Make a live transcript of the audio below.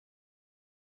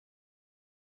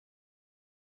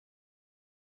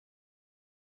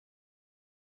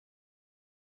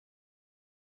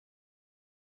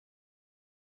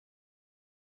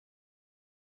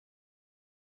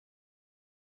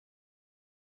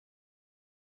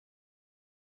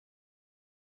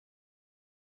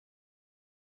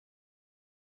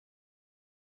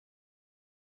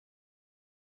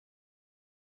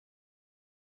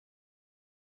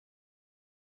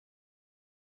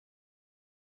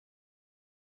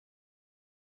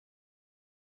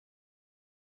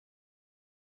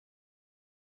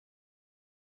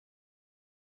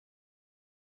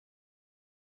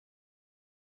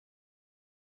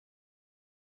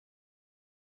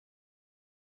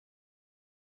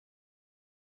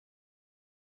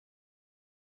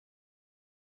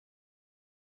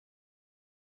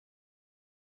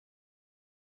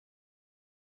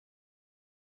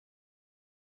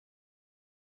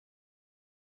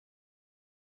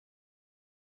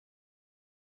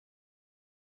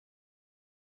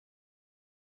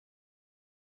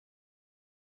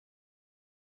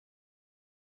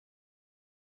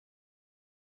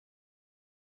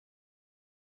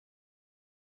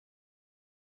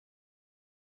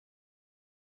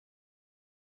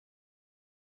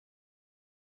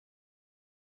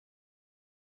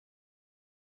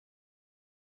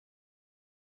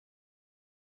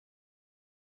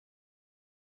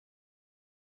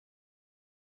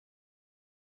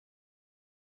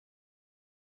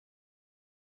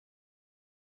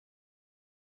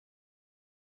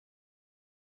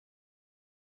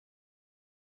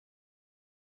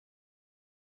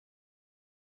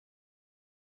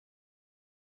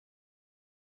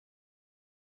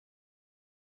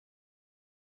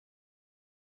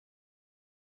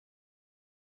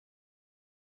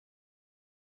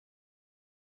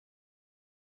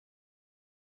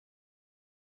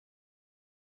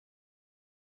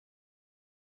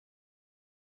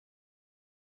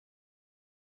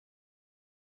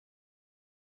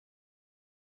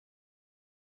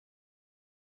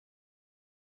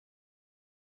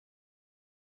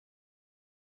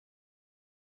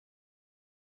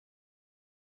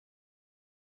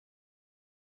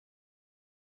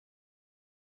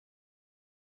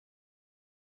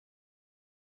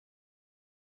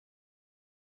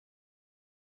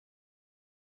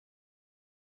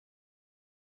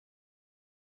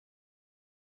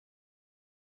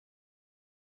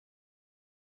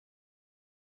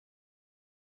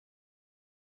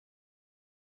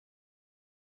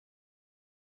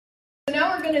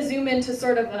now we're going to zoom into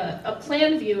sort of a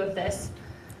plan view of this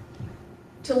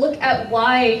to look at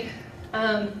why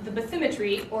the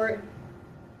bathymetry,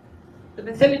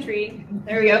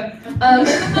 there we go,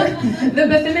 the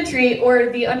bathymetry or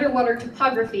the underwater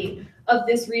topography of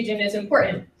this region is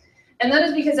important. And that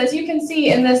is because, as you can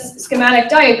see in this schematic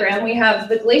diagram, we have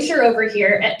the glacier over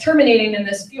here terminating in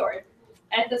this fjord.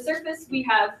 At the surface, we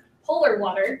have polar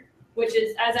water, which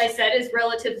is, as I said, is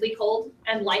relatively cold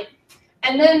and light.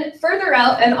 And then further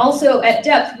out, and also at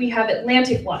depth, we have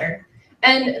Atlantic water.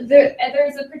 And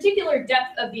there's a particular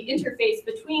depth of the interface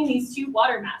between these two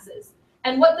water masses.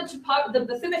 And what the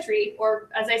bathymetry, or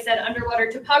as I said,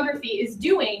 underwater topography, is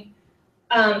doing,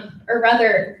 or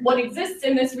rather, what exists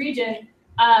in this region,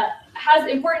 has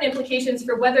important implications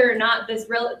for whether or not this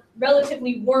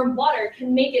relatively warm water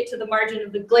can make it to the margin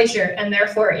of the glacier and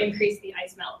therefore increase the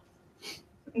ice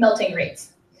melting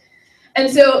rates. And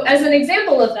so, as an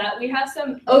example of that, we have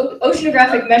some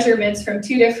oceanographic measurements from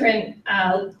two different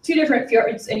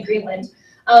fjords in Greenland.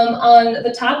 On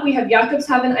the top, we have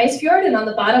Jakobshavn Ice Fjord, and on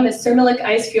the bottom is Symposium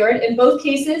Ice Fjord. In both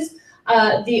cases,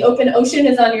 the open ocean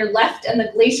is on your left and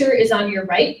the glacier is on your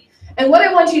right. And what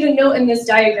I want you to note in this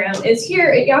diagram is here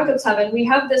at Jakobshavn, we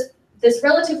have this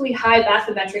relatively high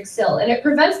bathymetric sill, and it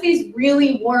prevents these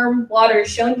really warm waters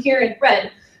shown here in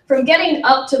red from getting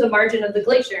up to the margin of the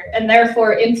glacier and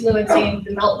therefore influencing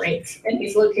the melt rates in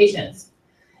these locations.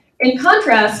 In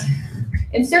contrast,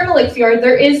 in Symposium Fjord,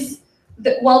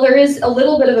 while there is a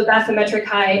little bit of a bathymetric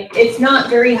high, it's not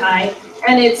very high,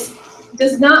 and it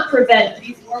does not prevent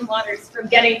these warm waters from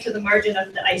getting to the margin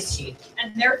of the ice sheet,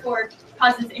 and therefore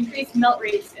causes increased melt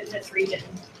rates in this region.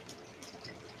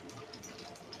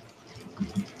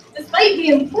 Despite the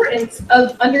importance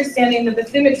of understanding the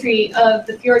bathymetry of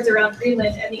the fjords around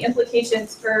Greenland and the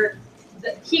implications for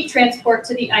the heat transport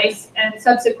to the ice and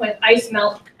subsequent ice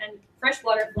melt and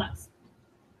freshwater flux,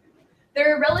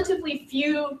 there are relatively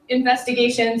few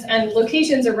investigations and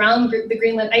locations around the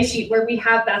Greenland ice sheet where we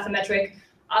have bathymetric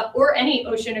or any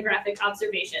oceanographic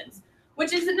observations,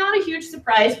 which is not a huge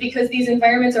surprise because these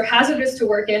environments are hazardous to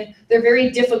work in, they're very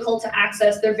difficult to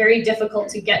access, they're very difficult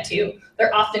to get to,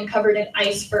 they're often covered in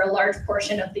ice for a large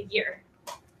portion of the year.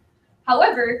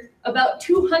 However,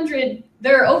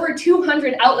 there are over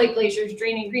 200 outlet glaciers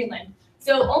draining Greenland,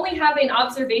 so only having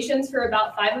observations for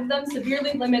about 5 of them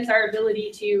severely limits our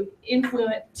ability to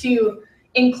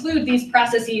include these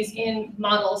processes in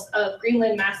models of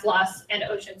Greenland mass loss and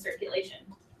ocean circulation.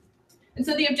 And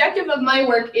so the objective of my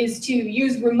work is to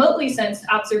use remotely sensed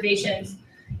observations,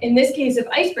 in this case of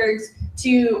icebergs,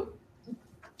 to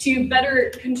better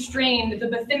constrain the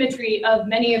bathymetry of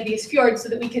many of these fjords so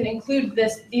that we can include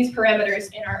these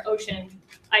parameters in our ocean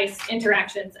ice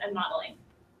interactions and modeling.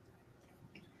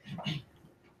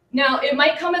 Now, it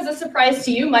might come as a surprise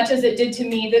to you, much as it did to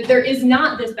me, that there is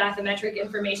not this bathymetric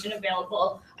information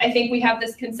available. I think we have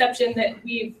this conception that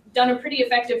we've done a pretty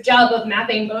effective job of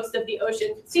mapping most of the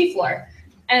ocean seafloor.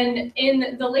 And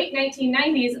in the late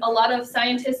 1990s, a lot of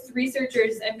scientists,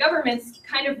 researchers, and governments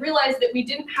kind of realized that we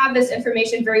didn't have this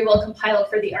information very well compiled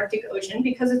for the Arctic Ocean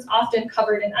because it's often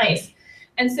covered in ice.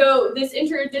 And so this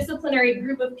interdisciplinary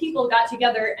group of people got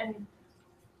together and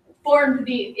formed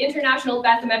the International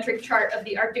Bathymetric Chart of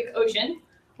the Arctic Ocean,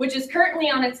 which is currently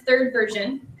on its 3rd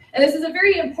version. And this is a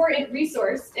very important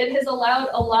resource. It has allowed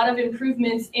a lot of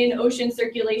improvements in ocean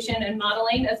circulation and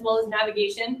modeling, as well as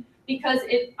navigation, because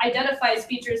it identifies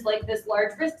features like this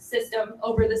large rift system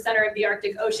over the center of the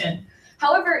Arctic Ocean.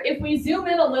 However, if we zoom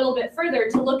in a little bit further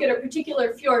to look at a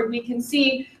particular fjord, we can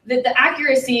see that the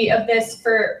accuracy of this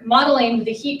for modeling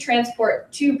the heat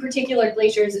transport to particular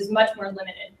glaciers is much more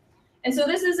limited. And so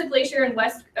this is a glacier in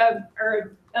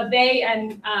or a bay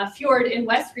and fjord in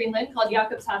West Greenland called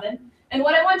Jakobshavn. And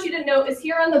what I want you to note is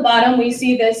here on the bottom, we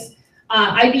see this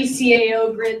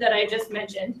IBCAO grid that I just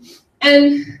mentioned.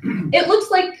 And it looks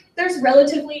like there's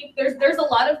a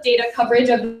lot of data coverage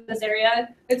of this area.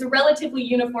 It's a relatively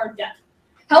uniform depth.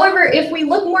 However, if we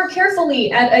look more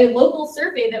carefully at a local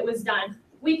survey that was done,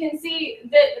 we can see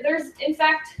that there's in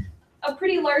fact a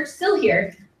pretty large sill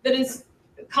here that is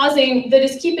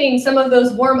keeping some of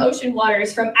those warm ocean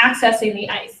waters from accessing the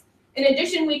ice. In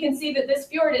addition, we can see that this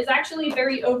fjord is actually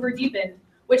very over-deepened,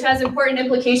 which has important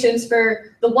implications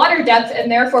for the water depth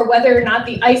and therefore whether or not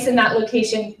the ice in that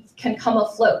location can come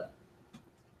afloat.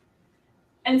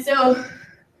 And so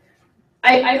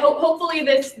I hope hopefully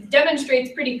this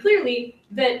demonstrates pretty clearly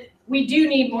that we do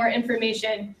need more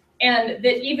information, and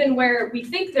that even where we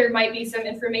think there might be some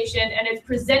information and it's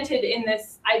presented in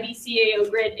this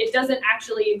IBCAO grid, it doesn't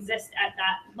actually exist at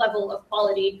that level of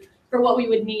quality for what we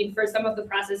would need for some of the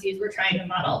processes we're trying to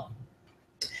model.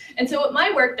 And so what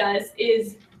my work does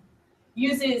is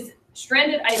uses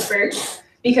stranded icebergs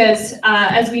because,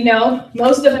 as we know,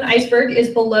 most of an iceberg is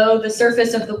below the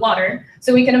surface of the water.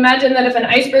 So we can imagine that if an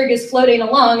iceberg is floating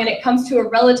along and it comes to a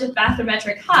relative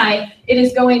bathymetric high, it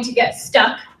is going to get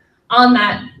stuck on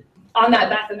that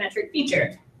bathymetric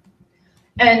feature.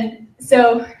 And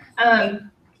so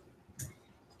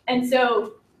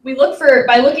we look for,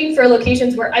 by looking for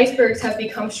locations where icebergs have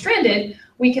become stranded,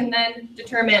 we can then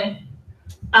determine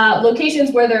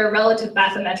locations where there are relative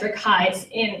bathymetric highs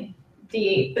in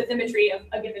the bathymetry of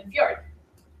a given fjord.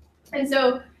 And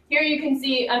so here you can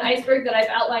see an iceberg that I've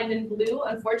outlined in blue.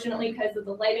 Unfortunately, because of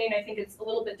the lighting, I think it's a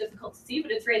little bit difficult to see,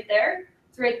 but it's right there.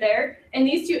 It's right there. And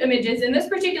these two images, and this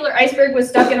particular iceberg was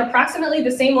stuck in approximately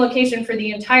the same location for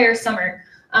the entire summer,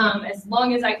 as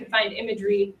long as I could find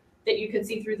imagery that you could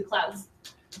see through the clouds.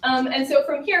 And so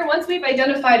from here, once we've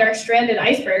identified our stranded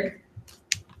iceberg,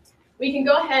 we can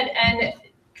go ahead and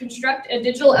construct a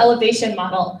digital elevation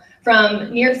model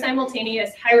from near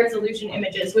simultaneous high resolution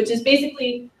images, which is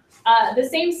basically the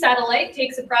same satellite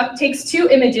takes two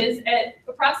images at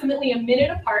approximately a minute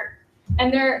apart,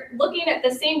 and they're looking at the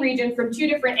same region from two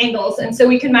different angles. And so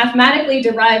we can mathematically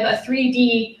derive a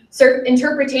 3D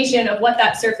interpretation of what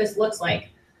that surface looks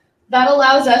like. That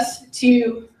allows us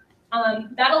to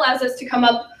come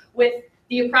up with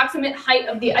the approximate height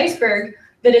of the iceberg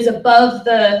that is above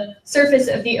the surface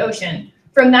of the ocean.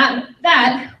 From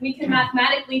that, we can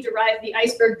mathematically derive the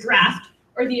iceberg draft,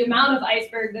 or the amount of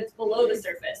iceberg that's below the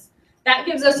surface. That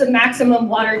gives us a maximum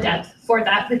water depth for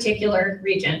that particular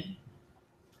region.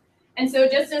 And so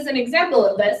just as an example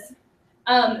of this,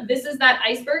 this is that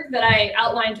iceberg that I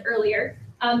outlined earlier.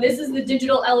 This is the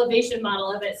digital elevation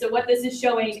model of it. So what this is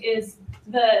showing is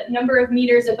the number of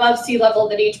meters above sea level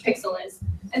that each pixel is.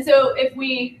 And so if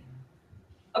we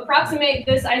approximate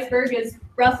this iceberg as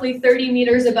roughly 30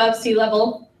 meters above sea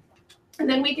level, and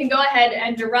then we can go ahead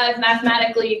and derive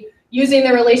mathematically, using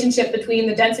the relationship between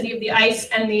the density of the ice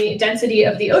and the density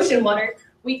of the ocean water,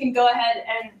 we can go ahead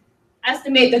and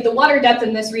estimate that the water depth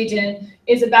in this region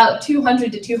is about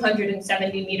 200 to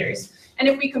 270 meters. And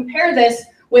if we compare this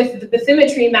with the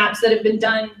bathymetry maps that have been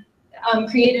done,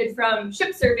 created from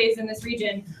ship surveys in this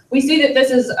region, we see that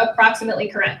this is approximately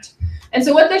correct. And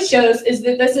so what this shows is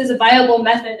that this is a viable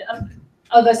method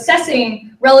of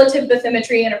assessing relative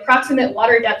bathymetry and approximate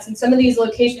water depths in some of these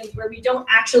locations where we don't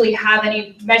actually have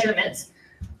any measurements.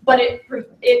 But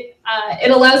it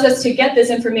allows us to get this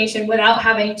information without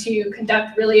having to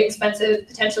conduct really expensive,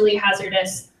 potentially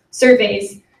hazardous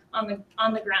surveys on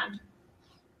the ground.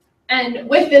 And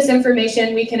with this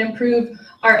information, we can improve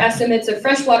our estimates of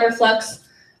freshwater flux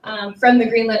from the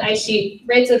Greenland ice sheet,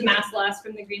 rates of mass loss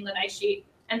from the Greenland ice sheet,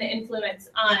 and the influence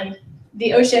on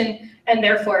the ocean, and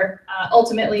therefore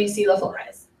ultimately sea level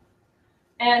rise.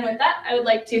 And with that, I would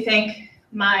like to thank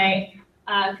my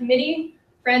committee,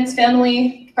 friends,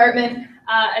 family, department,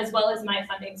 as well as my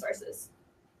funding sources.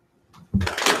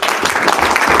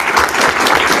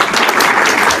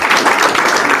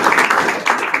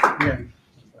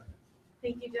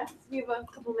 Thank you, Jess. We have a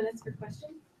couple minutes for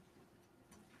questions.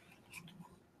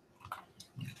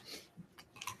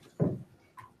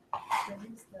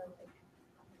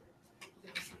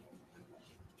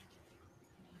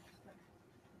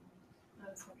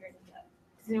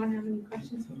 Does anyone have any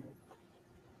questions?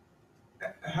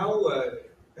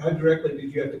 How directly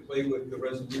did you have to play with the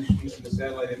resolution of the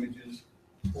satellite images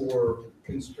for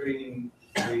constraining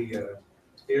the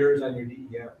errors on your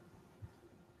DEM?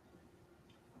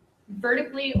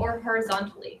 Vertically or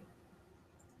horizontally?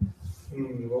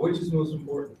 Well, which is most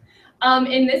important?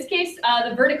 In this case,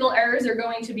 the vertical errors are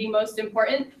going to be most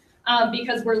important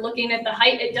because we're looking at the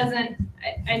height. It doesn't,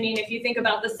 I mean, if you think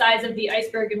about the size of the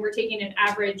iceberg and we're taking an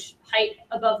average height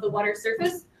above the water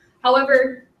surface.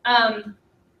 However,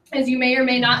 as you may or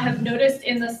may not have noticed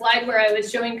in the slide where I was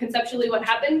showing conceptually what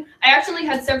happened, I actually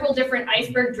had several different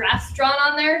iceberg drafts drawn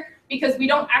on there because we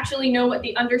don't actually know what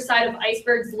the underside of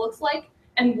icebergs looks like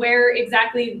and where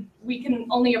exactly we can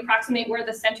only approximate where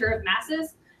the center of mass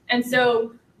is. And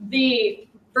so the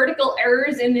vertical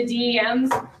errors in the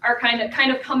DEMs are kind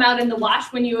of come out in the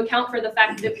wash when you account for the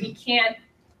fact that we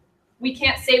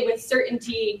can't say with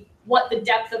certainty what the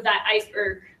depth of that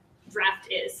iceberg draft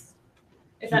is,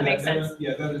 if that makes sense.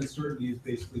 Yeah, that uncertainty is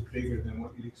basically bigger than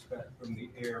what you'd expect from the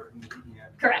air from the DEM.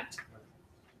 Correct.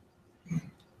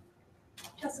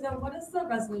 Jessica, what is the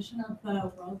resolution of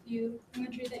the worldview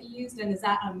imagery that you used, and is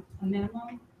that a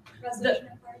minimum resolution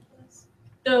required for this?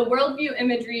 The worldview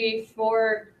imagery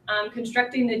for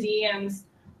constructing the DEMs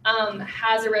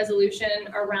has a resolution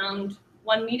around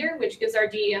 1 meter, which gives our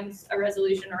DEMs a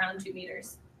resolution around 2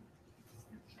 meters.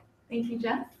 Thank you,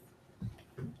 Jess.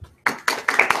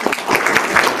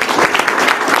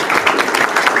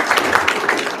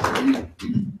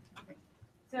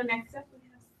 So next up,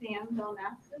 we have Sam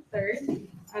Belknap III,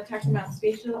 talking about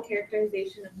spatial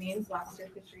characterization of Maine's lobster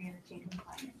fishery in a changing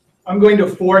climate. I'm going to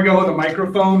forego the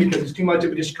microphone because it's too much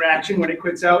of a distraction when it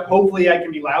quits out. Hopefully I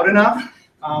can be loud enough.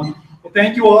 Well,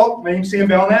 thank you all. My name is Sam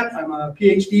Belknap. I'm a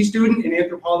PhD student in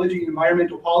anthropology and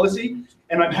environmental policy,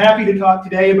 and I'm happy to talk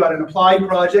today about an applied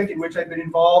project in which I've been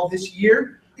involved this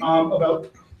year about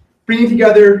bringing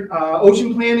together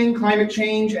ocean planning, climate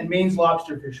change, and Maine's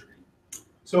lobster fishery.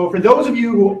 So for those of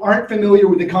you who aren't familiar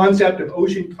with the concept of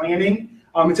ocean planning,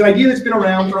 it's an idea that's been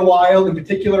around for a while, in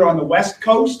particular on the West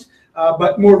Coast,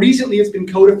 but more recently it's been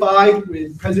codified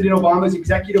with President Obama's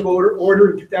executive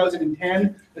order in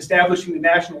 2010, establishing the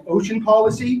National Ocean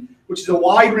Policy, which is a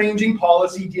wide-ranging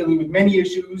policy dealing with many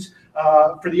issues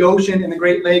for the ocean and the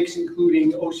Great Lakes,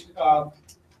 including ocean,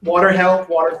 water health,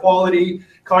 water quality,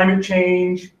 climate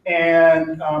change,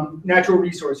 and natural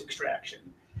resource extraction.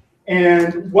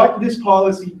 And what this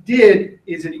policy did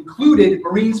is it included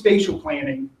marine spatial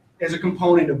planning as a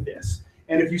component of this.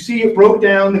 And if you see, it broke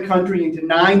down the country into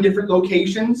 9 different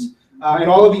locations, and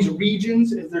all of these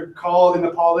regions, as they're called in the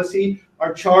policy,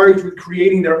 are charged with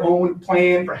creating their own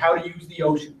plan for how to use the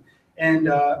ocean. And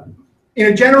in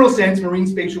a general sense, marine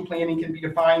spatial planning can be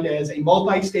defined as a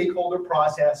multi-stakeholder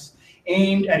process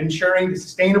aimed at ensuring the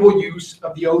sustainable use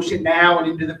of the ocean now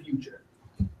and into the future.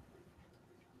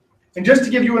 And just to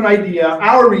give you an idea,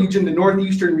 our region, the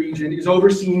Northeastern region, is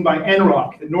overseen by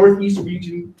NROC, the Northeast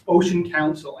Region Ocean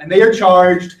Council, and they are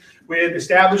charged with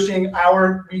establishing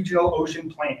our regional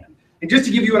ocean plan. And just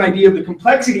to give you an idea of the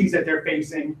complexities that they're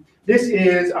facing, this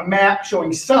is a map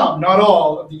showing some, not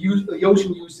all, of the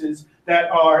ocean uses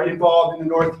that are involved in the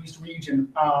Northeast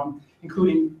region,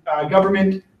 including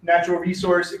government, natural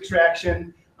resource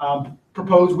extraction,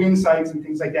 proposed wind sites, and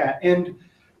things like that. And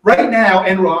right now,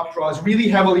 NROC draws really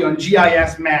heavily on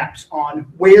GIS maps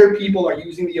on where people are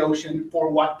using the ocean for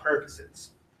what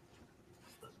purposes.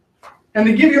 And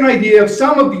to give you an idea of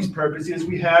some of these purposes,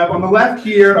 we have on the left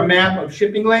here a map of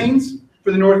shipping lanes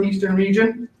for the Northeastern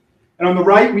region. And on the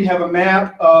right, we have a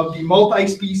map of the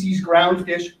multi-species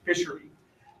groundfish fishery.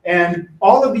 And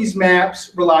all of these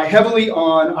maps rely heavily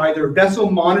on either vessel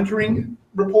monitoring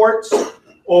reports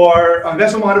or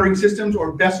vessel monitoring systems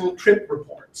or vessel trip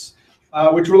reports.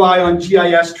 Which rely on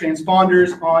GIS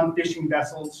transponders on fishing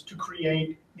vessels to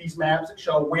create these maps that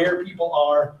show where people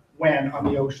are when on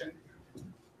the ocean.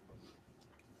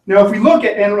 Now, if we look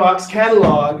at NROC's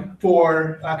catalog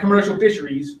for commercial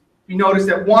fisheries, we notice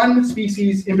that one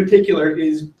species in particular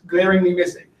is glaringly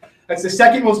missing. That's the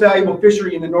second most valuable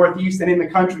fishery in the Northeast and in the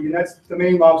country, and that's the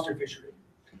Maine lobster fishery.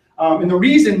 And the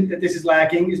reason that this is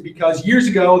lacking is because years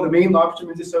ago, the Maine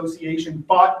Lobstermen's Association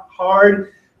fought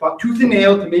hard, fought tooth and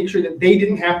nail to make sure that they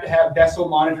didn't have to have vessel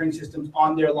monitoring systems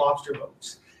on their lobster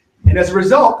boats. And as a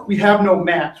result, we have no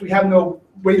maps. We have no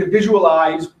way to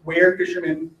visualize where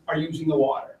fishermen are using the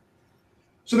water.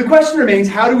 So the question remains,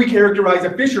 how do we characterize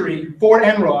a fishery for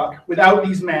NROC without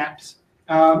these maps?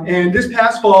 And this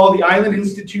past fall, the Island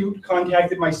Institute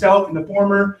contacted myself and the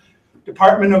former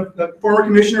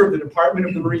commissioner of the Department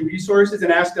of the Marine Resources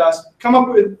and asked us, come up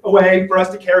with a way for us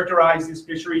to characterize this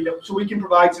fishery so we can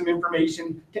provide some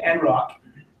information to NROC.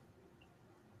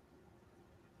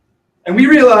 And we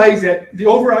realize that the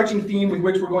overarching theme with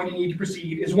which we're going to need to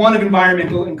proceed is one of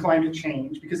environmental and climate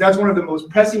change, because that's one of the most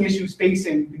pressing issues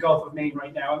facing the Gulf of Maine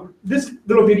right now. This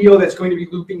little video that's going to be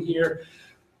looping here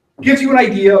gives you an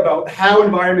idea about how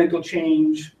environmental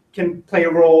change can play a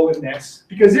role in this,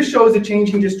 because this shows a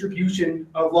changing distribution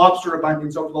of lobster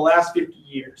abundance over the last 50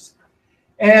 years.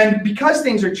 And because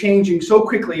things are changing so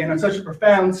quickly and on such a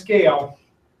profound scale,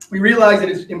 we realize that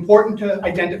it's important to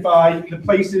identify the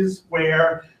places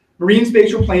where marine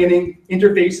spatial planning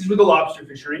interfaces with the lobster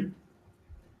fishery.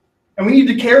 And we need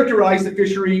to characterize the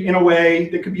fishery in a way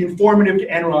that could be informative to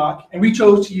NROC, and we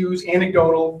chose to use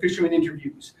anecdotal fishermen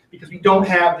interviews because we don't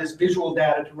have this visual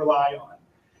data to rely on.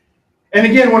 And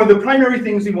again, one of the primary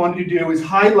things we wanted to do is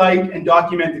highlight and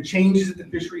document the changes that the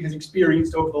fishery has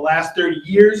experienced over the last 30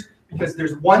 years, because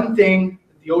there's one thing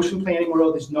that the ocean planning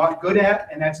world is not good at,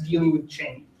 and that's dealing with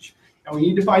change. And we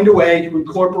need to find a way to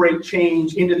incorporate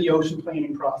change into the ocean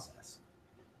planning process.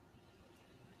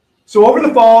 So over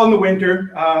the fall and the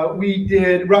winter, we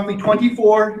did roughly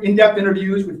 24 in-depth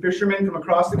interviews with fishermen from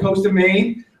across the coast of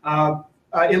Maine,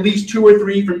 at least 2 or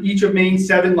 3 from each of Maine's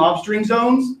 7 lobstering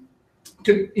zones,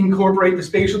 to incorporate the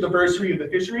spatial diversity of the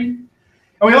fishery. And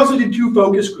we also did 2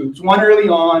 focus groups, one early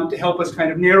on to help us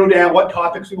kind of narrow down what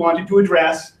topics we wanted to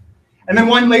address, and then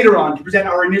one later on to present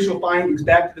our initial findings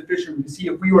back to the fishermen to see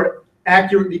if we were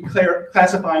accurately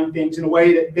classifying things in a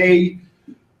way that they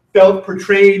felt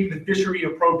portrayed the fishery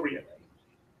appropriately.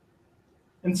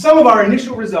 And some of our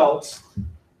initial results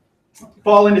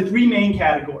fall into three main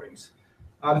categories.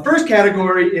 The first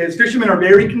category is fishermen are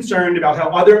very concerned about how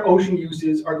other ocean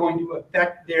uses are going to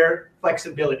affect their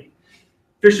flexibility.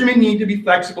 Fishermen need to be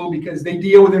flexible because they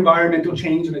deal with environmental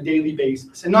change on a daily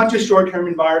basis, and not just short-term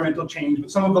environmental change,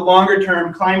 but some of the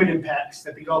longer-term climate impacts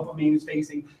that the Gulf of Maine is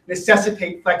facing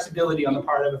necessitate flexibility on the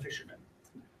part of a fisherman.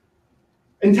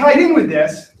 And tied in with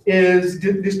this is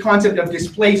this concept of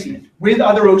displacement with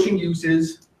other ocean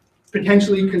uses,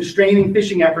 potentially constraining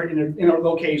fishing effort in a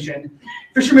location.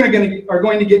 Fishermen are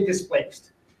going to get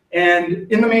displaced. And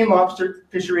in the Maine lobster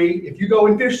fishery, if you go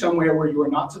and fish somewhere where you are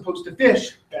not supposed to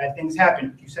fish, bad things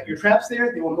happen. If you set your traps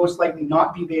there, they will most likely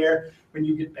not be there when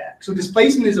you get back. So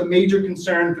displacement is a major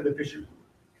concern for the fishermen.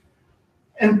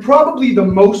 And probably the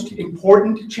most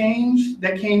important change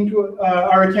that came to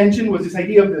our attention was this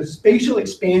idea of the spatial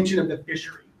expansion of the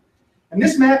fishery. And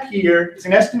this map here is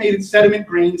an estimated sediment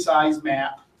grain size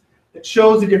map that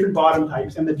shows the different bottom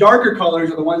types. And the darker colors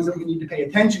are the ones that we need to pay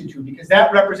attention to because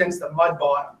that represents the mud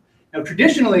bottom. Now,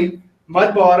 traditionally,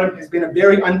 mud bottom has been a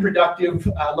very unproductive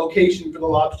location for the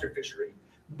lobster fishery.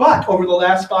 But over the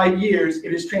last 5 years,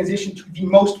 it has transitioned to the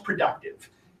most productive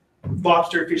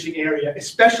lobster fishing area,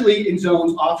 especially in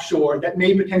zones offshore that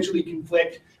may potentially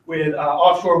conflict with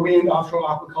offshore wind, offshore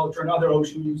aquaculture, and other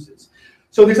ocean uses.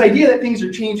 So this idea that things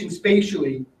are changing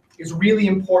spatially is really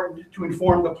important to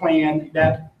inform the plan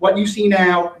that what you see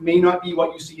now may not be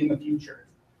what you see in the future.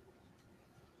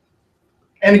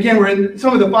 And again, we're in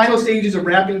some of the final stages of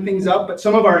wrapping things up, but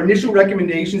some of our initial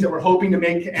recommendations that we're hoping to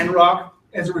make to NROC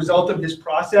as a result of this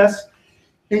process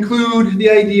include the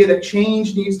idea that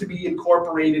change needs to be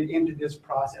incorporated into this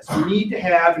process. We need to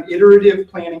have an iterative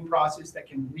planning process that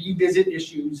can revisit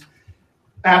issues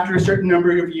after a certain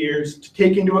number of years to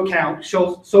take into account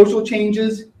social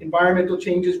changes, environmental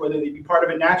changes, whether they be part of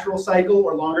a natural cycle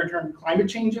or longer-term climate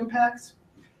change impacts.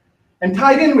 And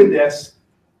tied in with this,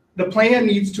 the plan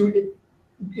needs to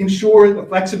ensure the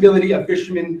flexibility of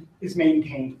fishermen is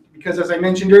maintained. Because as I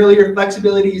mentioned earlier,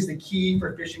 flexibility is the key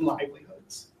for fishing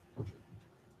livelihoods.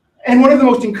 And one of the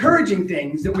most encouraging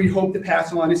things that we hope to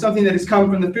pass on is something that has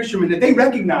come from the fishermen, that they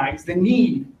recognize the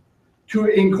need to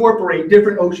incorporate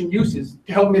different ocean uses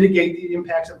to help mitigate the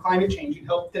impacts of climate change and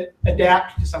help to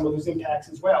adapt to some of those impacts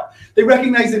as well. They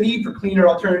recognize the need for cleaner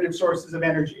alternative sources of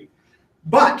energy,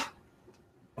 but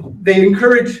they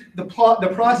encourage the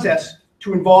process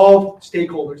to involve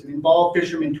stakeholders and involve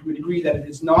fishermen to a degree that it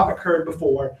has not occurred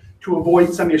before to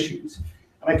avoid some issues.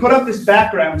 And I put up this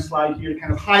background slide here to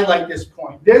kind of highlight this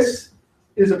point. This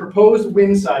is a proposed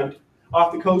wind site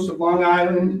off the coast of Long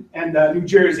Island and New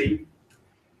Jersey.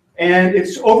 And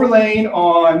it's overlaying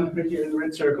on, right here in the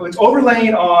red circle, it's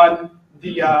overlaying on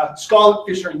the scallop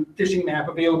fishing map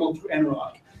available through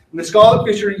NROC. And the scallop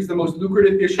fishery is the most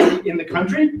lucrative fishery in the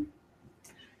country.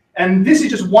 And this is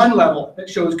just one level that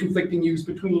shows conflicting use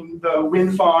between the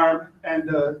wind farm and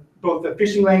both the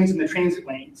fishing lanes and the transit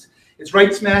lanes. It's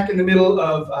right smack in the middle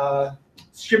of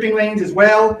shipping lanes as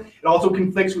well. It also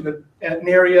conflicts with an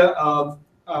area of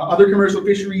other commercial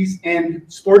fisheries and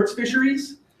sports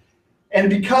fisheries. And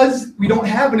because we don't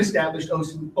have an established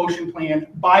ocean plan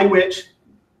by which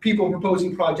people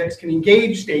proposing projects can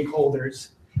engage stakeholders,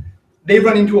 they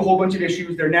run into a whole bunch of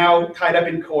issues. They're now tied up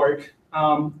in court.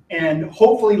 And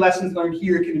hopefully lessons learned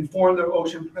here can inform the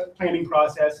ocean planning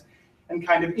process and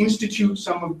kind of institute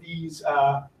some of these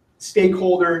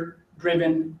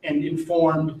stakeholder-driven and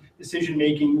informed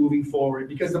decision-making moving forward.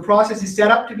 Because the process is set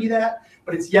up to be that,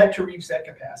 but it's yet to reach that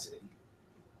capacity.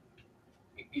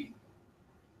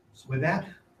 So with that,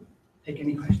 take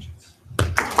any questions.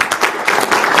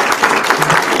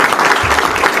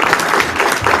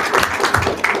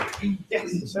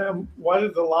 Yes. Sam, why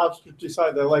did the lobsters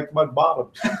decide they like mud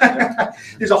bottoms?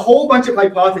 There's a whole bunch of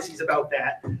hypotheses about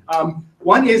that.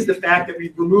 One is the fact that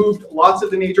we've removed lots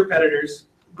of the major predators,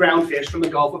 groundfish, from the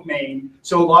Gulf of Maine,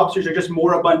 so lobsters are just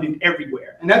more abundant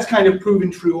everywhere. And that's kind of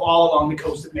proven true all along the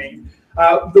coast of Maine.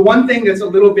 The one thing that's a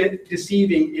little bit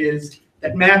deceiving is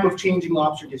that map of changing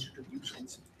lobster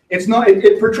distributions. It's not,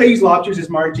 it portrays lobsters as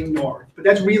marching north, but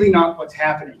that's really not what's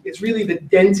happening. It's really the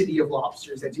density of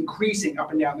lobsters that's increasing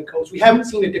up and down the coast. We haven't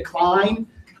seen a decline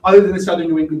other than the southern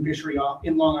New England fishery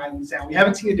in Long Island Sound. We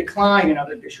haven't seen a decline in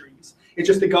other fisheries. It's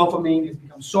just the Gulf of Maine has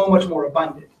become so much more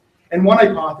abundant. And one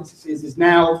hypothesis is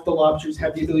now the lobsters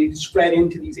have the ability to spread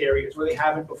into these areas where they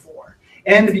haven't before.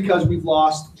 And because we've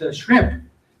lost the shrimp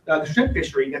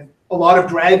fishery, that a lot of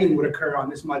dragging would occur on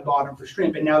this mud bottom for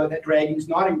shrimp. And now that that dragging is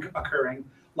not occurring,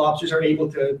 lobsters are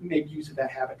able to make use of that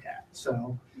habitat.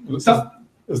 So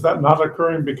Is Is that not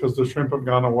occurring because the shrimp have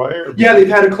gone away? Or? Yeah, they've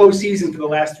had a close season for the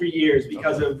last 3 years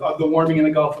because of the warming in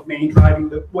the Gulf of Maine, driving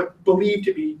what believed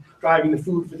to be driving the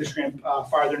food for the shrimp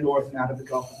farther north and out of the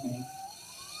Gulf of Maine.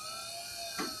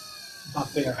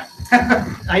 Not there.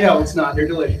 I know, it's not. They're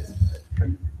delicious.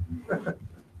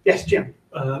 Yes, Jim.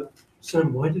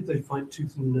 Sam, why did they fight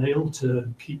tooth and nail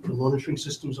to keep the monitoring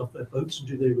systems off their boats, and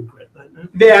do they regret that now?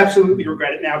 They absolutely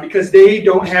regret it now because they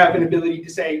don't have an ability to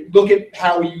say, look at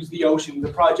how we use the ocean.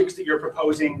 The projects that you're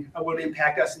proposing will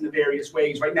impact us in the various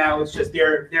ways. Right now, it's just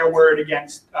their word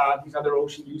against these other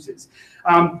ocean uses.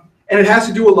 And it has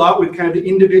to do a lot with kind of the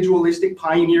individualistic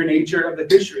pioneer nature of the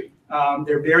fishery.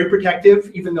 They're very protective,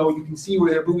 even though you can see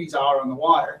where their buoys are on the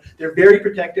water. They're very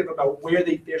protective about where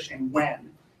they fish and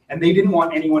when. And they didn't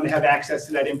want anyone to have access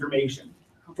to that information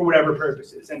for whatever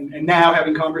purposes. And now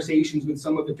having conversations with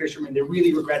some of the fishermen, they're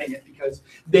really regretting it because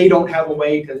they don't have a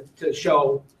way to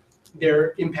show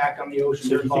their impact on the ocean.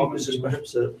 So do you think this is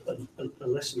perhaps a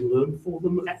lesson learned for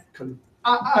them? Kind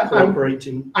of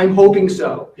cooperating? I'm hoping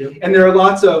so. Yeah. And there are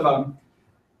lots of,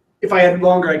 if I had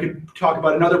longer, I could talk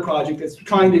about another project that's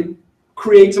trying to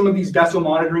create some of these vessel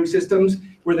monitoring systems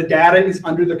where the data is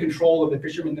under the control of the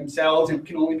fishermen themselves and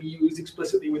can only be used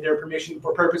explicitly with their permission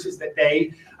for purposes that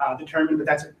they determine, but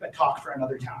that's a talk for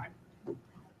another time.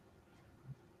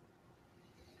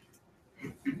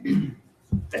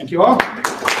 Thank you all.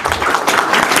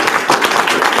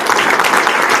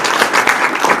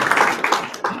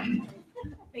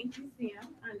 Thank you,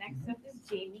 Sam. Next up is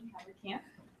Jamie Haverkamp.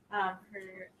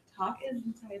 Her talk is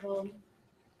entitled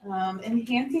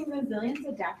Enhancing Resilience,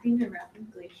 Adapting to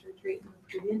Rapid Glacier Retreat in the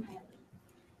Peruvian Highlands.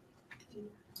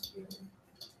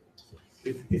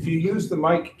 If you use the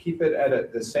mic, keep it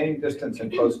at the same distance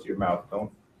and close to your mouth.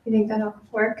 Don't. You think that'll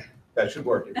work? That should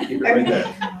work. Keep it right there.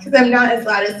 Because I'm not as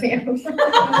loud as Sam.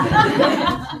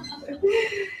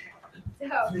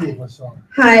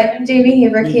 Hi, I'm Jamie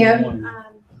Haverkamp.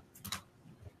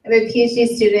 I'm a PhD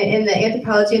student in the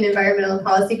Anthropology and Environmental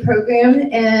Policy program,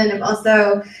 and I'm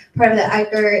also part of the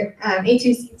IGERT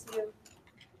A2C2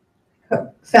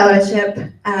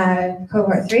 Fellowship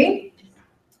Cohort 3.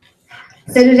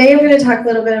 So today I'm going to talk a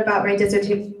little bit about my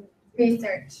dissertation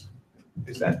research.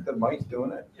 Is that the mic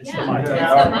doing it? It's the mic.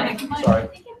 Sorry. I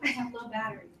think it might have low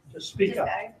battery. Just speak up.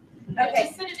 Okay.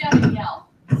 Just sit it down and yell.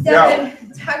 So I'm going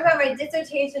to talk about my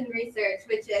dissertation research,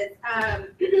 which is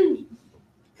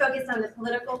focused on the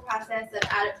political process of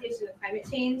adaptation to climate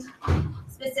change.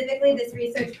 Specifically, this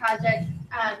research project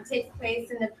takes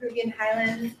place in the Peruvian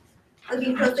Highlands,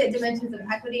 looking closely at dimensions of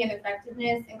equity and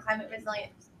effectiveness in climate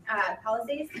resilient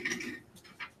policies.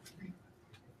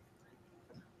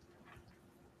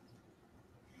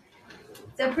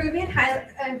 So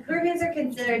Peruvians are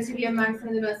considered to be among some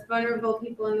of the most vulnerable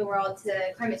people in the world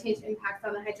to climate change impacts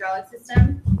on the hydraulic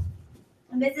system.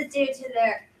 And this is due to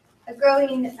their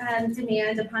growing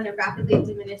demand upon a rapidly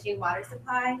diminishing water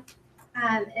supply,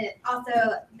 and also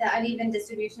the uneven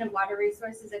distribution of water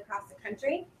resources across the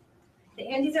country. The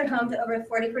Andes are home to over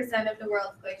 40% of the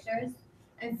world's glaciers,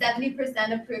 and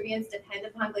 70% of Peruvians depend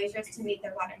upon glaciers to meet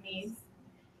their water needs.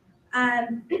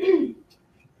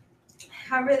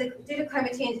 However, due to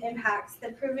climate change impacts, the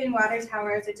Peruvian water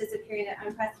towers are disappearing at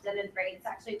unprecedented rates,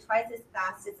 actually twice as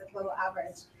fast as the global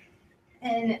average.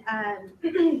 And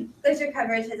glacier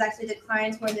coverage has actually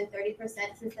declined more than 30%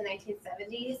 since the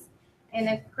 1970s. And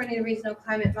according to regional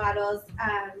climate models,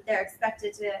 they're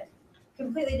expected to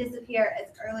completely disappear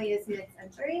as early as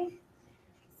mid-century.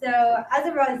 So as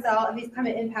a result of these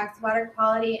climate impacts, water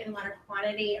quality and water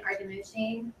quantity are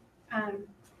diminishing,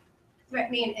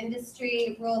 threatening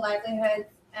industry, rural livelihoods,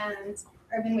 and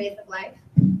urban ways of life.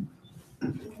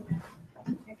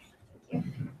 Thank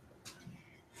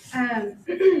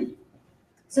you.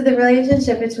 So the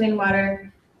relationship between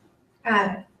water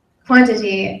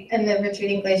quantity and the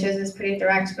retreating glaciers is pretty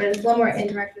direct, but it's a little more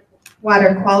indirect with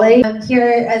water quality.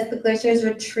 Here, as the glaciers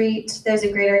retreat, there's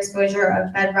a greater exposure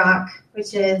of bedrock,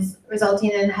 which is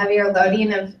resulting in heavier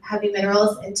loading of heavy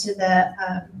minerals into the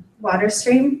water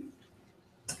stream,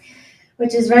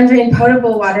 which is rendering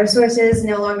potable water sources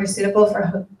no longer suitable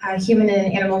for human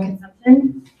and animal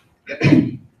consumption.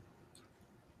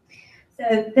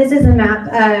 So this is a map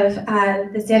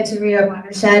of the Santa Rita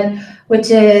watershed, which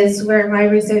is where my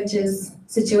research is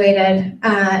situated.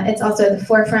 It's also at the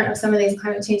forefront of some of these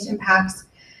climate change impacts.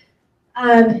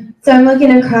 So I'm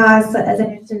looking across, as I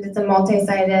mentioned, it's a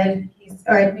multi-sided,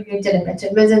 or maybe I didn't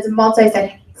mention, but it's a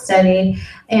multi-sided study.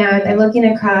 And I'm looking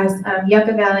across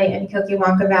Yucca Valley and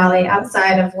Coquihuanca Valley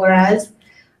outside of Juarez.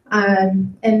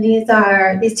 And these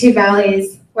two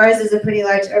valleys, Juarez is a pretty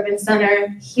large urban center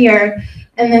here.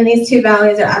 And then these two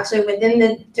valleys are actually within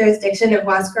the jurisdiction of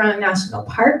Huascarán National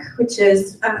Park, which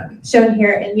is shown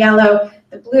here in yellow.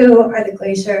 The blue are the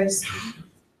glaciers.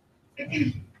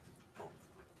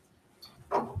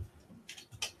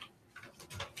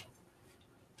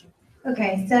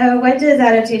 Okay, so what does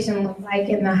adaptation look like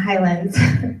in the highlands?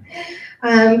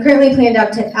 Currently planned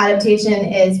adaptation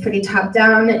is pretty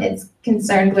top-down. It's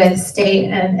concerned with state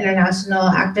and international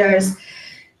actors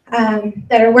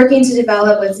that are working to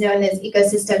develop what's known as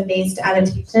ecosystem-based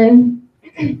adaptation.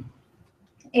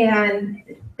 And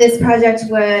this project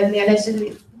would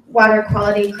manage water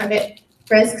quality, climate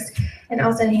risks, and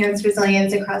also enhance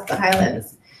resilience across the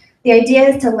highlands. The idea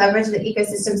is to leverage the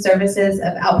ecosystem services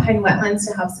of alpine wetlands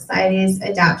to help societies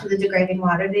adapt to the degrading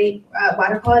water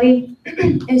quality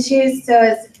issues. So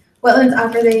as wetlands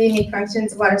offer the unique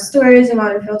functions of water storage and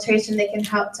water filtration, they can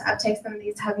help to uptake some of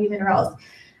these heavy minerals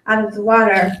out of the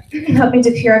water, helping to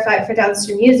purify it for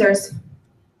downstream users.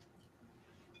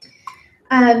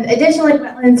 Additionally,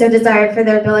 wetlands are desired for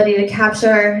their ability to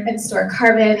capture and store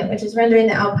carbon, which is rendering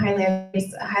the alpine land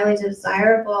a highly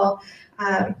desirable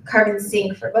carbon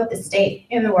sink for both the state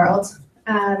and the world.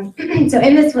 So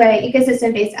in this way,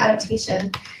 ecosystem-based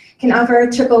adaptation can offer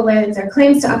triple wins, or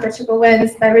claims to offer triple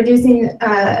wins, by reducing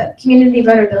community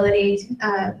vulnerability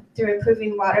through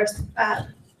improving water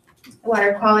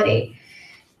quality.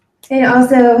 And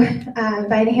also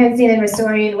by enhancing and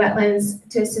restoring wetlands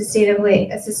to a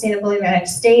sustainably managed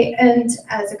state, and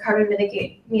as a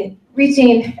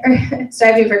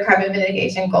striving for carbon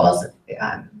mitigation goals,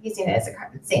 using it as a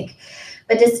carbon sink.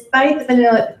 But despite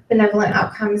the benevolent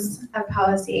outcomes of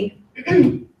policy,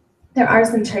 there are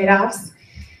some trade-offs.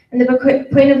 And the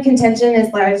point of contention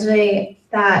is largely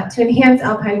that to enhance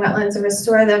alpine wetlands or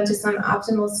restore them to some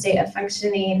optimal state of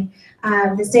functioning,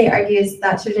 the state argues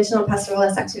that traditional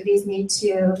pastoralist activities need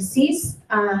to cease.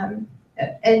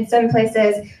 In some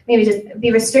places, maybe just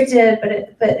be restricted,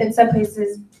 but in some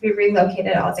places be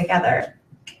relocated altogether.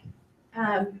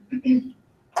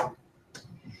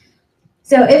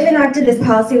 So if enacted, this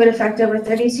policy would affect over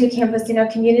 32 campesino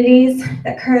communities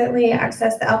that currently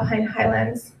access the alpine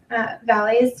highlands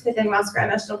valleys within Huascarán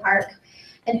National Park,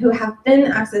 and who have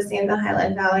been accessing the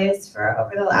highland valleys for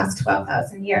over the last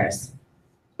 12,000 years.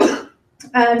 So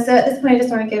at this point, I just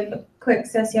want to give a quick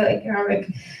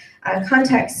socioeconomic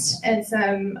context and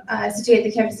situate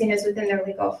the campesinos within their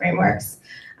legal frameworks.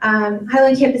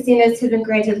 Highland campesinos have been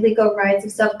granted legal rights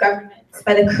of self-government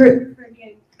by the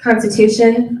Caribbean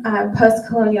Constitution,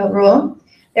 post-colonial rule.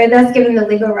 They're thus given the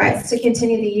legal rights to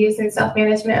continue the use and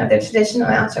self-management of their traditional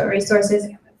natural resources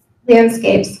and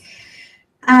landscapes.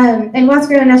 And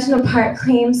Huascarán National Park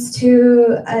claims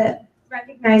to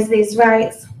recognize these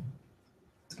rights,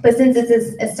 but since its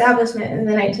establishment in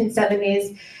the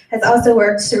 1970s, has also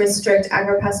worked to restrict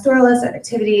agropastoralist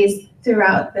activities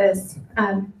throughout this,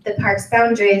 the park's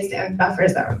boundaries and buffer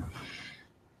zone.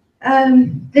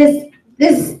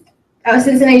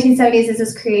 Since the 1970s, this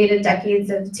has created decades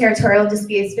of territorial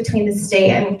disputes between the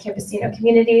state and campesino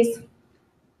communities.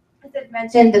 As I've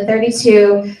mentioned, the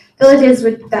 32 villages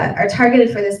that are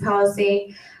targeted for this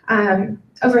policy,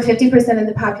 over 50% of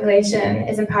the population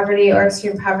is in poverty or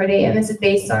extreme poverty, and this is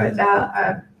based on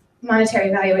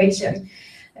monetary valuation.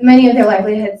 And many of their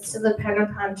livelihoods still depend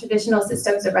upon traditional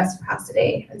systems of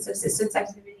reciprocity and subsistence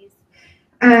activities.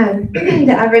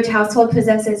 The average household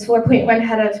possesses 4.1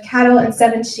 head of cattle and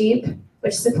 7 sheep,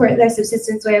 which support their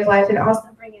subsistence way of life and also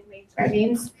bring in wage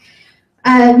earnings.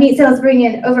 Meat sales bring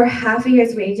in over half a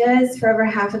year's wages for over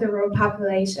half of the rural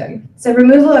population. So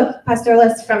removal of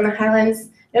pastoralists from the highlands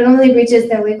not only breaches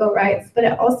their legal rights, but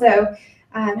it also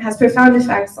has profound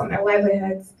effects on their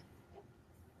livelihoods.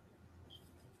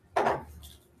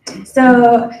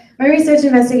 So my research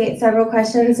investigates several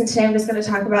questions, and today I'm just going to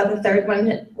talk about the third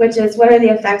one, which is what are the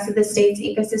effects of the state's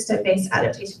ecosystem-based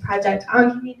adaptation project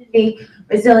on community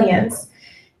resilience,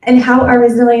 and how are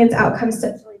resilience outcomes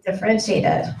socially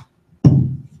differentiated?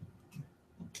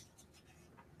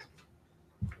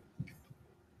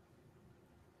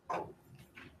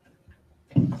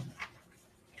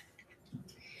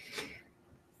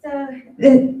 So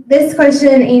this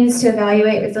question aims to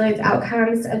evaluate resilience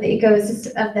outcomes of the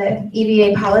ecosystem of the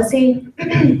EBA policy,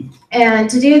 and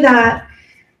to do that,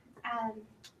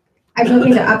 I'm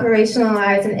hoping to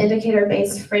operationalize an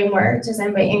indicator-based framework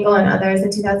designed by Engel and others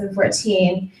in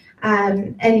 2014.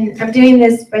 And I'm doing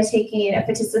this by taking a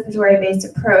participatory-based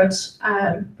approach,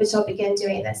 which I'll begin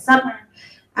doing this summer.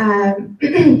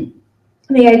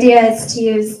 The idea is to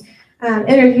use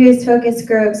interviews, focus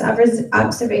groups,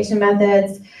 observation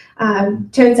methods,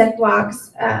 transect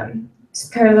walks,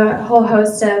 just kind of a whole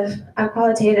host of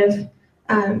qualitative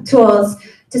tools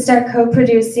to start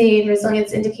co-producing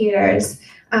resilience indicators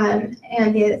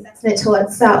and the assessment tool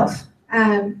itself.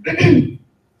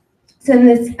 So in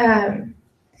this,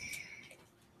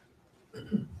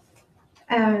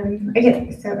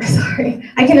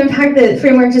 sorry, I can unpack the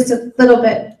framework just a little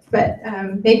bit, but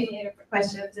maybe later for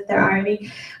questions if there are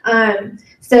any.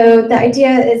 So the idea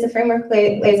is the framework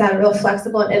lays out a real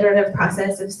flexible and iterative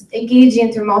process of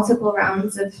engaging through multiple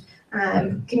rounds of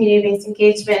community-based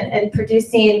engagement and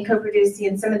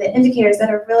co-producing some of the indicators that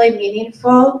are really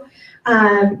meaningful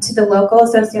to the local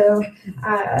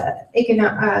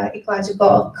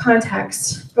ecological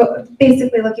context, but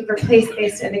basically looking for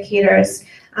place-based indicators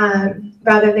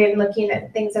rather than looking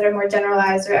at things that are more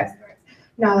generalized or expert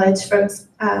knowledge from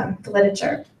the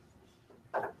literature.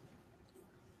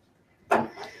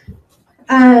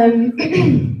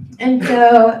 And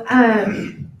so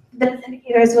those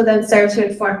indicators will then serve to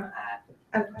inform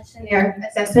a questionnaire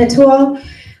assessment tool,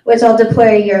 which I'll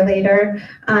deploy a year later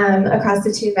across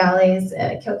the two valleys,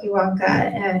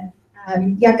 Kilkiwanka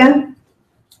and Yucca.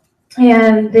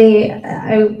 And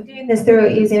I'm doing this through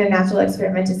using a natural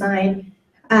experiment design,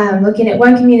 looking at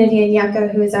one community in Yucca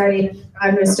who has already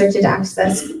unrestricted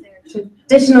access to their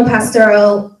traditional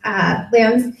pastoral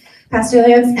lands,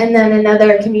 and then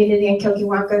another community in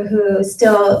Kilkiwanka who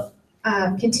still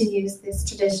continues this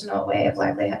traditional way of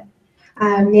livelihood.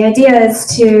 The idea is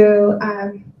to,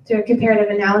 through a comparative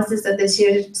analysis of the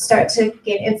two, to start to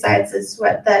gain insights as to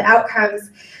what the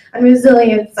outcomes on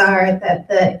resilience are that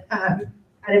the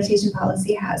adaptation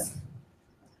policy has.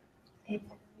 And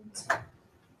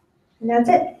that's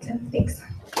it. So, thanks.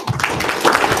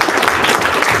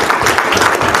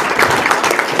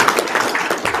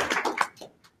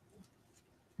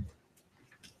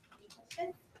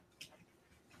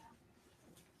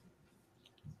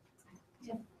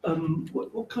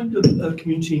 What kind of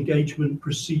community engagement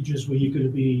procedures were you going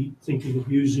to be thinking of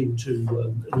using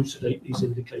to elucidate these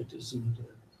indicators and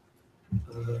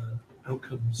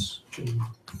outcomes?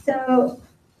 So,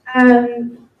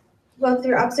 well,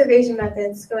 through observation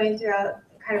methods, going throughout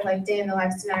kind of like day in the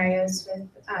life scenarios with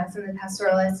some of the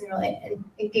pastoralists and really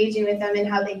engaging with them in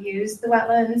how they use the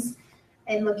wetlands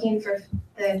and looking for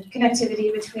the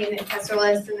connectivity between the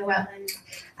pastoralists and the wetlands,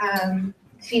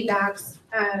 feedbacks,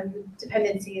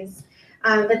 dependencies,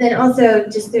 but then also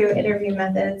just through interview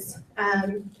methods,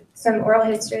 some oral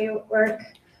history work,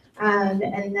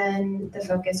 and then the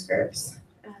focus groups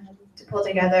to pull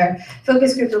together.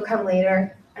 Focus groups will come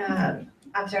later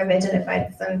after I've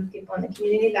identified some people in the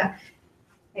community that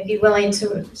may be willing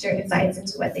to share insights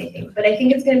into what they think. But I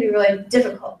think it's going to be really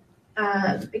difficult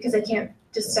because I can't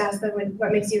just ask them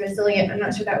what makes you resilient. I'm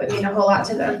not sure that would mean a whole lot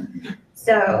to them.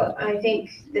 So I think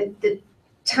that the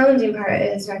challenging part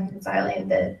is reconciling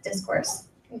the discourse,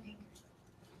 I think.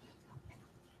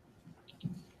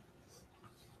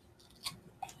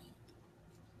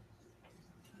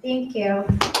 Thank you.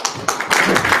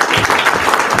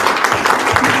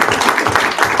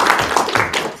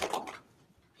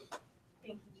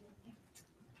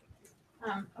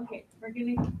 Okay, we're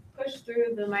gonna push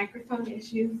through the microphone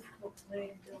issues.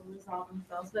 Hopefully they'll resolve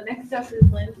themselves. But next up is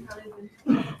Lynn Kelly.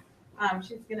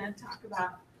 She's gonna talk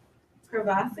about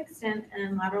crevasse extent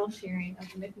and lateral shearing of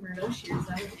the McMurdo shear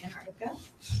zone in Antarctica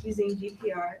using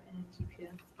GPR and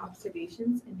GPS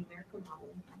observations and numerical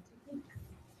modeling techniques.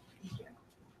 Thank you.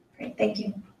 Great, thank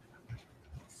you.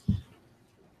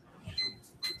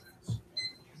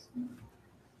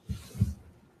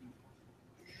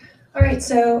 All right,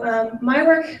 so my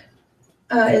work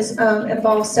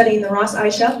involves studying the Ross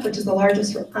Ice Shelf, which is the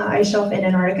largest ice shelf in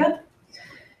Antarctica.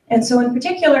 And so in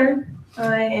particular,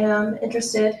 I am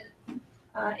interested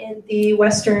in the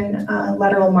western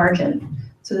lateral margin,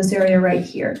 so this area right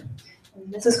here.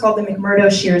 And this is called the McMurdo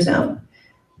Shear Zone.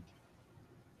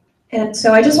 And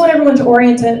so I just want everyone to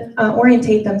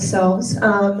orientate themselves.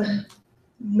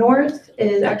 North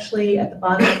is actually at the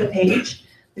bottom of the page,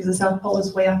 because the South Pole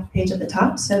is way off the page at the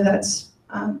top, so that's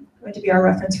going to be our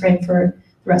reference frame for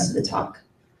the rest of the talk.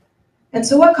 And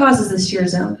so what causes this shear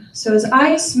zone? So as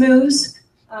ice moves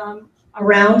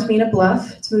around Mina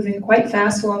Bluff, it's moving quite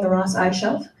fast along the Ross Ice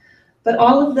Shelf, but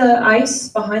all of the ice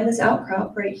behind this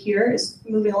outcrop right here is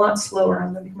moving a lot slower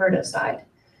on the McMurdo side.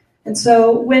 And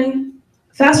so when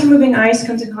faster moving ice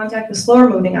comes in contact with slower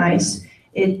moving ice,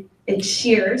 it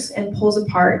shears and pulls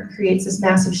apart and creates this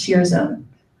massive shear zone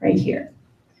right here.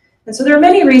 And so there are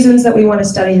many reasons that we want to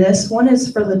study this. One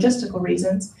is for logistical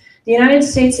reasons. The United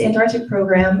States Antarctic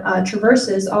Program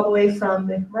traverses all the way from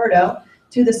McMurdo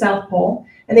to the South Pole,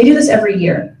 and they do this every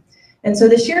year. And so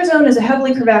the shear zone is a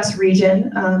heavily crevassed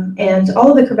region, and all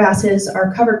of the crevasses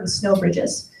are covered with snow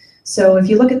bridges. So if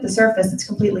you look at the surface, it's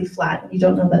completely flat, and you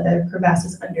don't know that there are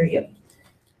crevasses under you.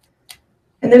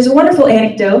 And there's a wonderful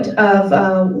anecdote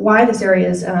of why this area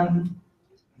is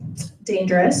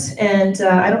dangerous, and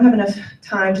I don't have enough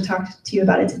time to talk to you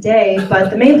about it today, but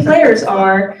the main players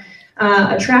are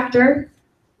a tractor,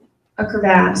 a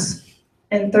crevasse,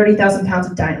 and 30,000 pounds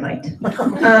of dynamite. But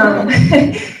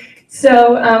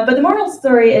the moral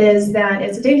story is that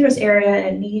it's a dangerous area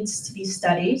and it needs to be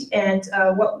studied, and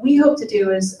what we hope to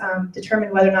do is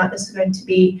determine whether or not this is going to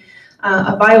be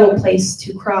a viable place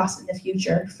to cross in the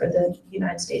future for the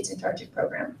United States Antarctic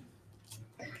Program.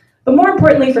 But more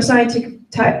importantly, for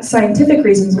scientific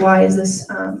reasons, why is this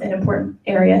an important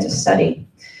area to study?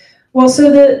 Well,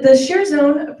 so the shear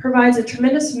zone provides a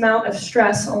tremendous amount of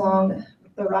stress along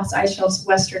the Ross Ice Shelf's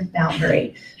western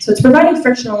boundary. So it's providing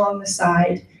friction along the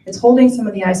side, it's holding some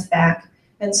of the ice back,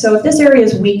 and so if this area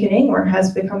is weakening or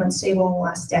has become unstable in the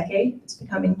last decade, it's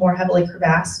becoming more heavily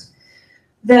crevassed,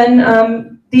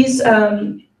 then these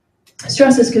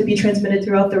stresses could be transmitted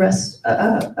throughout the rest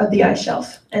of the ice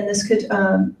shelf, and this could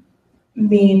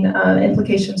mean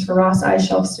implications for Ross Ice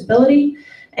Shelf stability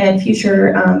and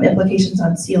future implications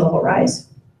on sea level rise.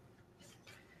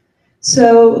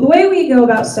 So the way we go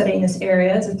about studying this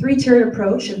area is a three-tiered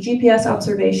approach of GPS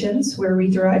observations, where we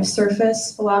derive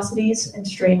surface velocities and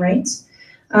strain rates.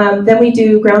 Then we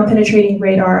do ground penetrating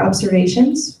radar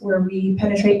observations, where we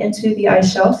penetrate into the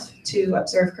ice shelf to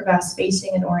observe crevasse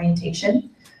spacing and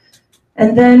orientation.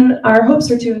 And then our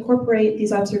hopes are to incorporate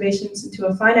these observations into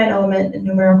a finite element and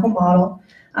numerical model,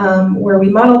 where we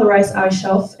model the Ross Ice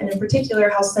Shelf, and in particular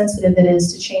how sensitive it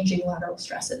is to changing lateral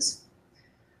stresses.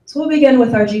 So we'll begin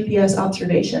with our GPS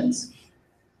observations.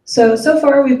 So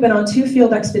far we've been on 2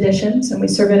 field expeditions, and we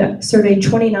surveyed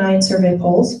 29 survey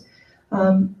poles,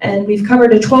 and we've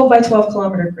covered a 12 by 12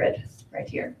 kilometer grid right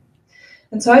here.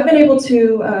 And so I've been able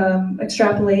to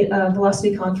extrapolate a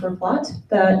velocity contour plot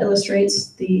that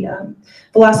illustrates the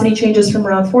velocity changes from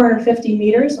around 450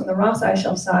 meters on the Ross Ice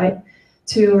Shelf side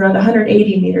to around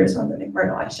 180 meters on the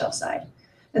McMurdo Ice Shelf side.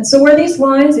 And so where these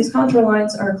lines, these contour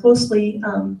lines, are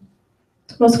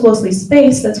most closely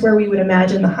spaced, that's where we would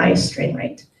imagine the highest strain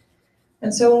rate.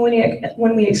 And so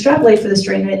when we extrapolate for the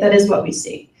strain rate, that is what we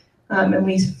see. And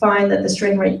we find that the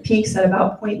strain rate peaks at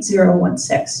about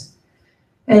 0.016.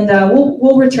 And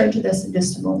we'll return to this in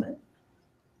just a moment.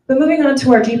 But moving on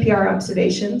to our GPR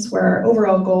observations, where our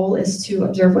overall goal is to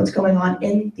observe what's going on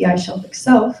in the ice shelf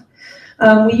itself,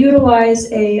 we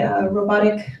utilize a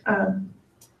robotically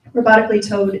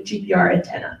towed GPR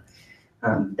antenna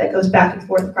that goes back and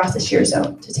forth across the shear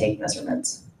zone to take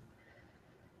measurements.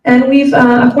 And we've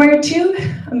acquired 2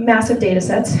 massive data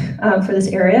sets for this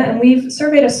area, and we've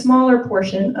surveyed a smaller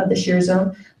portion of the shear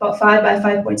zone, about 5 by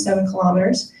 5.7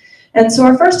 kilometers. And so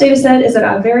our first data set is at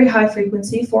a very high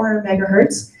frequency, 400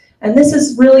 megahertz, and this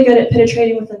is really good at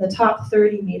penetrating within the top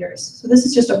 30 meters. So this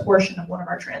is just a portion of one of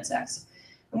our transects.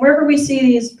 And wherever we see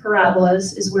these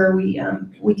parabolas is where we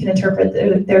can interpret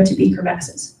there to be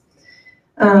crevasses.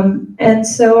 And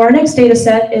so our next data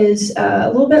set is a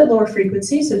little bit lower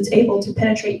frequency, so it's able to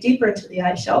penetrate deeper into the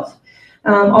ice shelf,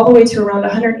 all the way to around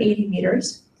 180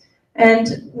 meters.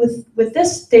 And with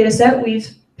this data set, we've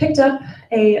picked up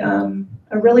a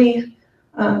really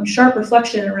sharp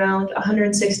reflection around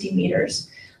 160 meters.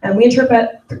 And we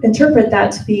interpret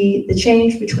that to be the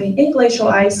change between interglacial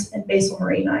ice and basal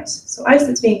marine ice. So ice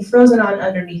that's being frozen on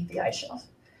underneath the ice shelf.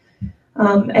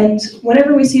 And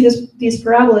whenever we see these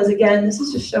parabolas, again, this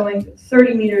is just showing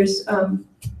 30 meters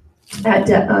at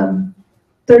depth,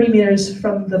 30 meters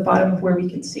from the bottom of where we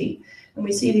can see. And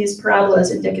we see these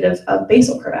parabolas indicative of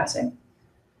basal crevassing.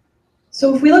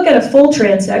 So if we look at a full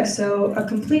transect, so a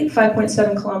complete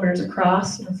 5.7 kilometers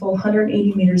across and a full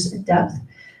 180 meters in depth,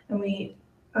 and we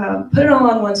put it all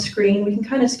on one screen, we can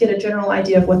kind of get a general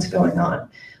idea of what's going on.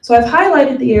 So I've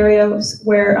highlighted the areas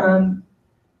where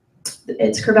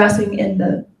it's crevassing in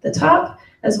the top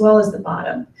as well as the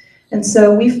bottom. And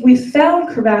so we've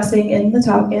found crevassing in the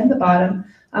top and the bottom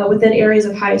within areas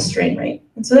of highest strain rate.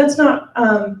 And so that's not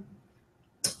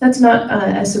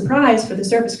a surprise for the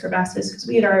surface crevasses, because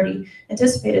we had already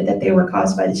anticipated that they were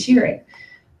caused by the shearing.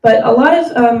 But a lot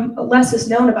of less is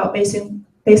known about basal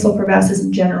crevasses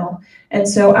in general. And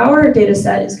so our data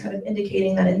set is kind of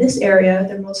indicating that in this area,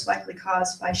 they're most likely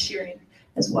caused by shearing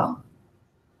as well.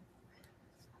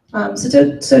 So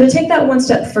to take that one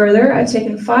step further, I've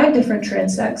taken 5 different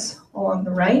transects along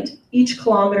the right, each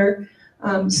kilometer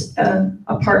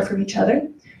apart from each other,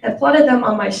 and plotted them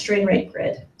on my strain rate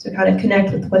grid to kind of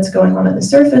connect with what's going on at the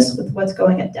surface with what's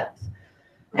going at depth.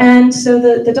 And so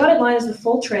the dotted line is the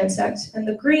full transect, and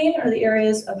the green are the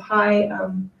areas of high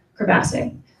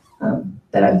crevassing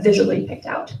that I've visually picked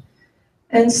out.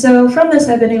 And so from this,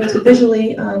 I've been able to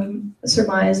visually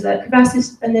surmise that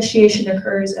crevasse initiation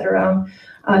occurs at around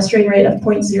a strain rate of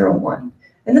 0.01.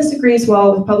 And this agrees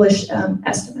well with published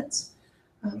estimates.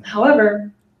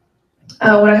 However,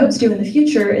 what I hope to do in the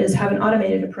future is have an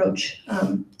automated approach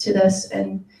to this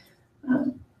and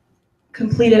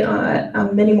complete it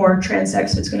on many more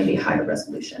transects, so it's going to be higher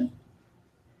resolution.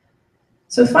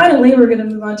 So finally, we're going to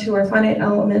move on to our finite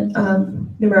element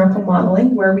numerical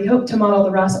modeling, where we hope to model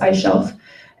the Ross ice shelf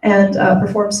and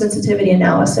perform sensitivity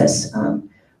analysis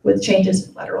with changes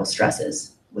in lateral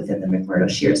stresses within the McMurdo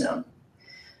shear zone.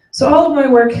 So all of my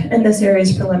work in this area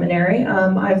is preliminary.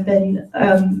 I've been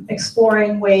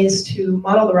exploring ways to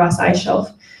model the Ross ice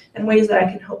shelf and ways that I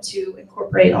can hope to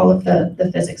incorporate all of the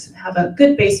physics and have a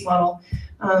good base model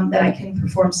that I can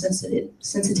perform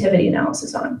sensitivity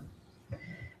analysis on.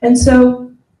 And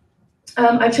so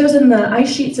I've chosen the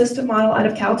ice sheet system model out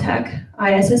of Caltech,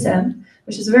 ISSM,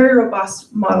 which is a very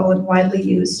robust model and widely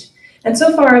used. And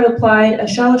so far I've applied a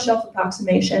shallow shelf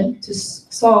approximation to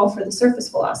solve for the surface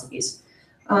velocities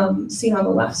seen on the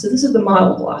left. So this is the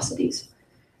model velocities.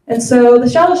 And so the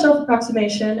shallow shelf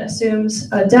approximation assumes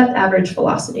a depth average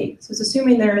velocity. So it's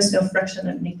assuming there is no friction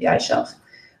underneath the ice shelf,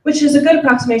 which is a good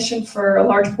approximation for a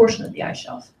large portion of the ice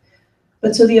shelf.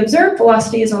 But so the observed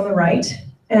velocity is on the right,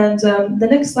 and the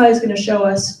next slide is going to show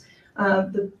us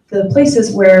the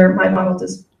places where my model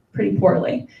does pretty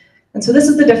poorly. And so this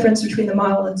is the difference between the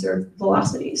model and observed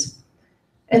velocities.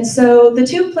 And so the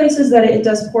two places that it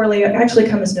does poorly actually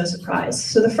come as no surprise.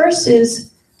 So the first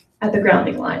is at the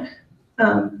grounding line.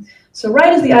 So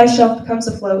right as the ice shelf becomes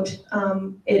afloat,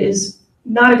 it is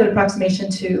not a good approximation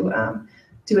to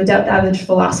do a depth average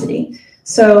velocity.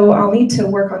 So I'll need to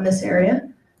work on this area.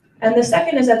 And the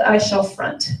second is at the ice shelf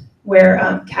front,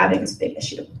 where calving is a big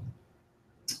issue.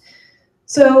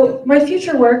 So my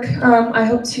future work, I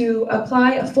hope to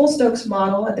apply a full Stokes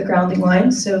model at the grounding line,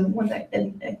 so one that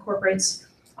incorporates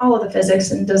all of the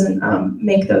physics and doesn't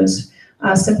make those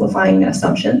simplifying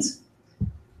assumptions.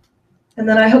 And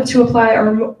then I hope to apply a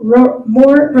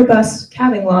more robust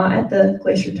calving law at the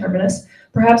glacier terminus,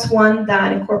 perhaps one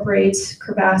that incorporates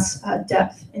crevasse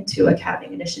depth into a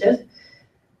calving initiative.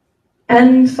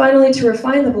 And finally, to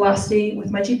refine the velocity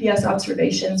with my GPS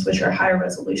observations, which are higher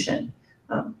resolution.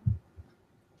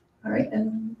 All right,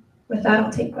 and with that,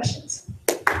 I'll take questions.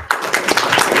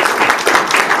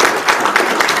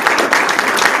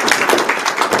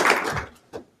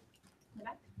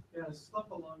 Yeah, is slope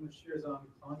along the shear zone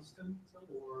constant,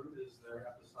 or is there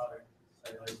episodic,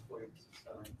 say, ice points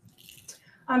settling?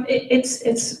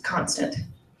 It's constant.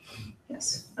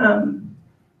 Yes. I'm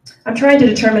trying to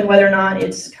determine whether or not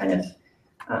it's kind of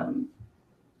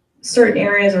certain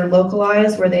areas are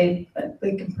localized where they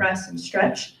compress and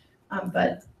stretch,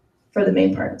 but for the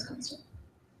main part, it's constant.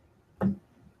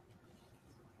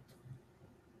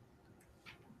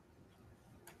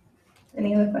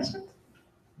 Any other questions?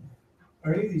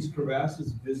 Are any of these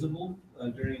crevasses visible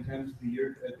during times of the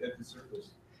year at the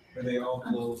surface? Are they all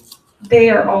below? They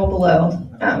are all below,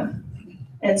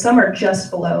 and some are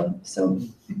just below, so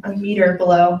a meter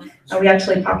below. We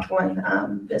actually popped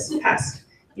one this past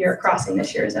year crossing the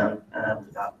shear zone,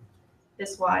 about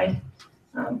this wide.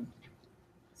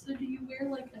 So do you wear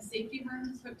like a safety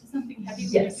harness hooked to something heavy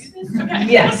when Yes. you do this? Okay.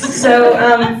 Yes. So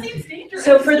That seems dangerous.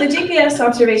 so for the GPS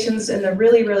observations in the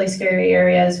really, really scary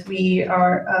areas, we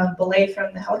are belayed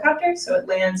from the helicopter, so it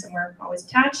lands and we're always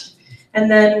attached. And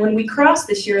then when we cross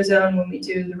the shear zone, when we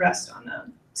do the rest on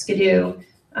the Skidoo,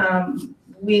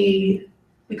 we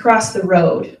cross the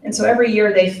road. And so every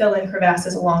year they fill in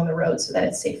crevasses along the road so that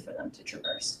it's safe for them to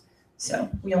traverse. So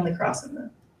we only cross in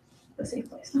the safe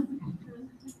place.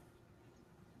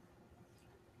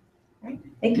 All right,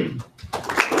 thank you.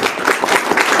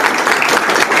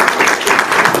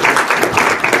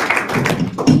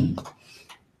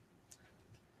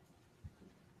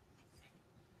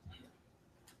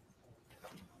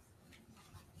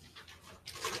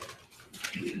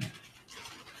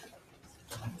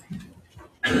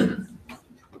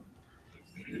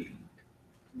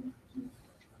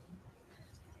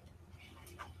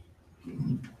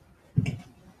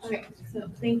 Okay, so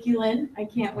thank you, Lynn. I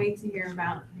can't wait to hear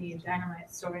about the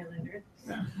dynamite story later.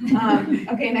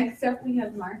 Okay, next up we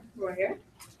have Mark Royer,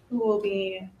 who will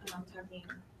be talking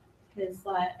his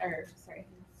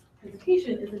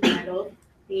presentation is entitled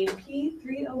the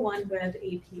P301 Web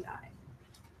API.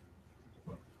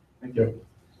 Thank you.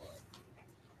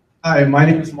 Hi, my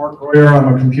name is Mark Royer.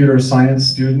 I'm a computer science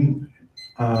student.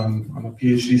 I'm a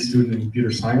PhD student in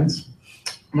computer science.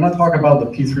 I'm going to talk about the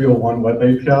P301 Web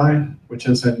API, which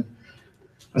is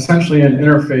essentially an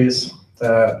interface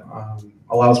that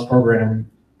allows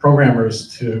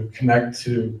programmers to connect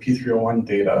to P301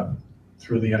 data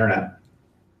through the internet.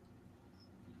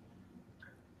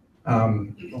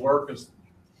 The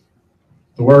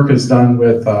work is done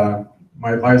with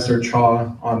my advisor,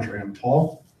 Cha, Andre, and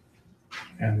Paul.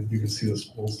 And you can see the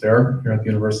schools there here at the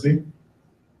university.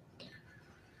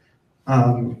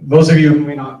 Those of you who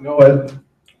may not know it,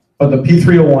 but the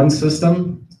P301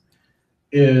 system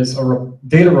is a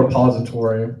data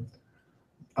repository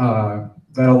that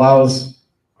allows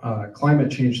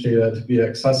climate change data to be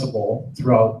accessible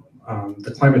throughout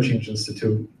the Climate Change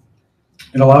Institute.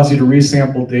 It allows you to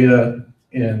resample data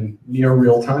in near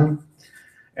real time,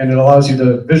 and it allows you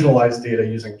to visualize data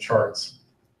using charts.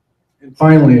 And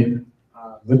finally,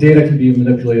 the data can be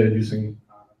manipulated using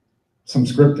some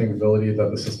scripting ability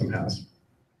that the system has.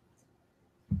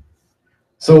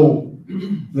 So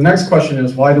the next question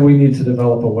is, why do we need to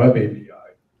develop a web API?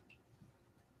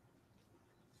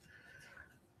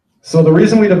 So the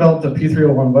reason we developed the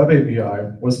P301 web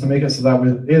API was to make it so that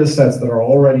with data sets that are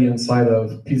already inside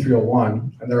of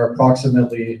P301, and there are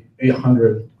approximately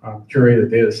 800 curated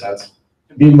data sets,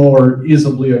 to be more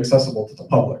easily accessible to the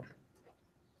public.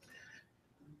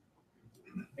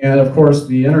 And of course,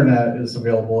 the internet is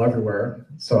available everywhere,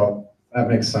 so that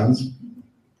makes sense.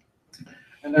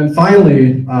 And then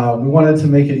finally, we wanted to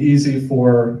make it easy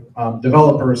for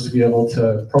developers to be able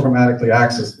to programmatically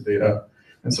access the data.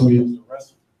 And so we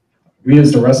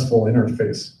used a RESTful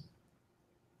interface.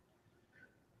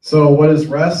 So what is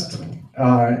REST?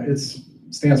 It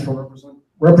stands for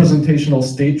Representational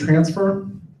State Transfer.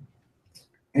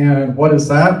 And what is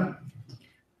that?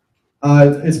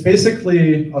 It's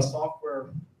basically a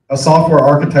software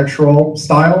architectural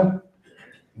style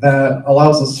that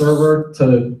allows the server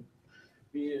to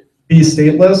be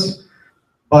stateless,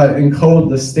 but encode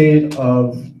the state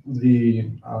of the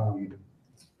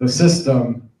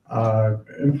system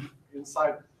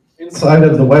inside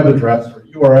of the web address or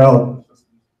URL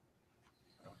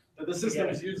that the system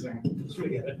is using.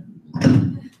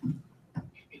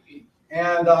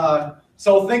 And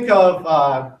so think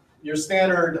of your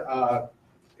standard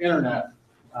internet,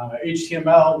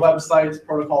 HTML, websites,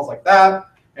 protocols like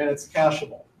that, and it's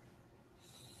cacheable.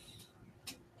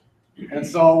 And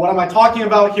so what am I talking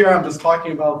about here? I'm just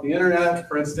talking about the internet.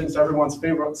 For instance, everyone's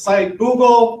favorite site,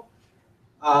 Google.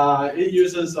 It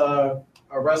uses a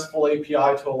RESTful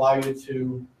API to allow you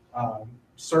to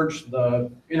search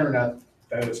the internet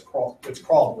that it's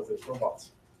crawled with its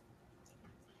robots.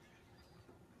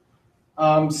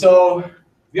 So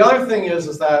the other thing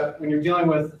is that when you're dealing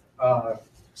with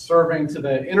serving to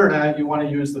the internet, you want to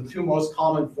use the two most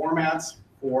common formats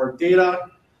for data.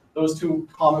 Those two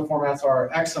common formats are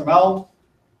XML,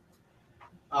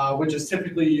 which is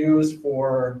typically used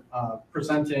for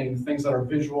presenting things that are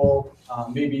visual.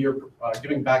 Maybe you're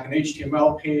giving back an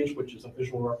HTML page, which is a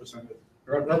visual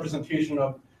representation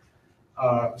of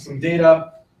some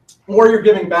data. Or you're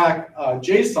giving back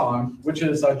JSON, which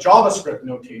is a JavaScript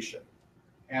notation.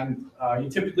 And you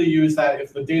typically use that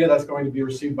if the data that's going to be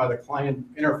received by the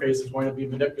client interface is going to be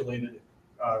manipulated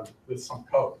with some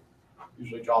code,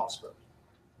 usually JavaScript.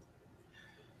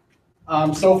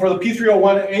 So for the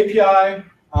P301 API,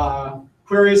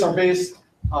 queries are based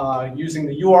using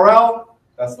the URL,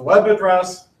 that's the web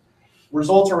address.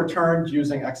 Results are returned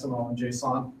using XML and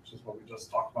JSON, which is what we just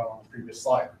talked about on the previous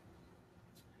slide.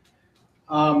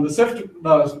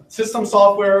 The system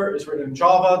software is written in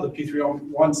Java. The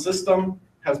P301 system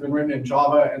has been written in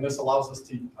Java, and this allows us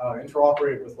to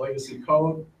interoperate with legacy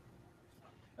code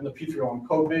and the P301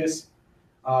 code base.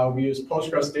 We use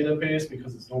Postgres database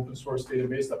because it's an open source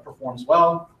database that performs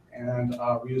well. And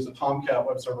we use a Tomcat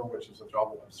web server, which is a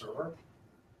Java web server.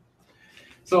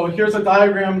 So here's a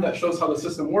diagram that shows how the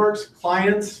system works.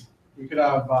 Clients, we could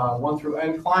have 1 through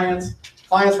n clients.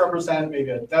 Clients represent maybe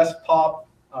a desktop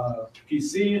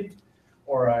PC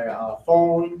or a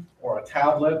phone or a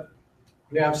tablet.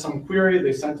 They have some query,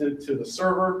 they sent it to the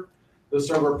server. The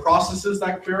server processes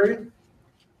that query.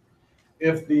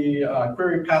 If the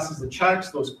query passes the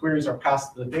checks, those queries are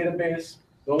passed to the database.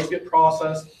 Those get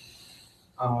processed.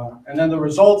 And then the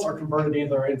results are converted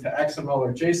either into XML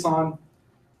or JSON,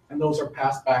 and those are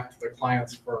passed back to the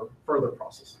clients for further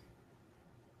processing.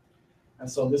 And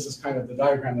so this is kind of the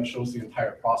diagram that shows the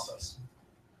entire process.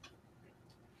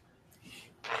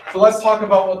 So let's talk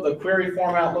about what the query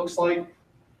format looks like.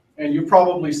 And you've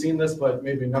probably seen this, but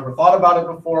maybe never thought about it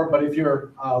before. But if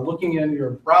you're looking in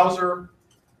your browser,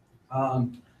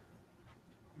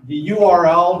 the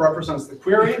URL represents the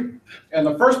query, and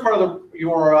the first part of the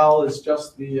URL is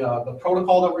just the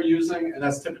protocol that we're using, and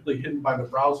that's typically hidden by the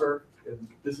browser.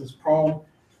 This is Chrome,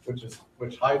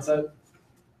 which hides it.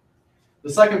 The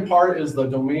second part is the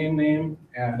domain name,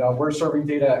 and we're serving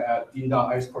data at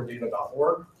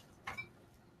d.icecordata.org.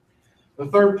 The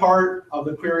third part of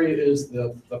the query is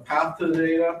the path to the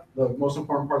data. The most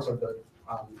important parts are the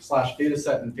slash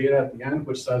dataset and data at the end,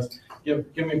 which says,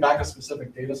 give me back a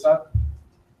specific data set.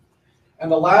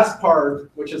 And the last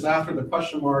part, which is after the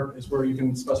question mark, is where you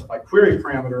can specify query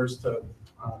parameters to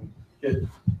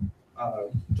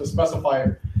specify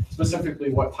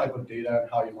specifically what type of data and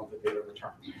how you want the data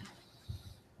returned.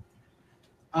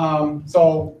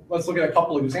 So let's look at a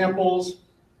couple of examples.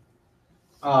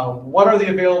 What are the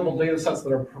available data sets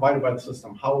that are provided by the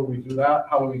system? How will we do that?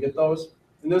 How will we get those?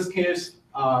 In this case,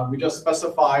 we just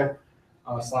specified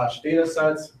slash data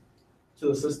sets to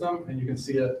the system, and you can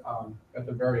see it at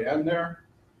the very end there.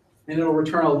 And it'll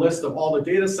return a list of all the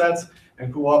data sets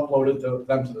and who uploaded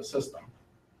them to the system.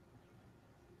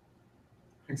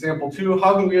 Example 2,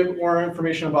 how can we get more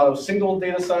information about a single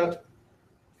data set?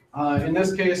 In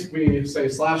this case, we say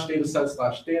slash data set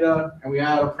slash data, and we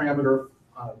add a parameter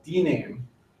dname,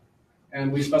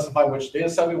 and we specify which data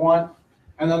set we want.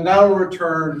 And then that will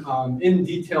return in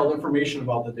detailed information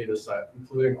about the data set,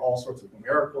 including all sorts of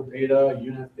numerical data,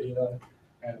 unit data,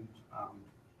 and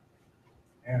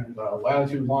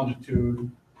latitude, longitude,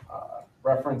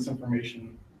 reference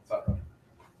information, etc.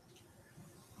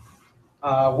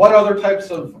 What other types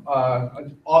of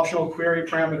optional query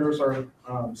parameters are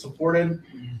supported?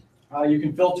 You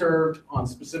can filter on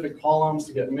specific columns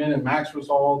to get min and max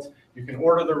results. You can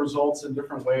order the results in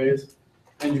different ways.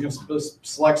 And you can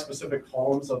select specific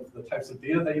columns of the types of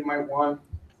data that you might want.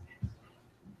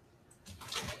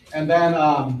 And then,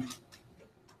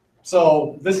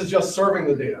 so this is just serving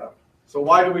the data. So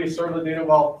why do we serve the data?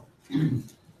 Well,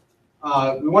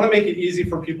 we want to make it easy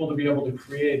for people to be able to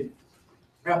create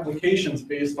applications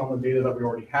based on the data that we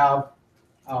already have.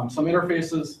 Some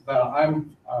interfaces that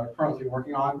I'm currently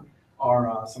working on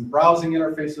are some browsing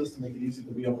interfaces to make it easy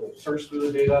to be able to search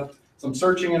through the data, some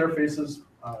searching interfaces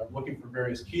looking for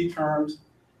various key terms,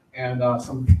 and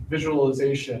some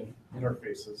visualization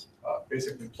interfaces,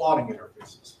 basically plotting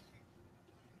interfaces.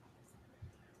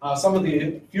 Some of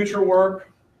the future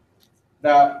work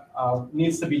that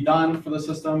needs to be done for the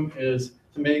system is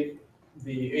to make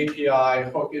the API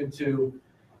hook into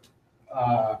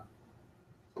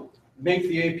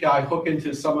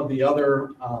some of the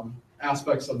other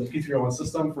aspects of the P301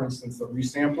 system. For instance, the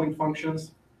resampling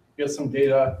functions. Get some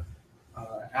data,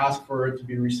 ask for it to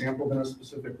be resampled in a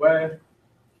specific way,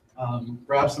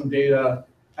 grab some data,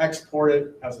 export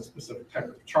it as a specific type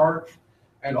of chart,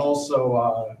 and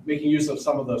also making use of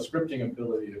some of the scripting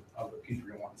ability of the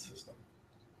P301 system.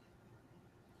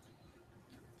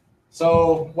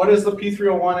 So what is the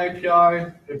P301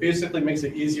 API? It basically makes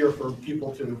it easier for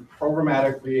people to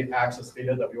programmatically access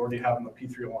data that we already have in the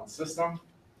P301 system.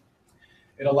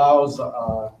 It allows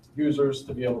users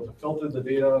to be able to filter the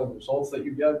data and results that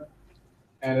you get.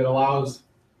 And it allows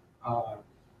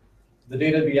the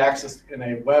data to be accessed in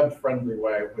a web-friendly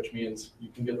way, which means you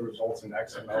can get the results in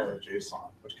XML or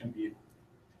JSON, which can be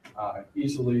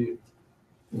easily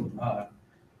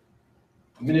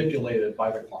manipulated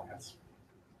by the clients.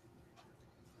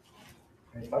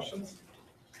 Any questions?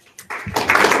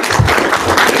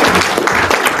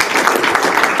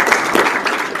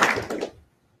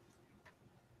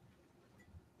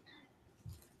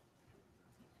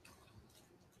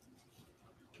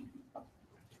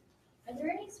 Are there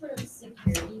any sort of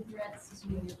security threats to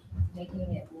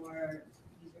making it more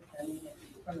user-friendly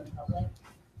from the public?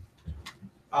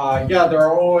 Yeah, there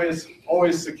are always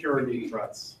security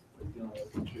threats with dealing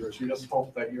with computers. You just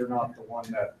hope that you're not the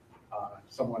one that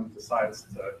someone decides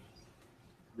to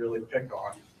really pick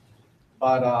on.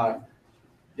 But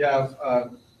yeah,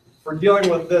 for dealing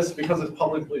with this, because it's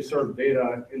publicly served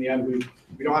data, in the end,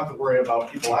 we don't have to worry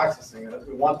about people accessing it.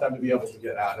 We want them to be able to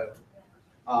get at it.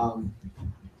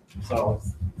 So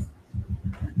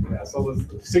yeah, so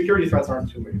the security threats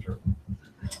aren't too major.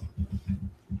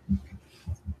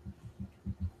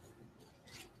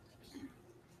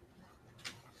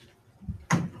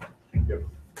 Thank you.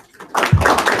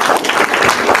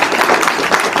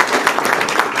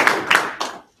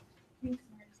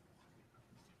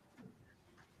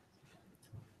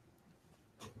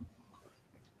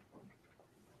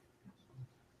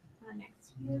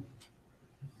 Next, we have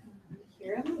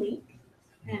Kira Malik,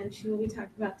 and she will be talking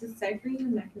about deciphering the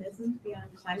mechanisms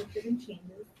beyond climate-driven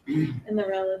changes and the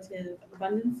relative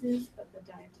abundances of the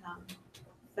diatom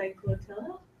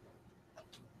cyclotilla.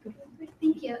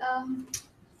 Thank you.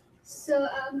 So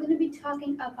I'm going to be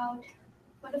talking about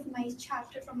one of my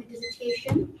chapters from my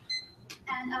dissertation,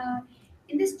 and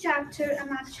in this chapter,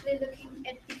 I'm actually looking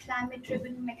at the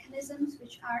climate-driven mechanisms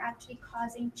which are actually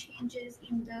causing changes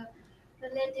in the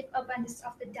relative abundance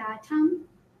of the diatom.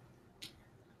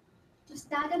 To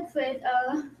start up with,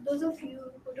 those of you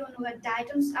who don't know what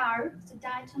diatoms are, so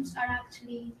diatoms are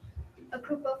actually a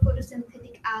group of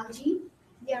photosynthetic algae.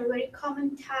 They are a very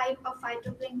common type of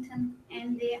phytoplankton,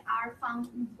 and they are found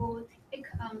in both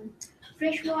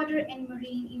freshwater and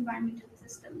marine environmental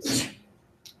systems.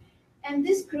 And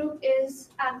this group is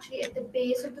actually at the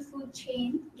base of the food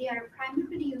chain. They are primary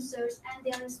producers, and they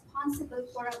are responsible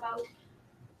for about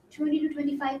 20 to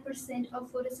 25%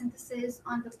 of photosynthesis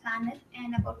on the planet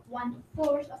and about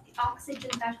 1/4 of the oxygen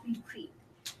that we breathe.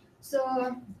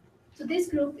 So this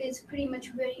group is pretty much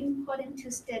very important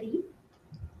to study.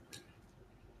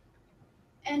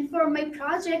 And for my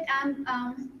project, I'm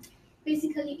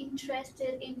basically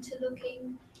interested into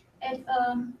looking at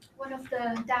one of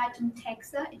the diatom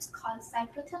taxa. It's called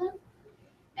cyclotellum,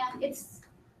 and it's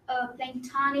a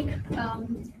planktonic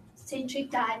centric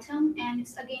diatom, and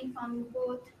it's again found in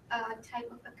both type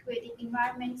of aquatic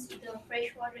environments, either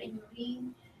freshwater and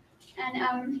marine. And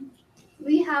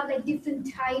we have like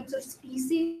different types of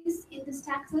species in this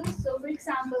taxa. So for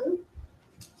example,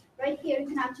 right here you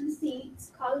can actually see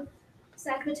it's called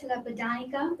Cyclotella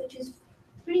botanica, which is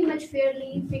pretty much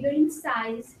fairly bigger in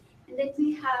size. And then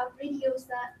we have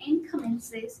Radiosa and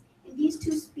Comensis, and these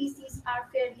two species are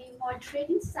fairly moderate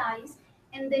in size.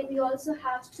 And then we also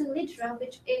have Stylitra,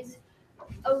 which is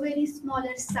a very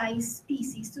smaller size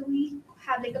species. So we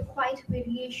have like a quite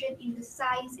variation in the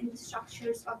size and the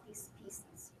structures of these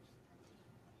species.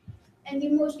 And the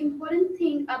most important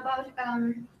thing about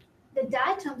the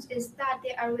diatoms is that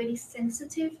they are very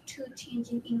sensitive to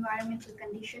changing environmental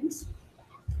conditions.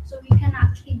 So we can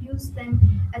actually use them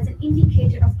as an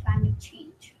indicator of climate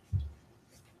change.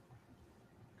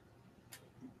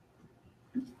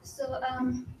 So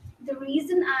the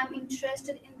reason I'm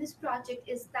interested in this project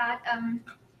is that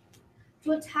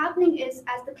what's happening is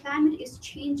as the climate is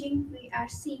changing, we are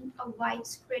seeing a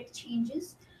widespread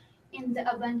changes in the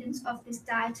abundance of this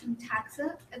diatom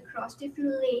taxa across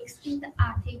different lakes in the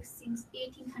Arctic since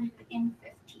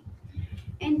 1850.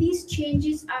 And these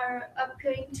changes are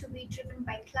appearing to be driven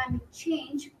by climate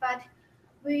change, but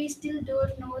we still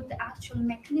don't know the actual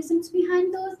mechanisms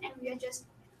behind those, and we are just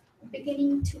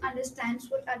beginning to understand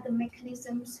what are the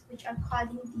mechanisms which are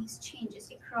causing these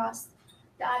changes across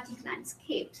the Arctic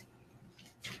landscape.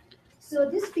 So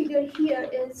this figure here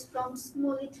is from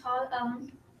Smoley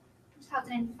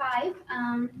 2005,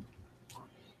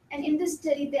 and in this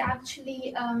study, they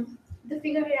actually the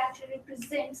figure here actually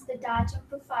represents the diatom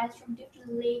profiles from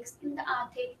different lakes in the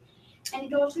Arctic, and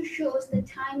it also shows the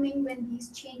timing when these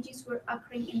changes were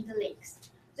occurring in the lakes.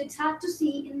 So it's hard to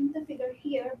see in the figure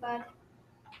here, but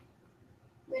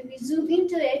when we zoom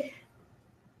into it,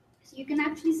 so you can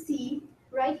actually see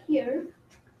right here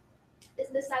is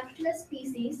the Cyclotella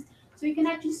species. So you can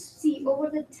actually see over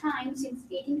the time since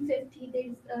 1850, there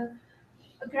is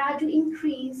a gradual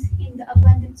increase in the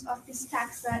abundance of this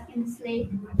taxa in this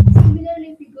lake. Similarly,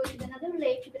 if you go to another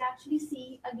lake, you can actually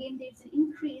see again there's an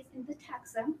increase in the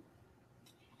taxa,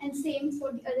 and same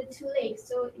for the other two lakes.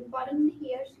 So in the bottom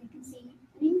here, so you can see an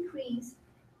increase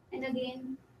and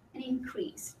again an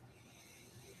increase.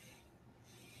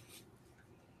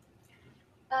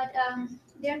 But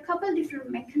there are a couple different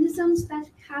mechanisms that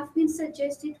have been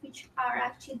suggested which are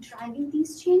actually driving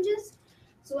these changes.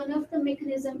 So one of the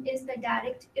mechanism is the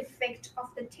direct effect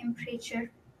of the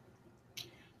temperature.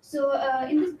 So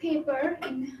in this paper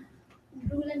in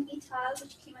Ruland et al.,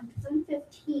 which came in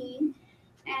 2015,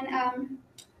 and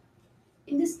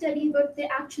in this study, what they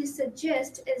actually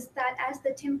suggest is that as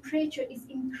the temperature is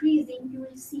increasing, you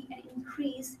will see an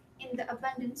increase in the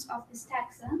abundance of this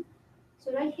taxa.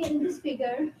 So right here in this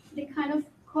figure, they kind of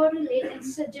correlate and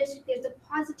suggest there's a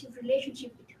positive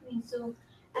relationship between. So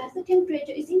as the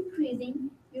temperature is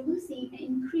increasing, you will see an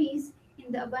increase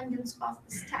in the abundance of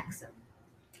this taxa.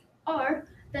 Or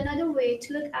another way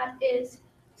to look at is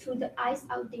through the ice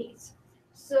out days.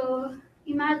 So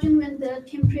imagine when the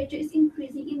temperature is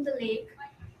increasing in the lake,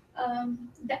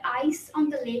 the ice on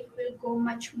the lake will go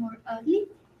much more early.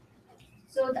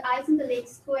 So the ice in the lake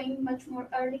is going much more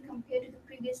early compared to the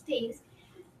previous days,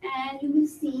 and you will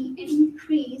see an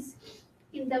increase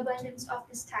in the abundance of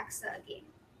this taxa again.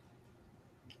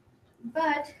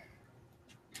 But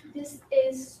this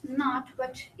is not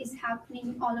what is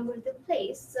happening all over the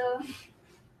place.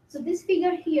 So this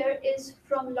figure here is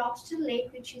from Lobster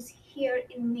Lake, which is here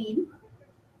in Maine.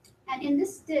 And in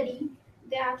this study,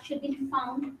 they actually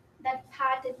found that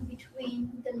pattern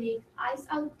between the lake ice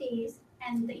out days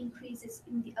and the increases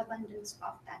in the abundance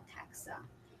of that taxa.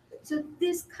 So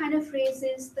this kind of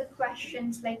raises the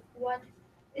questions like what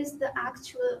is the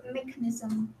actual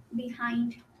mechanism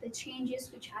behind the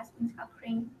changes which has been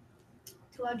occurring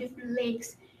to our different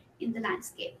lakes in the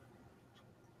landscape.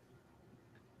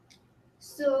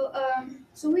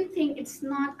 So we think it's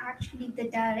not actually the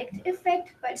direct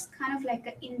effect, but it's kind of like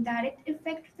an indirect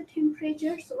effect of the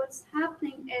temperature. So what's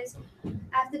happening is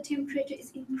as the temperature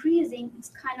is increasing, it's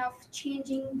kind of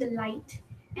changing the light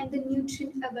and the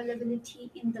nutrient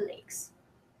availability in the lakes.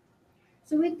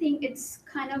 So we think it's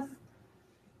kind of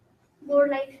more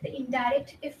like the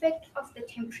indirect effect of the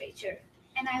temperature.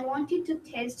 And I wanted to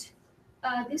test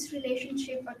this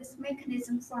relationship or this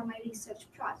mechanism for my research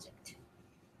project.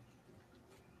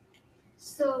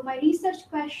 So my research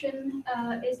question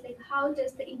is like, how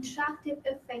does the interactive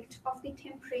effect of the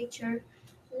temperature,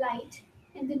 light,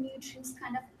 and the nutrients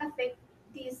kind of affect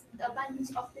the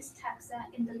abundance of this taxa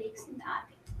in the lakes in the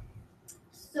Arctic?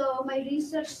 So my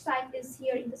research site is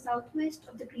here in the southwest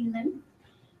of the Greenland,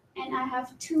 and I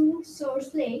have two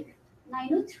source lakes,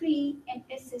 903 and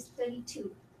SS32.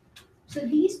 So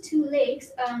these two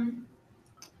lakes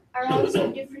are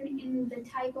also different in the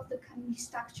type of the community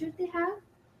structure they have.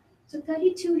 So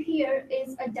 32 here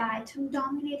is a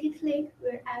diatom-dominated lake,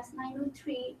 whereas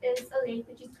 903 is a lake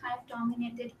which is kind of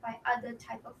dominated by other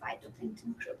type of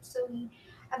phytoplankton groups. So we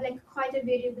have like quite a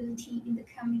variability in the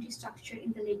community structure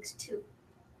in the lakes too.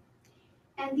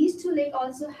 And these two lakes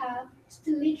also have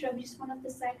Stylitra, which is one of the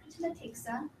Cyclotella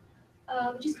taxa,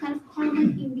 which is kind of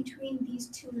common in between these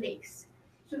two lakes.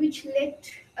 So which led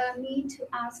me to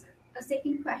ask a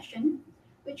second question,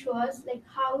 which was like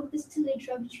how the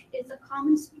Stylitra, which is a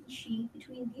common species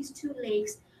between these two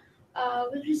lakes,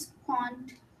 will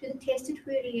respond to the tested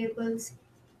variables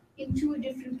in two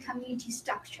different community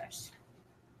structures.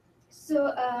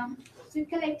 So, we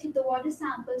collected the water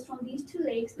samples from these two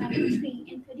lakes, 903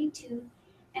 and 32,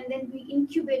 and then we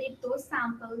incubated those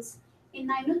samples in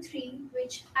 903,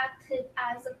 which acted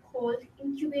as a cold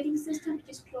incubating system, which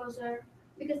is closer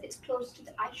because it's close to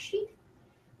the ice sheet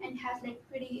and has like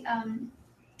pretty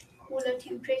cooler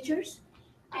temperatures.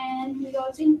 And we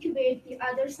also incubate the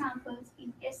other samples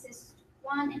in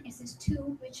SS1 and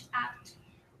SS2, which act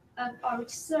or which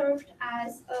served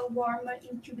as a warmer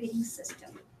incubating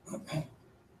system.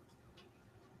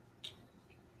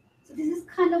 So this is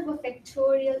kind of a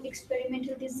factorial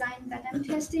experimental design that I'm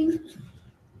testing.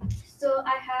 So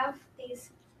I have these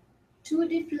two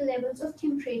different levels of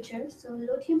temperature, so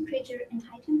low temperature and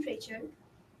high temperature.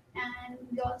 And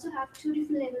we also have two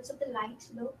different levels of the light,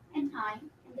 low and high,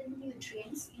 and then the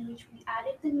nutrients, in which we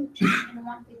added the nutrients and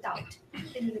one without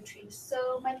the nutrients.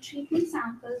 So my treatment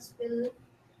samples will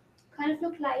kind of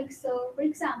look like, so for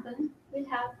example, we'll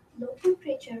have low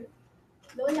temperature,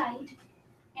 low light,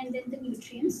 and then the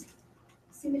nutrients.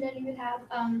 Similarly, we'll have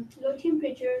low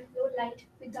temperature, low light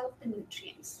without the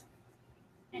nutrients.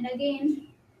 And again,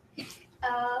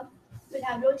 we'll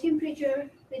have low temperature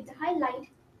with the high light,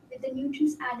 with the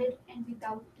nutrients added and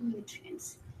without the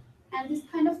nutrients. And this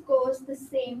kind of goes the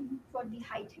same for the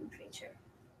high temperature.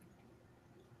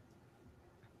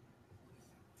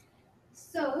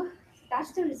 So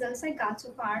that's the results I got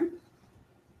so far.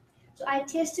 So I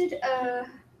tested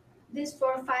this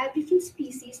for 5 different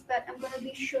species, but I'm going to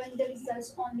be showing the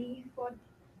results only for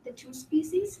the 2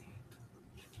 species.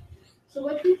 So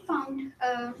what we found,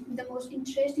 the most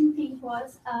interesting thing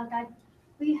was that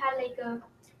we had like a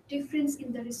difference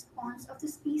in the response of the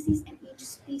species, and each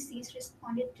species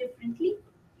responded differently.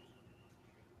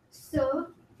 So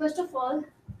first of all,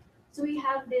 so we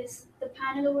have this, the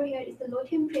panel over here is the low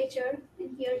temperature,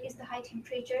 and here is the high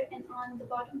temperature, and on the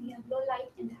bottom we have low light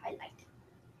and the high light.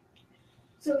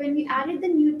 So when we added the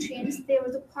nutrients, there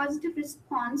was a positive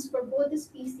response for both the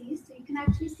species. So you can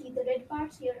actually see the red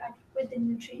bars here with the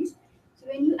nutrients. So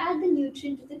when you add the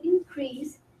nutrients, there's an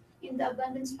increase in the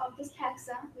abundance of this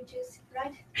taxa, which is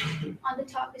right on the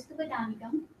top is the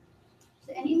botanicum.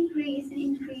 So an increase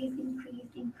in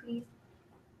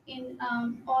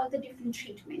all the different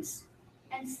treatments.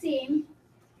 And same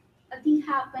thing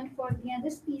happened for the other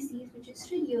species, which is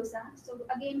Stridiosa. So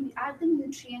again, we add the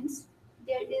nutrients,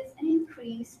 there is an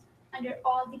increase under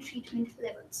all the treatment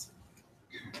levels.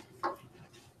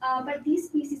 But these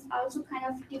species are also kind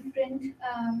of different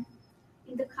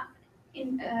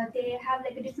they have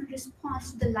like a different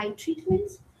response to the light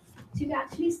treatments. So you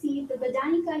actually see the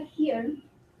Botanica here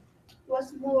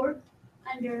was more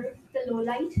under the low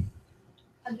light.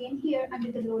 Again here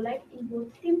under the low light in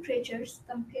both temperatures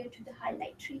compared to the high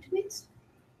light treatments.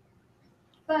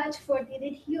 But for the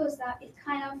Religiosa, it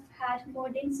kind of had more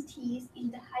densities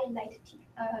in the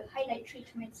highlight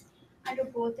treatments under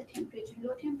both the temperature,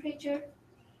 low temperature,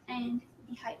 and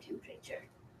the high temperature.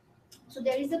 So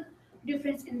there is a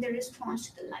difference in the response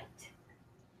to the light.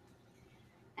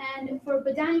 And for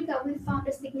Botanica, we found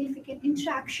a significant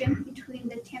interaction between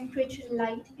the temperature,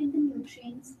 light, and the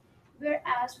nutrients,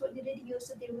 whereas for the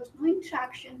radiosa, there was no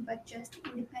interaction, but just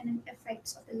independent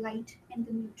effects of the light and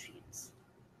the nutrients.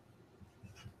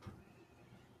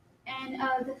 And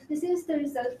this is the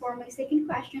result for my second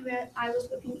question, where I was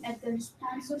looking at the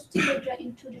response of Stibodra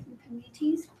in 2 different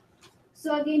communities.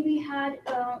 So again, we had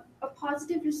a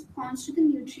positive response to the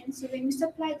nutrients. So when we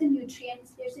supply the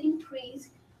nutrients, there's an increase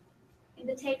in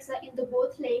the taxa in the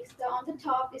both lakes. The on the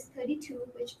top is 32,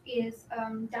 which is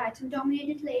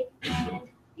diatom-dominated lake, and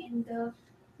in the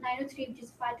 903, which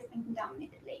is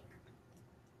phytoplankton-dominated lake.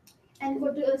 And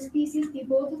for the species,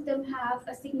 both of them have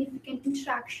a significant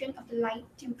interaction of the light,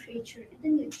 temperature, and the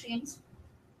nutrients.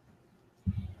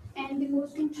 And the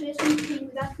most interesting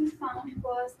thing that we found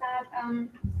was that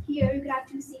here you could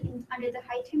actually see under the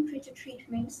high temperature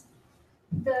treatments,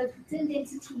 the cell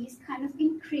densities kind of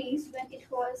increased when it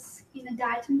was in a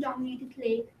diatom-dominated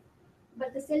lake,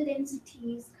 but the cell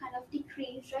densities kind of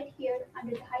decreased right here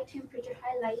under the high temperature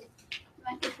highlight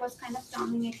when it was kind of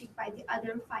dominated by the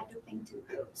other phytoplankton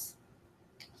groups.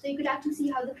 So you could actually see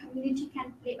how the community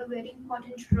can play a very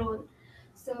important role.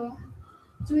 So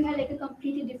we had like a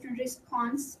completely different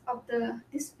response of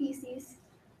this species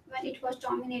when it was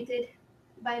dominated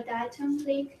by diatom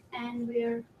lake and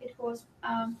where it was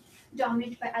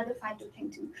dominated by other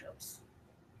phytoplankton groups.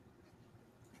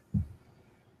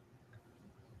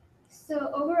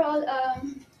 So overall,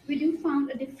 we do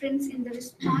found a difference in the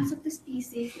response of the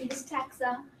species. In this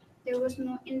taxa, there was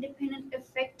no independent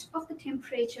effect of the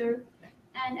temperature,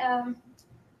 and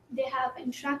they have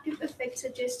interactive effects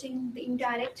suggesting the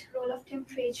indirect role of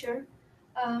temperature,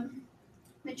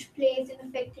 which plays in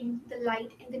affecting the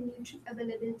light and the nutrient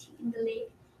availability in the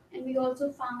lake. And we also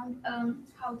found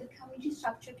how the community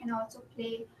structure can also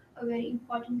play a very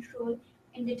important role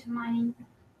in determining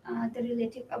the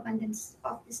relative abundance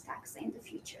of this taxa in the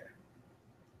future.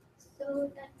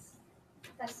 So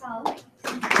that's all.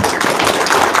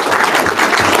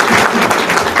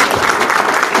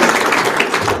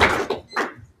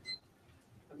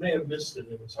 I may have missed it,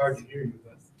 it was hard to hear you,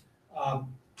 but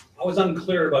I was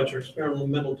unclear about your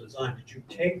experimental design. Did you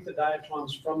take the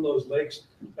diatoms from those lakes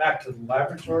back to the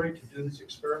laboratory to do these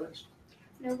experiments?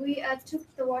 No, we took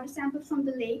the water samples from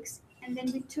the lakes, and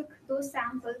then we took those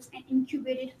samples and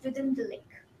incubated within the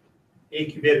lake.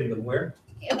 Incubated them where?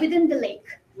 Within the lake.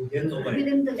 Within the lake?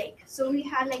 Within the lake. So we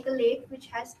had like a lake which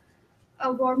has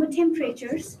warmer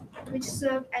temperatures, which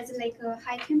served as like a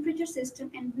high temperature system,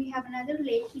 and we have another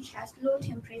lake which has low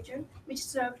temperature, which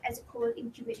served as a cold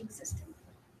incubating system.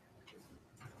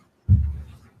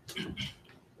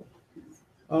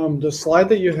 The slide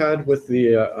that you had with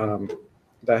the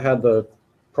that had the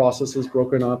processes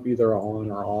broken up either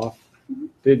on or off,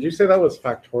 did you say that was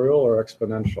factorial or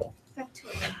exponential?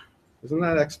 Factorial. Isn't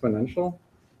that exponential?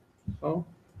 Oh,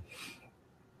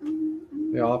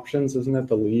 the options, isn't it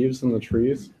the leaves and the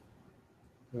trees?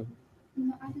 No,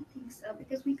 I don't think so,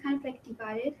 because we kind of like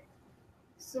divided.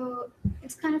 So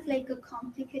it's kind of like a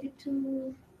complicated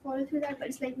to follow through that, but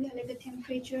it's like we had like a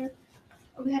temperature.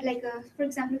 We had like for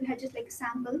example, we had just like a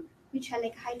sample which had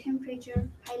like high temperature,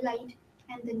 high light,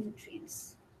 and the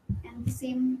nutrients. And the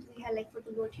same we had like for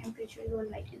the low temperature, low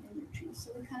light, and the nutrients.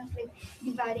 So we kind of like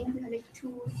dividing, we had like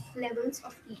 2 levels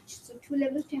of each. So 2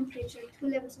 levels temperature, 2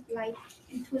 levels of light,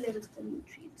 and 2 levels of the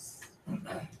nutrients.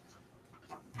 Okay.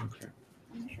 I'm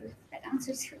not sure if that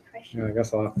answers your question. Yeah, I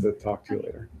guess I'll have to talk to you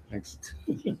later. Thanks.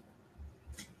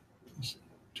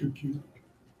 Too cute.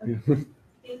 Yeah.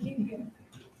 Thank you.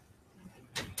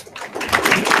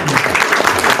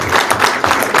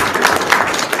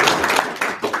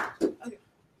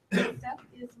 Next up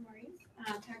is Maurice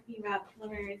talking about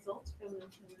preliminary results from the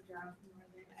Kilimanjaro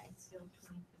Northern Ice Field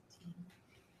 2015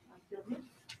 field trip.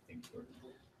 Thanks, Gordon.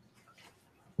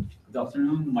 Good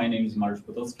afternoon. My name is Mariusz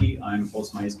Potocki. I'm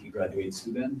post-MySK graduate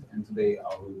student, and today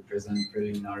I will present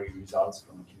preliminary results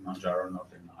from Kilimanjaro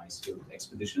Northern Ice Field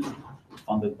expedition,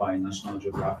 funded by National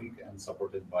Geographic and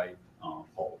supported by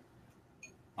Paul.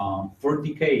 For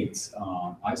decades,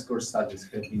 ice core studies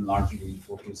have been largely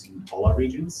focused in polar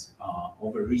regions.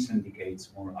 Over recent decades,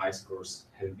 more ice cores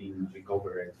have been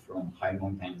recovered from high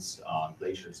mountains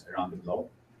glaciers around the globe.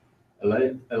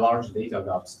 A large data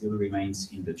gap still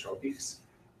remains in the tropics.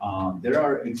 There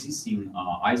are existing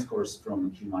ice cores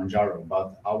from Kilimanjaro,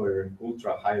 but our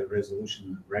ultra-high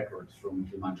resolution record from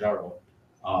Kilimanjaro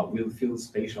will fill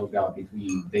spatial gap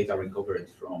between data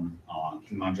recovered from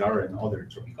Kilimanjaro and other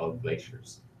tropical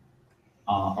glaciers.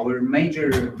 Our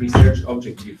major research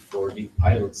objective for this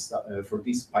pilot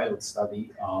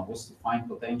study was to find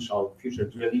potential future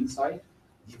drilling site,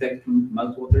 detect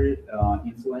meltwater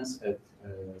influence at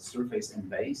surface and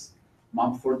base,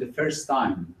 map for the first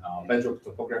time bedrock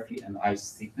topography and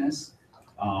ice thickness,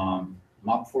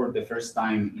 map for the first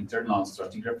time internal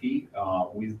stratigraphy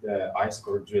with the ice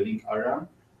core drilling area,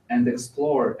 and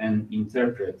explore and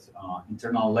interpret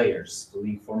internal layers to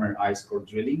link former ice core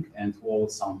drilling and wall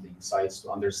sampling sites to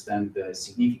understand the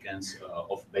significance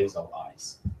of basal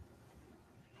ice.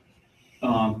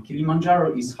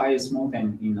 Kilimanjaro is highest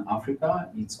mountain in Africa.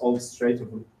 Its old straight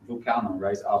volcano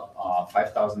rise up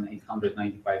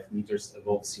 5,895 meters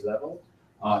above sea level.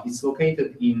 It's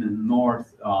located in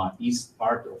northeast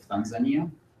part of Tanzania,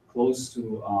 close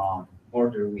to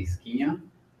border with Kenya.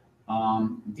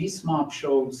 This map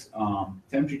shows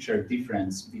temperature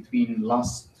difference between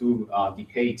last two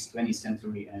decades, 20th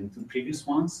century and two previous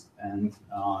ones. And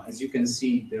as you can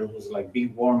see, there was like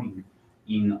big warming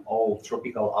in all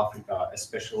tropical Africa,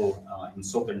 especially in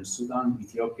southern Sudan,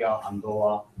 Ethiopia,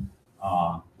 Angola,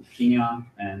 Kenya,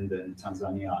 and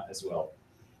Tanzania as well.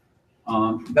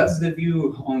 That's the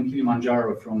view on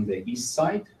Kilimanjaro from the east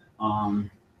side.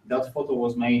 That photo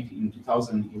was made in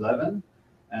 2011.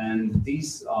 And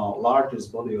this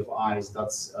largest body of ice,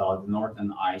 that's the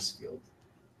northern ice field.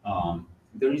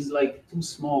 There is like two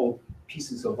small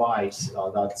pieces of ice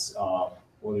that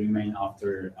will remain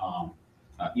after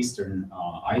eastern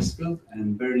ice field,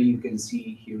 and barely you can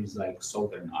see here is like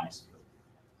southern ice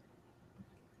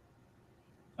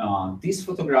field. This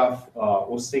photograph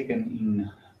was taken in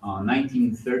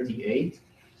 1938.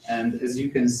 And as you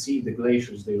can see, the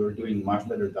glaciers, they were doing much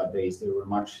better that days. They were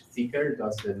much thicker.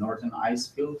 That's the northern ice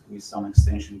field with some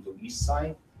extension to east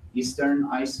side, eastern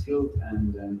ice field,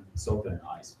 and then southern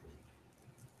ice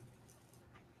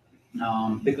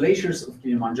field. The glaciers of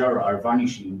Kilimanjaro are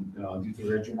vanishing due to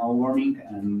regional warming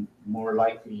and more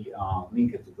likely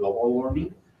linked to global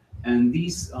warming. And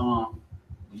this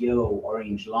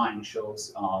yellow-orange line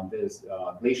shows this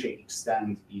glacier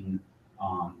extent in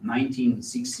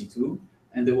 1962.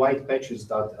 And the white patches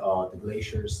that the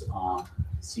glaciers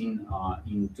seen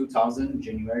in 2000,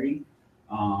 January,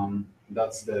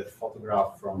 that's the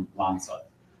photograph from Landsat.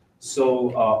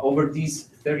 So over these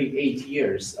 38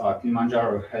 years,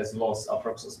 Kilimanjaro has lost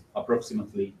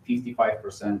approximately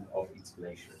 55% of its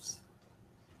glaciers.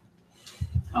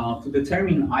 To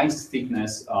determine ice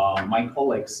thickness, my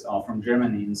colleagues from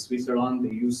Germany and Switzerland,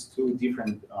 they use two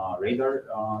different radar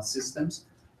systems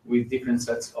with different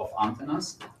sets of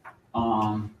antennas.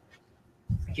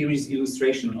 Here is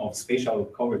illustration of spatial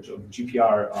coverage of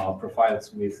GPR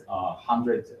profiles with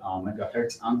 100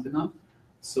 megahertz antenna.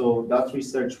 So that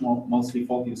research mostly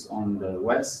focused on the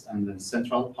west and the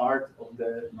central part of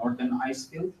the northern ice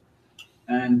field,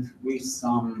 and with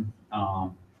some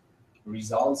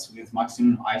results with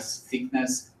maximum ice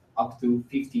thickness up to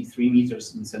 53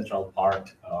 meters in central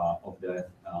part of the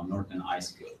northern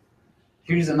ice field.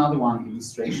 Here is another one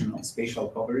illustration of spatial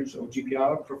coverage of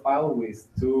GPR profile with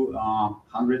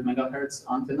 200 megahertz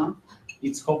antenna.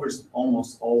 It covers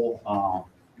almost all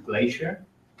glacier,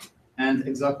 and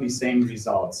exactly same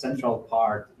result. Central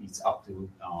part is up to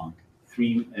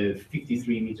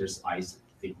 53 meters ice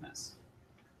thickness.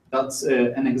 That's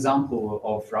an example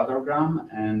of radargram,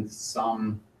 and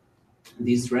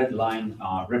this red line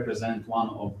represent one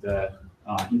of the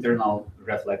internal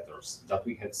reflectors that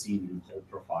we have seen in the whole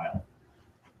profile.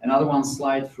 Another one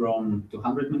slide from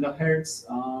 200 megahertz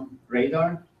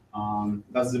radar.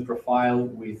 That's the profile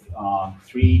with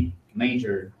three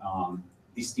major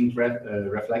distinct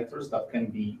reflectors that can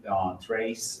be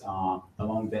traced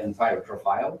along the entire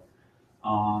profile.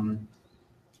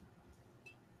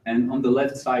 And on the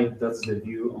left side, that's the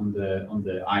view on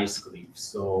the ice cliff.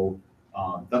 So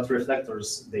that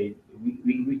reflectors,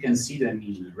 we can see them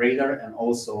in radar, and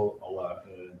also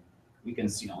we can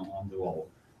see on the wall.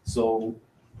 So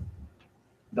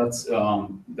that's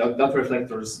that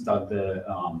reflectors that the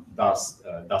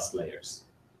dust layers.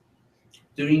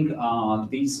 During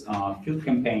this field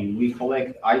campaign, we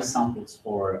collect ice samples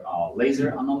for laser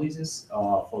analysis,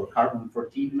 for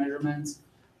carbon-14 measurements,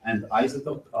 and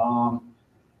isotope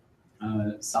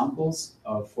samples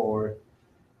for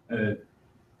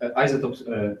isotopes.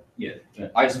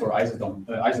 Ice for isotope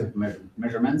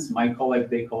measurements. My colleague,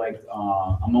 they collect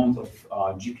amount of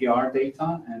GPR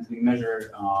data, and we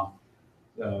measure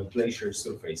glacier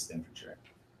surface temperature.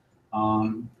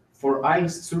 For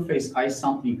surface ice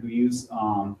sampling, we use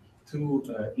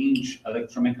 2-inch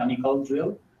electromechanical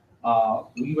drill.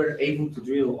 We were able to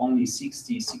drill only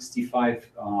 60-65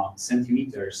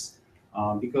 centimeters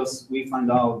because we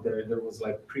found out there was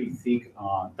like pretty thick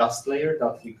dust layer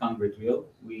that we can't redrill.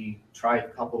 We tried a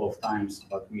couple of times,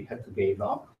 but we had to give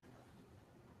up.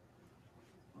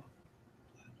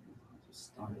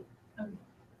 Start it.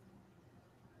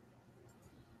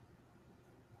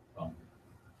 Oh.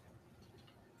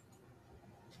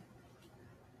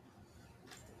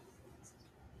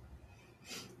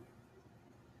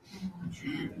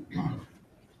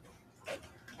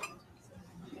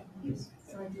 Yes.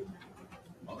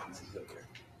 Oh, this is up here.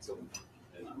 So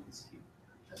then I will see.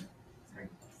 Sorry.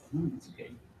 No, it's okay.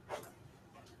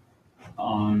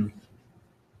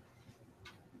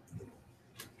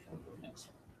 Next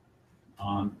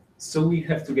one. So we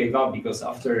have to give up because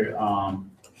after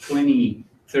 20,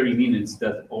 30 minutes,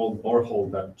 that old borehole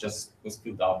that just was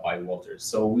filled up by water.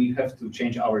 So we have to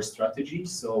change our strategy.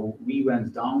 So we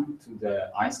went down to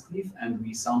the ice cliff and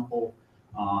we sample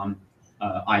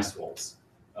ice walls.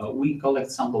 We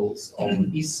collect samples on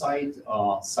the east side,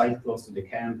 side close to the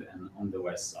camp, and on the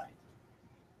west side.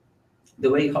 The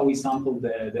way how we sample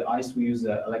the ice, we use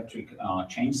the electric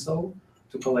chainsaw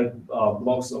to collect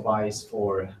blocks of ice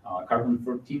for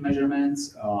carbon-14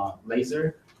 measurements,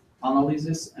 laser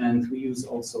analysis, and we use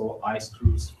also ice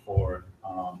screws for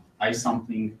ice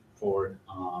sampling for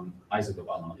isotope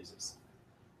analysis.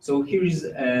 So here is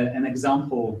an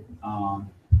example,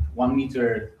 1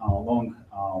 meter long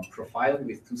profile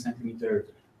with 2 centimeter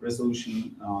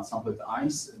resolution sampled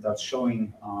ice that's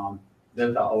showing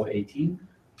delta O18.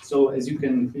 So as you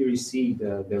can clearly see,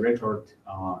 the record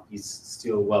is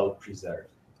still well preserved.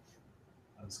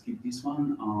 I'll skip this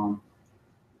one.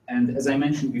 And as I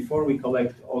mentioned before, we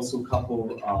collect also a couple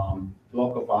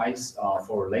block of ice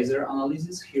for laser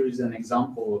analysis. Here is an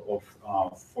example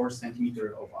of 4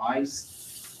 centimeter of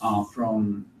ice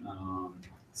from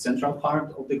central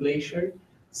part of the glacier.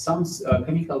 Some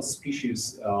chemical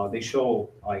species, they show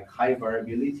like high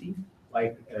variability,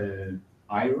 like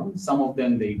iron. Some of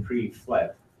them, they pretty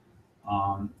flat.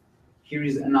 Here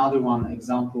is another one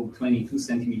example, 22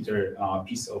 centimeter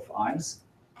piece of ice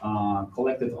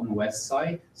collected on the west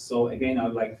side. So again, I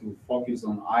would like to focus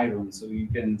on iron so you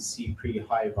can see pretty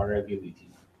high variability.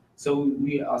 So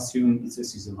we assume it's a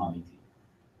seasonality.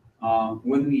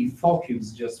 When we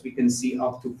focus, just we can see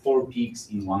up to 4 peaks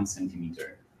in 1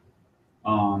 centimeter.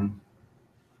 Our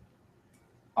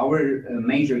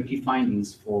major key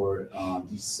findings for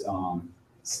this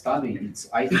study, its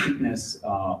ice thickness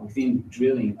within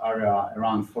drilling area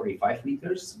around 45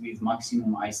 meters with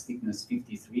maximum ice thickness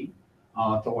 53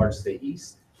 towards the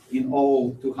east. In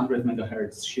all 200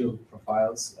 megahertz shield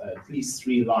profiles, at least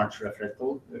 3 large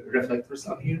reflectors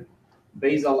appear.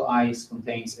 Basal ice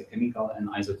contains a chemical and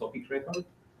isotopic record,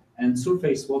 and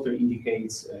surface water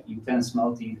indicates intense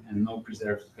melting and no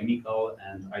preserved chemical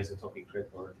and isotopic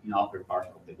record in upper part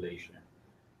of the glacier.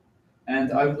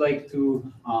 And I would like to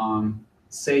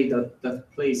say that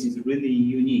that place is really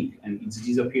unique and it's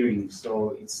disappearing.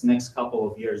 So it's next couple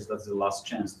of years, that's the last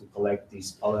chance to collect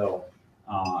this paleo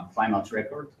climate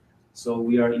record. So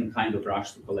we are in kind of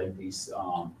rush to collect this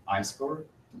ice core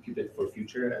to keep it for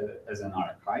future as an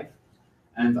archive.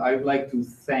 And I would like to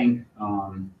thank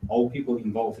all people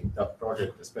involved in that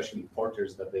project, especially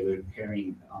porters, that they were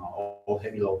carrying all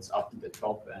heavy loads up to the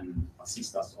top and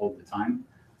assist us all the time.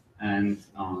 And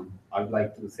I would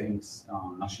like to thank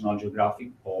National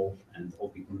Geographic, Paul, and all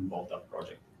people involved in that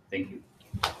project. Thank you.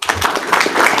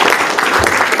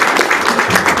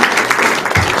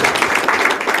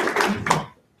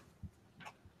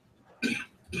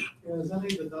 Is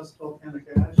any of the dust volcanic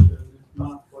ash? And if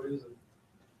not, what is it?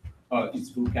 It's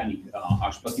volcanic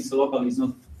ash, but it's local. It's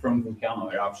not from volcano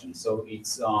eruption, so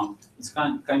it's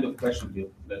kind of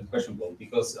questionable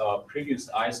because previous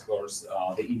ice cores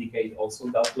they indicate also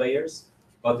dust layers,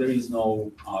 but there is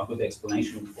no good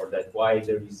explanation for that. Why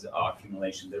there is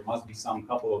accumulation? There must be some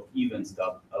couple of events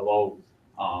that allow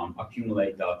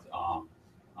accumulate that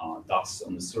dust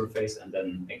on the surface, and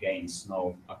then again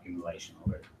snow accumulation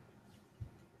over it.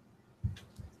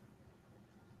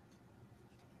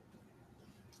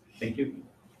 Thank you.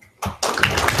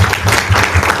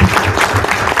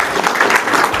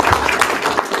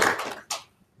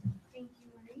 Thank you,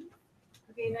 Marie.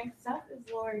 Okay, next up is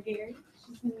Laura Gary.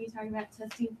 She's going to be talking about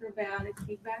testing for biotic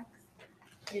feedbacks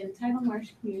in tidal marsh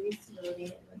community stability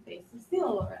in the face of sea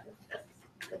level rise.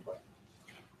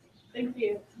 Thank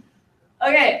you.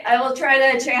 Okay, I will try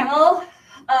to channel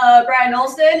Brian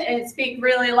Olson and speak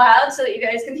really loud so that you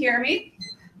guys can hear me.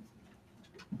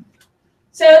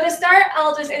 So to start,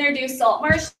 I'll just introduce salt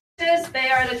marshes. They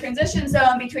are the transition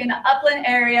zone between the upland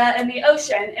area and the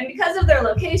ocean. And because of their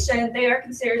location, they are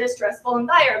considered a stressful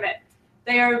environment.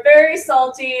 They are very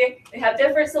salty. They have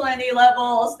different salinity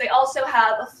levels. They also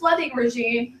have a flooding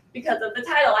regime because of the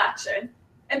tidal action.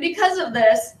 And because of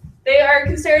this, they are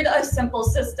considered a simple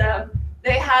system.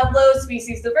 They have low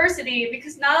species diversity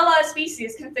because not a lot of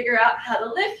species can figure out how to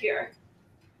live here.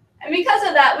 And because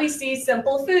of that, we see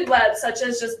simple food webs such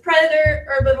as just predator,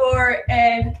 herbivore,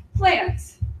 and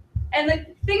plants. And the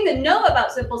thing to know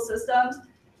about simple systems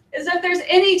is if there's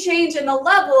any change in the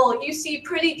level, you see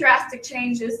pretty drastic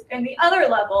changes in the other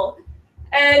level.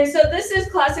 And so this is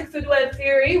classic food web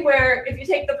theory, where if you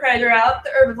take the predator out, the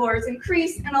herbivores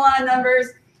increase in a lot of numbers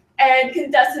and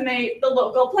can decimate the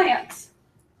local plants.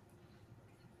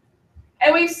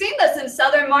 And we've seen this in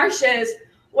southern marshes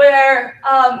where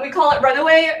we call it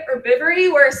runaway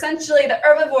herbivory, where essentially the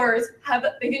herbivores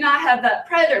they do not have that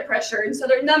predator pressure, and so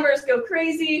their numbers go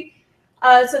crazy.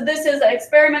 So this is an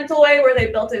experimental way where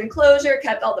they built an enclosure,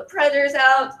 kept all the predators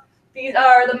out. These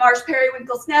are the marsh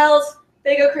periwinkle snails.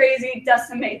 They go crazy,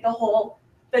 decimate the whole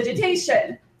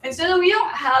vegetation. And so we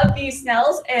don't have these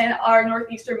snails in our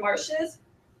northeastern marshes,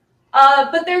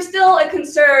 but there's still a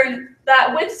concern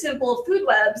that with simple food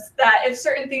webs, that if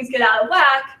certain things get out of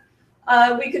whack,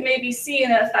 we could maybe see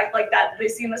an effect like that they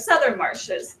see in the southern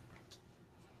marshes.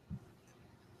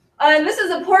 And this is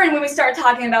important when we start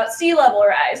talking about sea level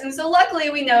rise. And so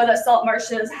luckily we know that salt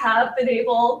marshes have been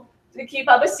able to keep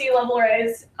up with sea level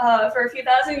rise for a few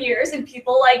thousand years. And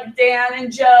people like Dan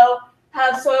and Joe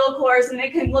have soil cores, and they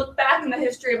can look back in the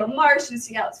history of a marsh and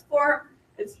see how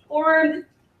it's formed.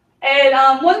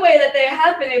 And one way that they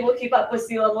have been able to keep up with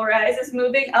sea level rise is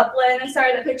moving upland. And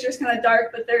sorry, the picture's kind of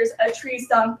dark, but there's a tree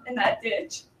stump in that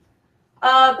ditch.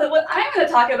 But what I'm going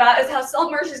to talk about is how salt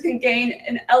marshes can gain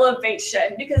an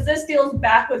elevation, because this deals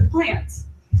back with plants.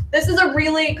 This is a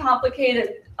really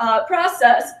complicated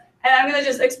process, and I'm going to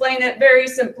just explain it very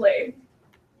simply.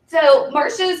 So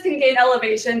marshes can gain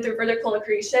elevation through vertical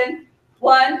accretion.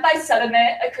 One, by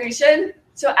sediment accretion.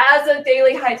 So as a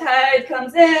daily high tide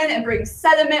comes in and brings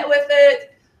sediment with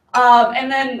it,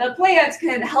 and then the plants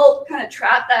can help kind of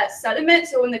trap that sediment.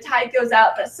 So when the tide goes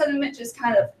out, that sediment just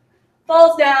kind of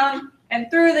falls down, and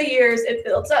through the years, it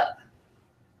builds up.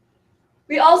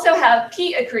 We also have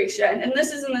peat accretion, and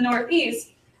this is in the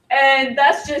Northeast, and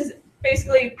that's just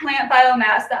basically plant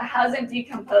biomass that hasn't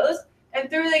decomposed, and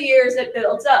through the years, it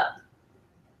builds up.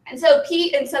 And so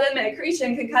peat and sediment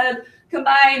accretion can kind of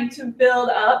combine to build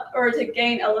up or to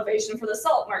gain elevation for the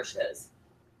salt marshes.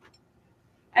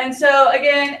 And so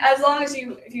again, as long as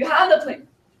if you have the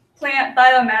plant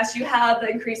biomass, you have the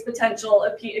increased potential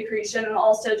of peat accretion, and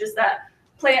also just that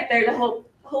plant there to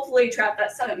hopefully trap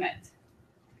that sediment.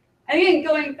 And again,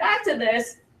 going back to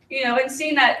this, and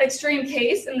seeing that extreme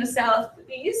case in the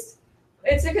southeast,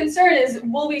 it's a concern is,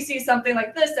 will we see something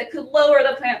like this that could lower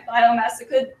the plant biomass, that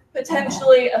could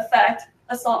potentially affect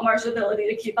a salt marsh ability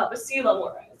to keep up with sea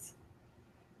level rise?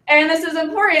 And this is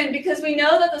important because we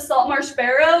know that the salt marsh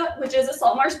sparrow, which is a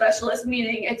salt marsh specialist,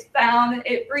 meaning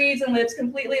it breeds and lives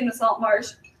completely in the salt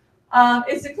marsh,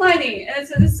 is declining, and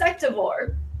it's an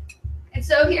insectivore. And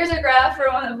so here's a graph for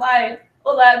one of my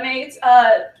old lab mates.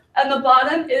 On the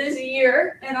bottom, it is a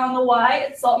year, and on the Y,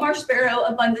 it's salt marsh sparrow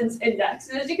abundance index.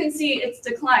 And as you can see, it's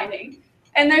declining.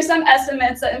 And there's some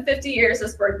estimates that in 50 years,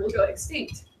 this bird will go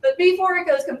extinct. But before it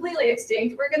goes completely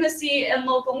extinct, we're going to see in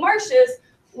local marshes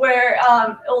where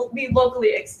it'll be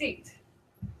locally extinct.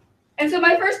 And so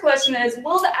my first question is,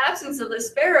 will the absence of the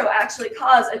sparrow actually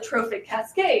cause a trophic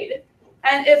cascade?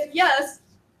 And if yes,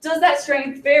 does that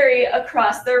strength vary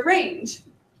across their range?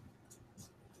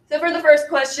 So for the first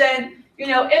question,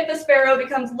 if the sparrow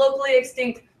becomes locally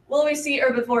extinct, will we see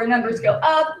herbivore numbers go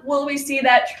up? Will we see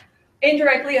that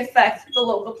indirectly affect the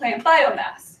local plant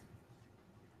biomass?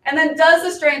 And then does the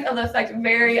strength of the effect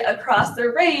vary across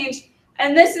their range?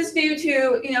 And this is due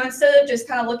to, instead of just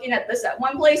kind of looking at this at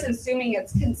one place and assuming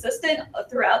it's consistent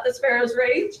throughout the sparrow's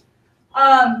range,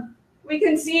 we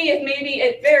can see if maybe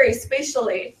it varies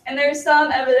spatially. And there's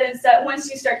some evidence that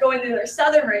once you start going to their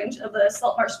southern range of the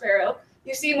salt marsh sparrow,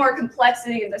 you see more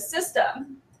complexity in the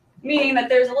system, meaning that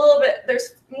there's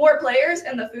more players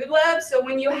in the food web. So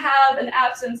when you have an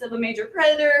absence of a major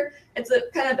predator, it's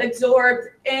kind of absorbed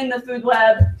in the food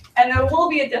web, and there will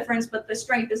be a difference, but the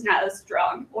strength is not as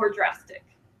strong or drastic.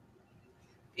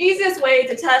 The easiest way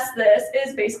to test this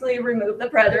is basically remove the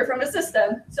predator from a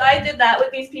system. So I did that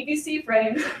with these PVC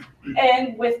frames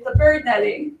and with the bird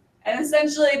netting, and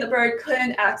essentially the bird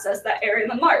couldn't access that area in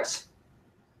the marsh.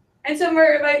 And so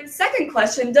my second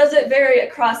question, does it vary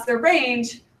across the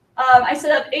range? I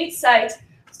set up 8 sites,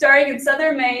 starting in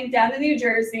southern Maine down to New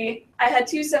Jersey. I had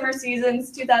 2 summer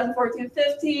seasons,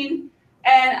 2014-15,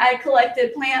 and I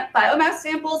collected plant biomass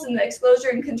samples in the exposure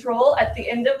and control at the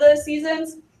end of the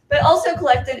seasons, but also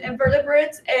collected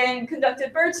invertebrates and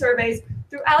conducted bird surveys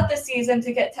throughout the season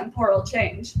to get temporal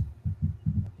change.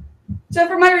 So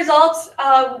for my results,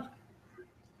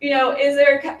 is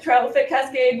there a trophic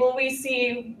cascade? Will we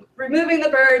see removing the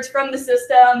birds from the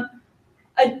system,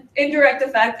 an indirect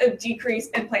effect of decrease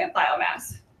in plant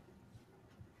biomass?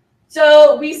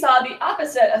 So we saw the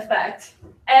opposite effect.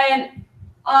 And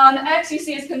on the X, you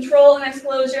see is control and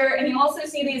exposure, and you also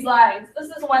see these lines. This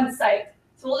is one site.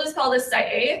 So we'll just call this site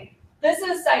A. This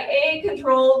is site A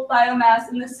control biomass,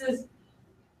 and this is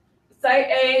site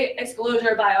A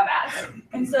exposure biomass.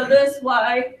 And so this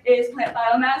Y is plant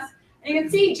biomass. And you can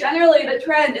see generally the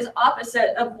trend is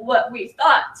opposite of what we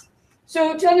thought.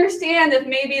 So to understand if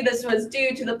maybe this was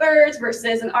due to the birds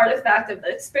versus an artifact of the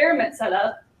experiment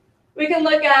setup, we can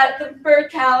look at the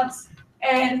bird counts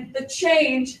and the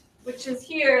change, which is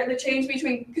here, the change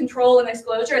between control and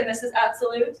exposure, and this is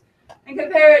absolute, and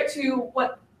compare it to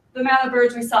what the amount of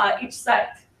birds we saw at each site.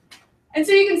 And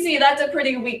so you can see that's a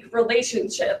pretty weak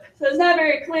relationship. So it's not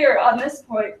very clear on this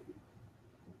point.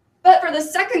 But for the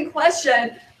second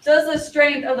question, does the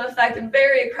strength of the effect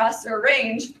vary across the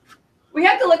range? We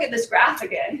have to look at this graph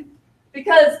again,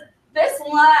 because this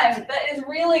line that is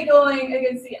really going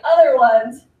against the other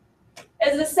ones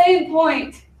is the same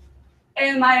point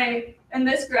in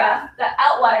this graph, that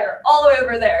outlier all the way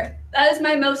over there. That is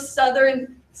my most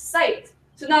southern site.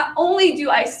 So not only do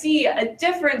I see a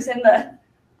difference in the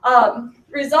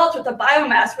results with the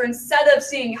biomass, where instead of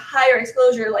seeing higher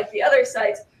exposure like the other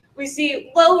sites, we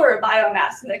see lower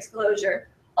biomass in the exposure.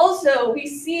 Also, we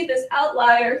see this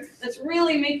outlier that's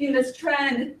really making this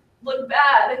trend look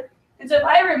bad. And so if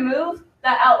I remove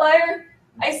that outlier,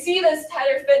 I see this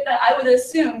tighter fit that I would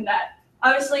assume that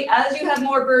obviously as you have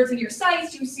more birds in your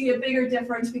sites, you see a bigger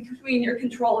difference between your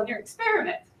control and your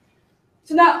experiment.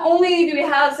 So not only do we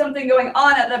have something going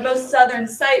on at the most southern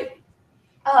site,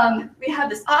 we have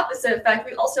this opposite effect.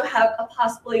 We also have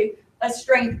possibly a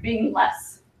strength being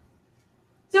less.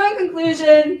 So in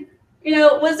conclusion,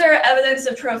 was there evidence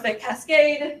of trophic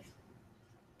cascade?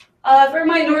 For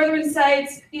my northern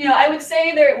sites, I would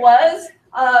say there was,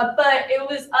 but it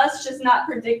was us just not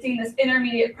predicting this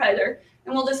intermediate predator,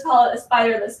 and we'll just call it a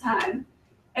spider this time.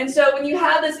 And so when you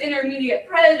have this intermediate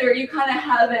predator, you kind of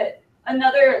have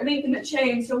another link in the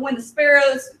chain. So when the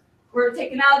sparrows were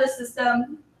taken out of the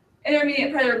system,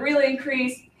 intermediate predator really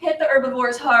increased, hit the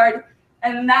herbivores hard,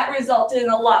 and that resulted in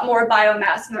a lot more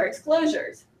biomass in our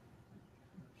exposures.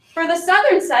 For the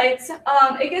southern sites,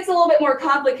 it gets a little bit more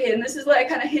complicated, and this is what I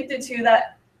kind of hinted to,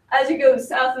 that as you go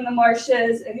south in the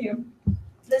marshes, and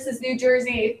this is New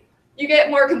Jersey, you get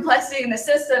more complexity in the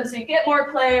system, so you get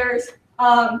more players.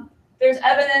 There's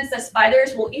evidence that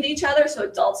spiders will eat each other, so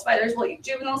adult spiders will eat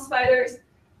juvenile spiders.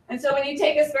 And so when you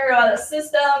take a sparrow out of the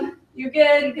system, you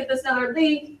get this other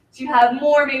link, so you have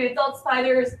more maybe adult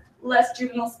spiders, less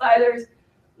juvenile spiders,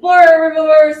 more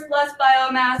herbivores, less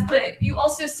biomass, but you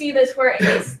also see this where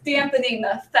it's dampening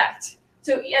the effect.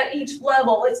 So at each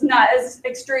level, it's not as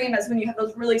extreme as when you have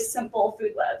those really simple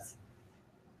food webs.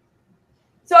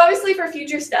 So obviously for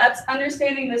future steps,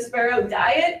 understanding the sparrow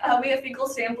diet, we have fecal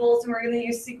samples, and we're going to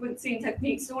use sequencing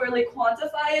techniques to really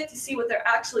quantify it to see what they're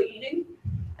actually eating.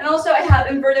 And also I have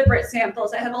invertebrate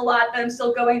samples. I have a lot that I'm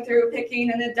still going through,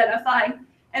 picking and identifying.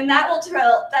 And that will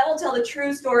tell the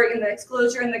true story in the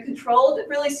exposure and the control to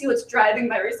really see what's driving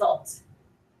my results.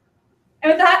 And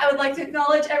with that, I would like to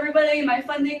acknowledge everybody, my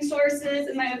funding sources,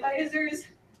 and my advisors,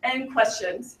 and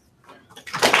questions.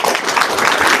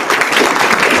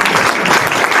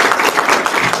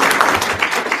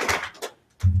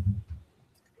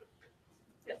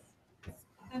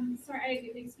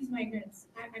 Sorry, excuse my ignorance.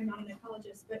 I'm not an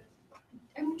ecologist, but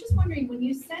I'm just wondering, when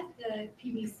you set the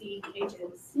PVC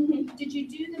cages, did you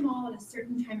do them all at a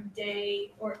certain time of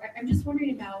day? Or I'm just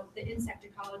wondering about the insect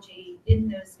ecology in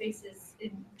those spaces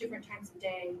in different times of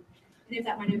day, and if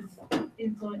that might have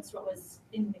influenced what was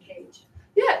in the cage.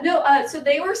 Yeah, no, so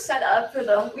they were set up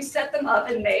we set them up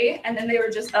in May, and then they were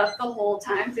just up the whole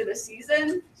time through the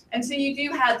season. And so you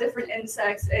do have different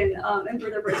insects, and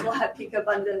invertebrates will have peak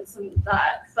abundance and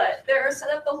that, but they're set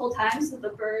up the whole time, so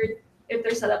the bird, if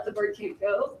they're set up, the bird can't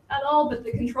go at all, but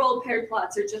the controlled paired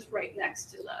plots are just right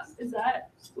next to them. Is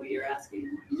that what you're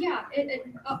asking? Yeah,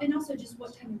 and also just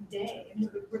what time of day? I mean,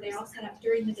 were they all set up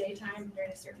during the daytime,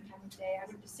 during a certain time of day? I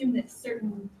would assume that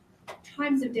certain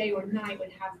times of day or night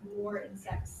would have more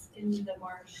insects in the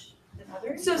marsh than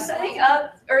others. So setting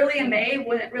up early in May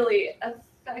wouldn't really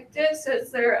affect it, since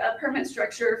they're a permanent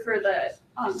structure for the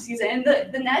season.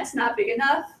 The net's not big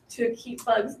enough to keep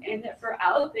bugs in it or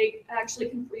out. They actually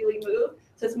can freely move.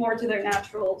 it's more to their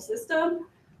natural system.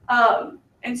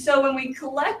 And so when we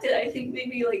collect it, I think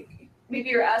maybe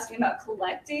you're asking about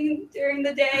collecting during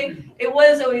the day. It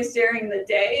was always during the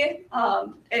day,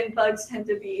 and bugs tend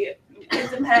to be,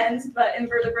 it depends, but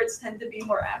invertebrates tend to be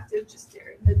more active just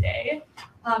during the day.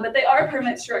 But they are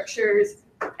permanent structures,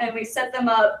 and we set them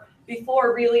up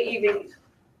before really even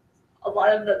a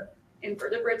lot of the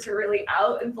invertebrates are really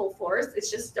out in full force. It's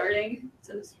just starting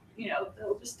to,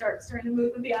 they'll just starting to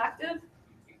move and be active.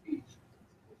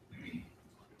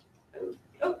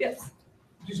 Oh, yes.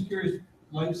 Just curious,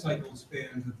 life cycle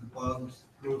spans of the bugs,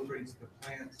 growth rates of the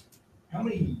plants. How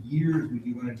many years would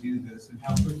you want to do this, and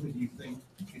how quickly do you think,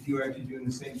 if you were actually doing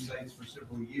the same sites for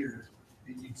several years,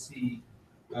 that you'd see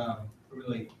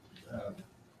really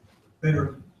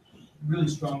better, really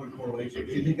stronger correlation?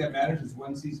 Do you think that matters? Is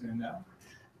one season enough?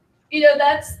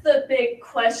 That's the big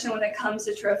question when it comes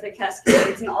to trophic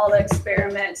cascades and all the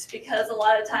experiments, because a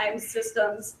lot of times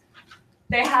systems,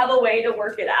 they have a way to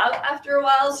work it out after a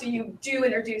while. So you do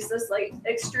introduce this like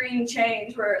extreme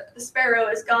change where the sparrow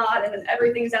is gone and then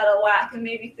everything's out of whack, and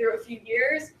maybe through a few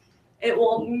years, it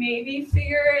will maybe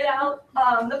figure it out.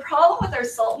 The problem with our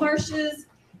salt marshes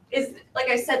is, like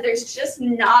I said, there's just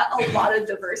not a lot of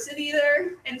diversity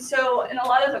there. And so in a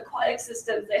lot of aquatic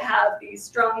systems, they have these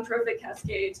strong trophic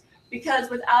cascades because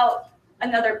without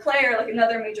another player, like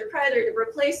another major predator to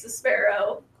replace the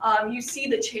sparrow, you see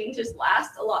the changes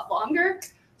last a lot longer.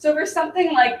 So for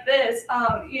something like this,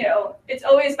 it's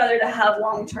always better to have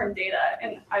long-term data.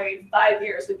 And 5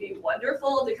 years would be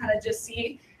wonderful to kind of just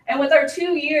see. And with our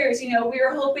 2 years, we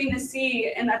were hoping to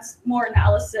see, and that's more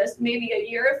analysis, maybe a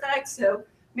year effect. So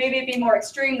maybe it'd be more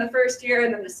extreme the first year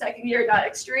and then the second year not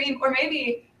extreme, or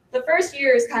maybe the first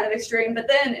year is kind of extreme, but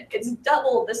then it's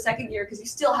double the second year because you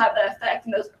still have that effect.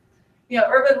 And those,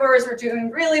 herbivores were doing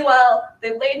really well.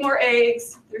 They laid more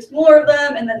eggs. There's more of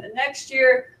them, and then the next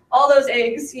year, all those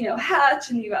eggs, hatch,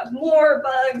 and you have more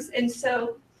bugs. And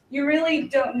so you really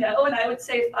don't know. And I would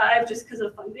say 5 just because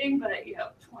of funding, but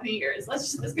 20 years.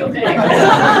 Let's go big.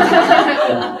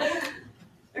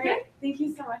 Okay, thank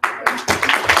you so much.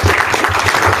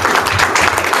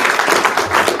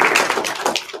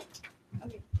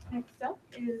 Okay, next up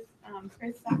is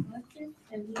Chris Sackler,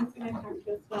 and he's going to talk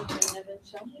to us about the Nevin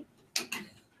shell heap.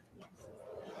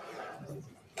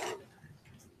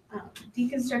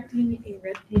 Deconstructing a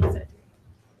red paint set.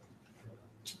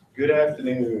 Good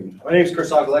afternoon. My name is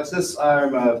Chris Alexis.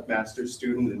 I'm a master's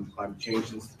student in Climate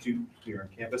Change Institute here on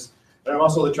campus. And I'm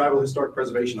also the Tribal Historic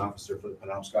Preservation Officer for the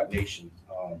Penobscot Nation.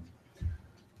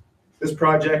 This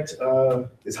project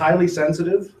is highly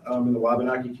sensitive in the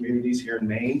Wabanaki communities here in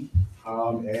Maine,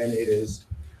 and it is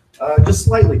just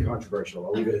slightly controversial.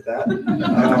 I'll leave it at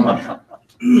that.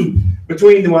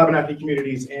 Between the Wabanaki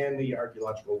communities and the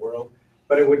archaeological world,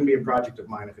 but it wouldn't be a project of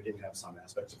mine if it didn't have some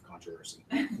aspects of controversy.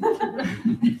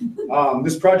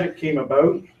 This project came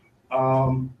about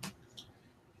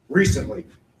recently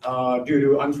due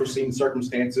to unforeseen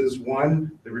circumstances.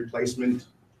 One, the replacement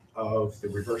of the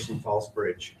Reversing Falls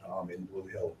Bridge in Blue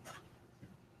Hill,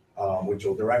 which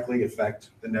will directly affect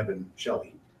the Nevin shell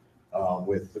heap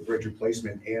with the bridge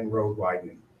replacement and road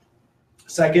widening.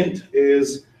 Second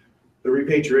is the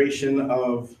repatriation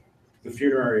of the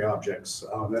funerary objects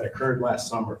that occurred last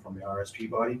summer from the RSP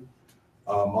body.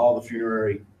 All the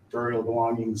funerary burial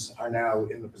belongings are now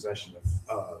in the possession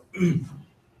of the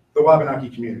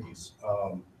Wabanaki communities,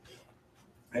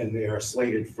 and they are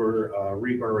slated for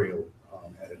reburial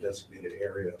at a designated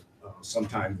area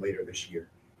sometime later this year.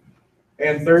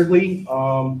 And thirdly,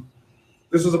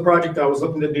 this was a project I was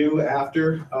looking to do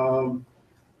after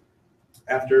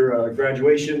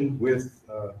graduation with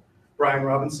Brian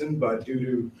Robinson, but due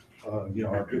to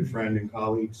our good friend and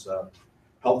colleagues'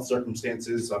 health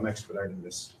circumstances, I'm expediting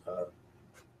this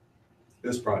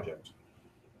project.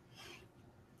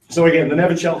 So again, the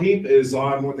Nevin shell heap is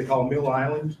on what they call Mill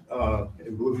Island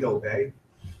in Blue Hill Bay.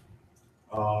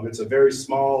 It's a very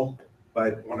small,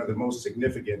 but one of the most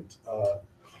significant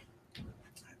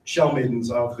shell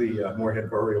middens of the Moorhead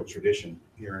burial tradition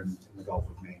here in the Gulf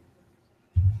of Maine.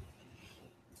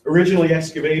 Originally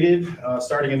excavated,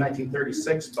 starting in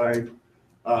 1936 by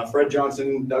Fred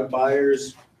Johnson, Doug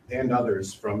Byers, and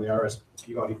others from the RS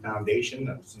Peabody Foundation,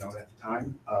 that was known at the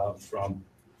time, from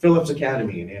Phillips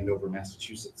Academy in Andover,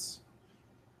 Massachusetts.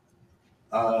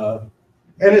 And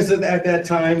it's at that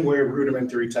time where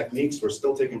rudimentary techniques were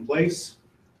still taking place,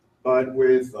 but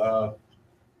with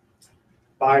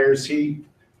Byers, he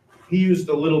used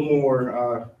a little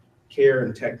more care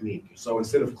and technique. So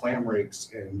instead of clam rakes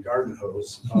and garden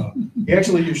hose, he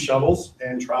actually used shovels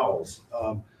and trowels,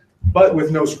 but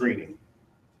with no screening.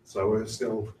 So it's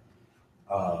still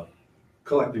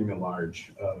collecting the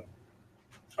large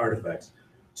artifacts.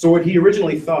 So what he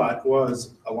originally thought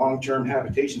was a long-term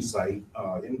habitation site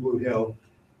in Blue Hill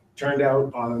turned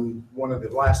out on one of the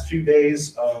last few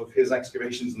days of his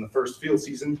excavations in the first field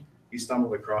season, he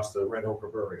stumbled across the red ochre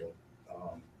burial.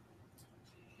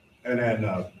 And then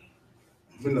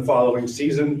in the following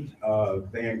season,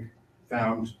 they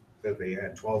found that they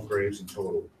had 12 graves in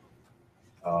total.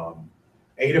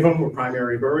 8 of them were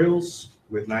primary burials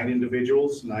with 9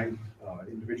 individuals, 9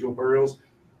 individual burials,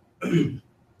 8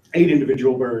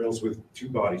 individual burials with 2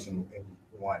 bodies in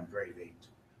one grave 8.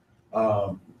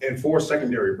 And 4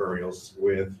 secondary burials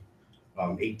with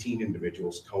 18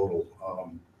 individuals total.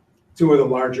 2 of the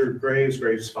larger graves,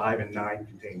 graves 5 and 9,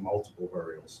 contain multiple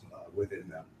burials within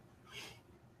them.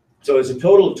 So there's a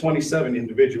total of 27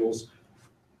 individuals,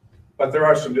 but there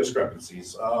are some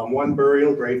discrepancies. One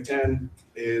burial, grave 10,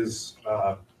 is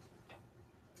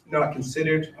not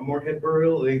considered a Moorhead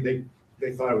burial.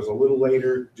 They thought it was a little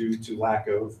later due to lack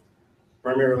of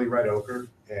primarily red ochre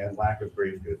and lack of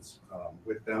grave goods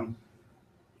with them.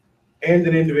 And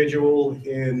an individual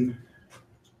in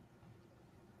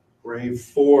grave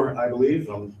 4, I believe,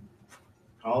 I'm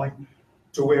calling,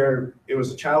 to where it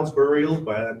was a child's burial,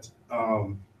 but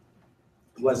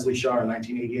Leslie Shaw in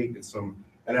 1988 did some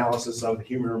analysis of the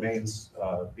human remains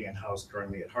being housed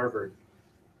currently at Harvard,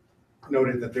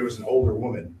 noted that there was an older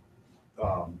woman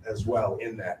as well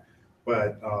in that.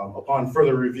 But upon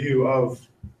further review of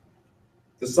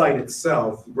the site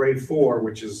itself, grave 4,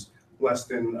 which is less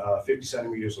than 50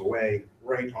 centimeters away,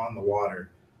 right on the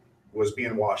water, was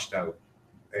being washed out.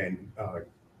 And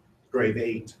grave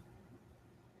 8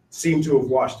 seemed to have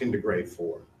washed into grave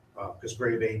 4, because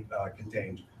grave 8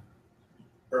 contained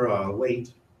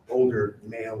late, older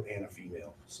male and a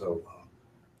female. So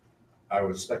I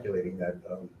was speculating that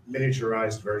a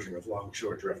miniaturized version of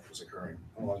longshore drift was occurring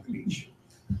along the beach.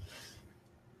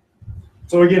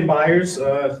 So again, Myers,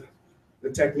 the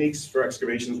techniques for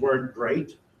excavations weren't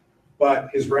great, but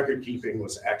his record keeping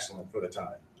was excellent for the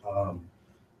time.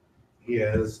 He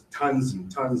has tons and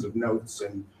tons of notes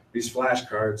and these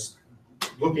flashcards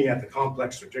looking at the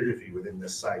complex stratigraphy within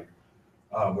this site,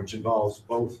 which involves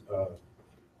both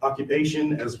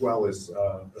occupation as well as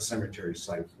a cemetery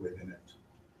site within it.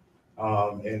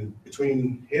 And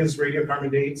between his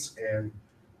radiocarbon dates and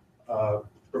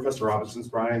Professor Robinson's,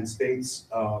 Brian's dates,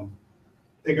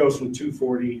 it goes from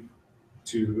 240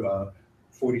 to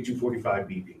 4245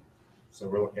 BP. So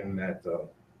we're looking at the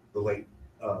late,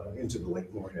 into the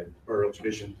late Moorhead burial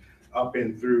tradition, up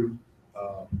and through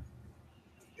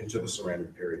into the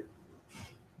ceramic period.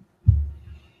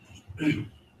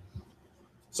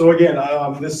 So again,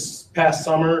 this past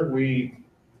summer, we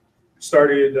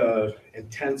started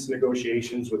intense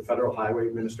negotiations with Federal Highway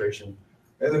Administration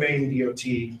and the Maine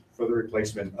DOT for the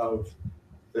replacement of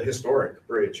the historic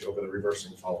bridge over the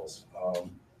Reversing Falls.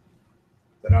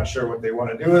 They're not sure what they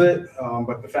want to do with it,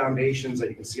 but the foundations that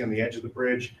you can see on the edge of the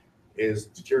bridge is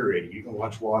deteriorating. You can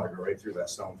watch water go right through that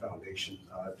stone foundation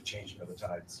at the changing of the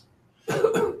tides.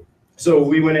 So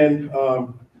we went in,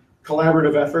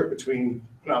 collaborative effort between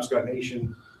Penobscot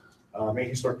Nation, Maine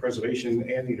Historic Preservation,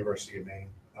 and the University of Maine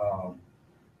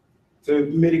to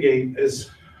mitigate as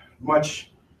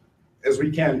much as we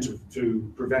can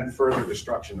to prevent further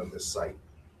destruction of this site.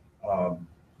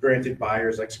 Granted,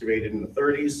 Byers excavated in the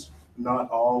 30s.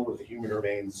 Not all of the human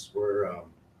remains were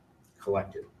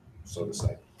collected, so to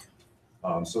say.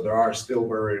 So there are still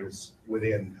burials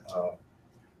within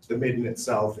the midden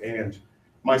itself, and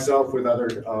myself with other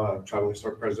tribal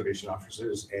historic preservation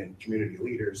officers and community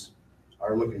leaders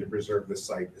are looking to preserve this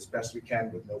site as best we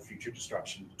can with no future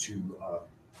destruction to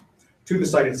the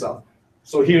site itself.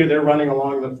 So here they're running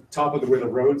along the top of where the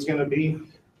road's going to be,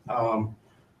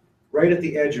 right at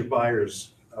the edge of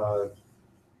Byers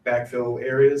backfill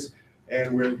areas,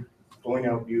 and we're pulling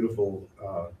out beautiful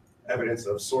evidence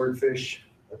of swordfish.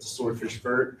 That's a swordfish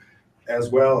vert, as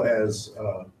well as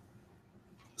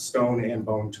stone and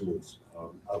bone tools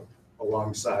up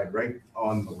alongside, right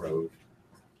on the road,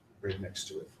 right next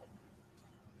to it.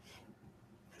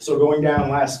 So going down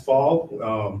last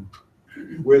fall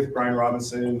with Brian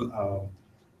Robinson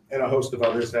and a host of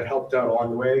others that helped out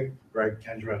along the way, Greg,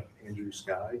 Kendra, Andrew,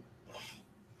 Sky,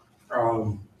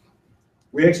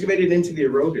 we excavated into the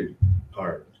eroded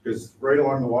part because right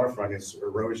along the waterfront is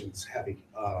erosion's heavy.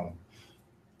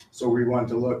 So we wanted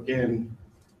to look in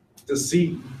to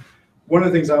see. One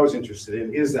of the things I was interested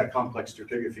in is that complex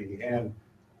stratigraphy and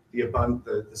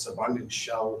this abundant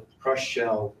shell, crushed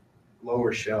shell,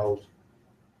 lower shell,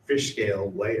 fish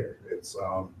scale layer. It's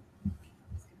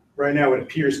right now it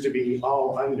appears to be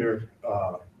all under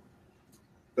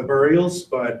the burials,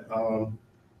 but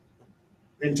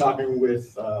been talking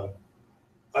with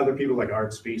other people like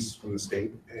Art Spees from the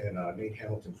state and Nate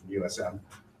Hamilton from USM,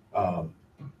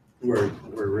 we're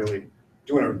really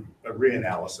doing a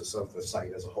reanalysis of the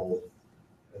site as a whole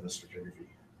in the stratigraphy.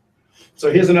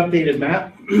 So here's an updated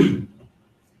map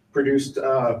produced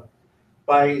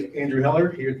by Andrew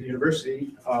Heller here at the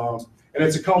university. And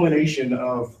it's a culmination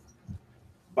of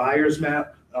Byers'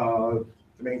 map, the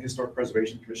Maine Historic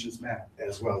Preservation Commission's map,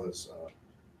 as well as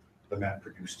the map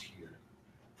produced here.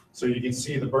 So you can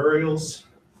see the burials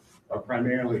are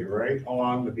primarily right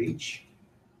along the beach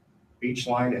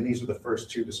line, and these are the first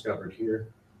two discovered here.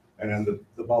 And then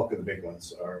the bulk of the big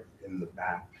ones are in the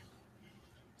back.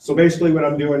 So basically what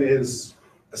I'm doing is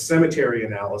a cemetery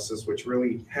analysis, which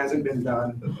really hasn't been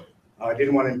done. I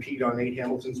didn't want to impede on Nate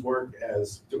Hamilton's work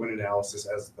as doing analysis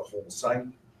as the whole site.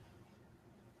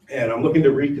 And I'm looking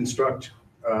to reconstruct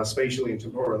spatially and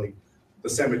temporally the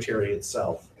cemetery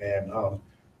itself, and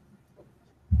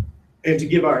to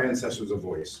give our ancestors a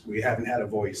voice. We haven't had a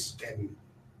voice in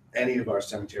any of our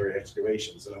cemetery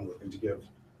excavations, and I'm looking to give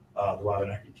the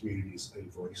Wabanaki communities a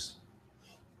voice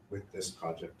with this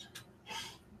project.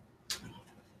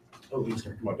 Oh, these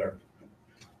gonna come out dark.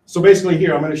 So basically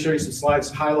here, I'm going to show you some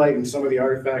slides highlighting some of the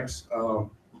artifacts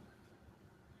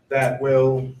that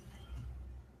will,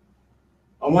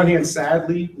 on one hand,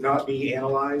 sadly, not be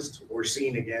analyzed or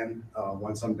seen again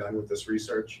once I'm done with this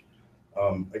research.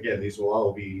 Again, these will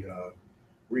all be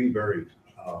reburied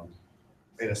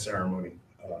in a ceremony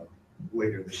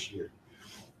later this year.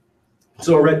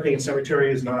 So a red paint cemetery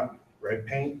is not red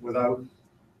paint without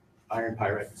iron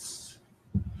pyrites.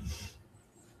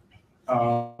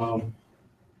 Well,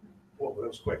 that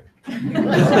was quick.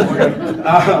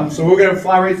 So we're going to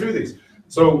fly right through these.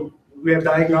 So we have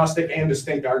diagnostic and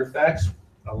distinct artifacts,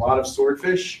 a lot of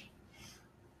swordfish,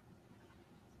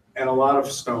 and a lot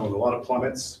of stone, a lot of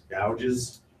plummets,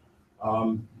 gouges.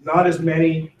 Not as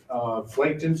many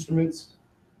flaked instruments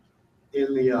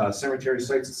in the cemetery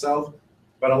sites itself,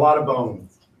 but a lot of bone.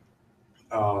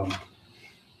 A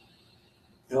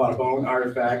lot of bone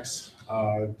artifacts,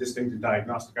 distinct and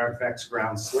diagnostic artifacts,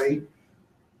 ground slate,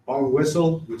 bone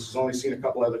whistle, which is only seen a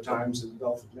couple other times in the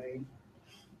Gulf of Maine.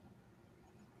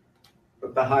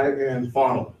 But the high-end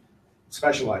faunal,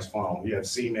 specialized faunal, you have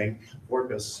sea mink,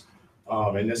 porpoise,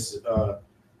 and this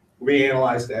we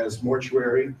analyzed as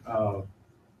mortuary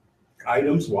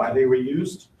items, why they were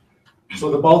used. So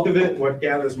the bulk of it, what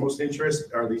gathers most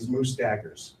interest are these moose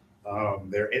daggers.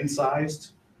 They're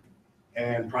incised,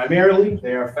 and primarily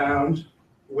they are found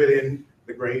within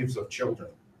the graves of children.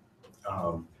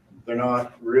 They're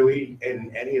not really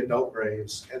in any adult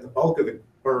graves, and the bulk of the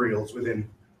burials within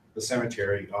the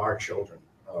cemetery are children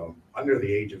under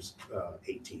the age of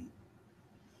 18.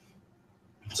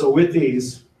 So with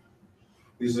these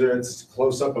are it's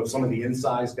close up of some of the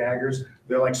incised daggers.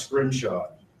 They're like scrimshaw,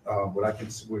 what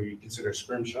we consider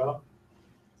scrimshaw.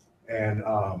 And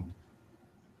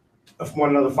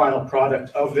one other final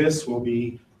product of this will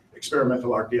be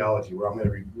experimental archaeology, where I'm going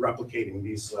to be replicating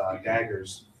these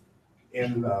daggers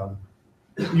in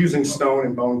using stone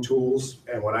and bone tools,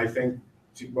 and what I think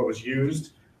what was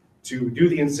used to do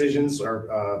the incisions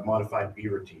are modified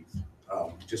beaver teeth,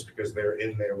 just because they're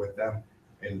in there with them,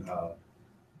 and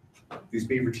these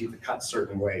beaver teeth are cut a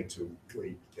certain way to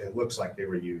it looks like they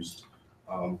were used,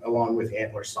 along with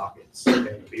antler sockets, and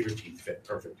the beaver teeth fit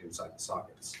perfect inside the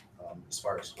sockets as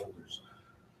far as holders.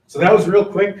 So that was real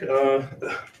quick.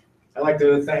 I'd like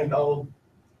to thank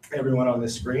everyone on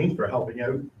this screen for helping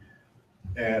out.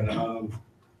 And I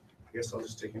guess I'll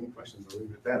just take any questions. I'll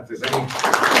leave it at that. If there's any.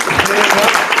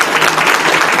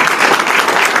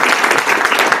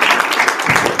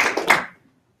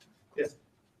 Yes.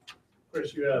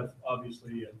 Chris, you have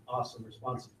obviously an awesome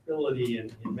responsibility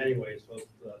in many ways, both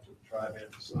to the tribe and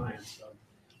to science.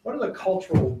 What are the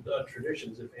cultural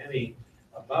traditions, if any,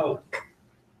 about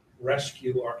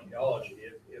rescue archaeology?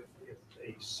 If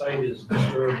a site is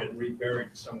disturbed and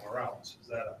reburied somewhere else, is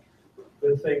that a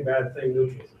good thing, bad thing,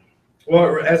 neutral thing?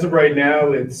 Well, as of right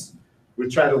now, we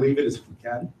try to leave it as we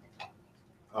can.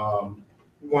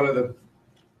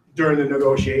 During the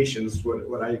negotiations,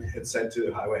 what I had said to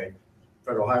the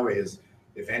Federal Highway is,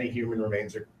 if any human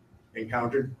remains are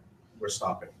encountered, we're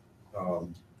stopping.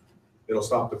 It'll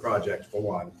stop the project for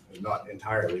one, not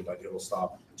entirely, but it'll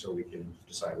stop until we can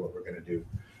decide what we're going to do.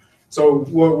 So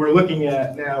what we're looking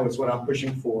at now is what I'm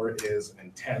pushing for is an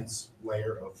intense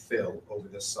layer of fill over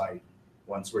this site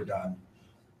once we're done.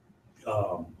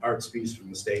 Art Spees from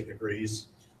the state agrees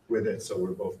with it, so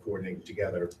we're both coordinating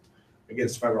together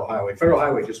against Federal Highway. Federal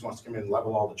Highway just wants to come in,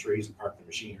 level all the trees, and park the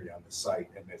machinery on the site,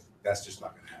 and that's just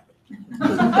not going to happen.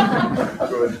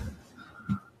 Go ahead.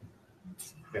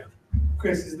 Yeah.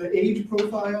 Chris, is the age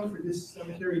profile for this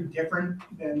cemetery different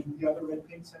than the other red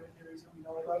paint cemeteries that we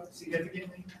know about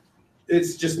significantly?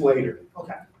 It's just later.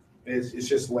 Okay. It's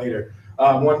just later.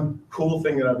 One cool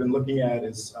thing that I've been looking at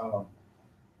is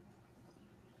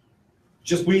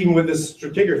just even with this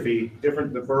stratigraphy,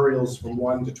 the burials from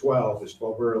 1 to 12, there's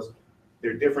 12 burials,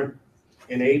 they're different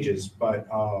in ages, but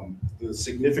the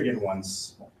significant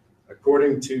ones,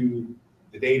 according to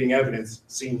the dating evidence,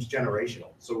 seems generational.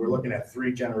 So we're looking at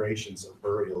 3 generations of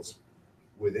burials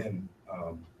within.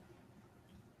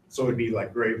 So it'd be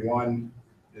like grade 1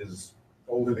 is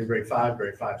older than grade 5,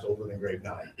 grade 5 is older than grade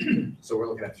 9. So we're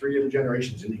looking at 3 different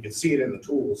generations, and you can see it in the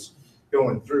tools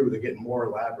going through. They're getting more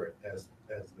elaborate as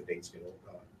the dates get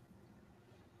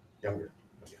younger,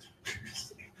 I guess.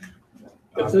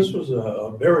 If this was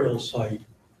a burial site,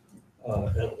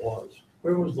 and it was,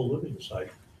 where was the living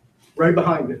site? Right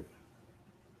behind it.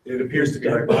 It appears to be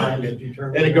right behind it,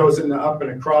 and it goes up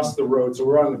and across the road. So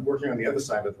we're working on the other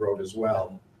side of the road as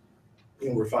well,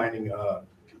 and we're finding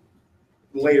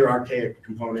later archaic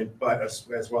component, but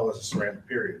as well as a ceramic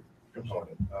period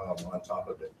component on top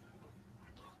of it.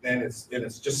 And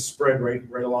it's just spread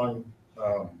right along,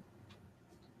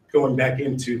 going back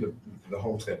into the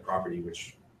homestead property,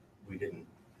 which we didn't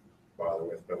bother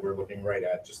with, but we're looking right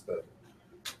at just the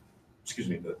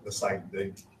site,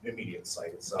 the immediate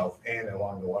site itself, and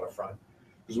along the waterfront,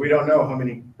 because we don't know how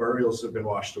many burials have been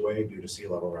washed away due to sea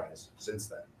level rise since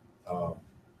then.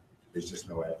 There's just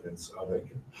no evidence of it.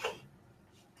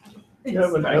 You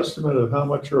have an estimate of how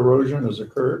much erosion has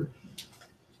occurred?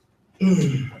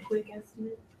 Quick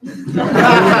estimate.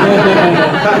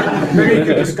 Maybe you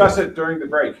could discuss it during the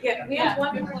break. Yeah, we have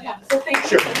 1 more. So thank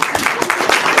you. Sure. Okay,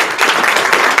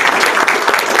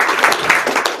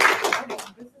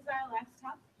 this is our last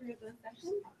talk for the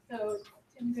session. So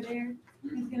Tim Goodare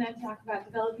is going to talk about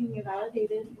developing a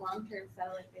validated long-term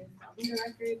satellite-based albedo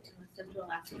record in the Central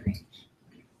Alaska Range.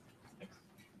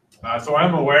 So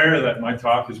I'm aware that my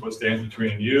talk is what stands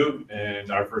between you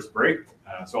and our first break.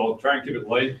 So I'll try and keep it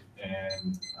light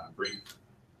and brief.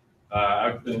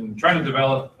 I've been trying to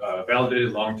develop a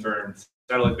validated long-term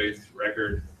satellite-based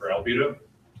record for albedo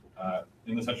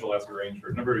in the Central Alaska Range for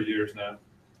a number of years now.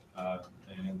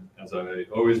 And as I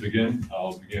always begin,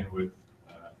 I'll begin with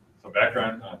some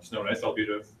background on snow and ice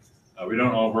albedo. We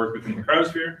don't all work within the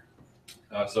cryosphere,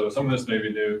 so some of this may be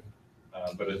new,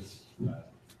 but it's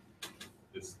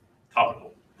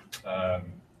topical.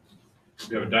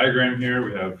 We have a diagram here.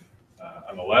 We have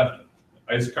on the left,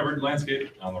 ice-covered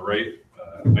landscape, on the right,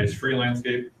 ice-free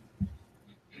landscape.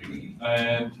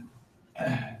 And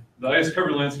the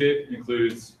ice-covered landscape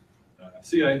includes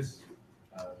sea ice,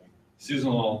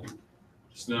 seasonal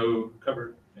snow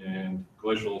covered, and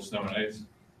glacial snow and ice,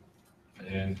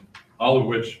 and all of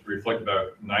which reflect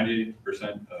about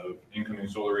 90% of incoming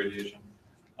solar radiation.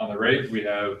 On the right, we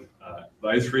have the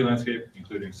ice-free landscape,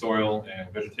 including soil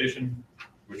and vegetation,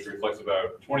 which reflects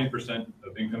about 20%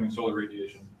 of incoming solar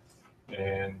radiation,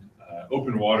 and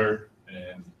open water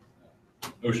and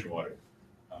ocean water,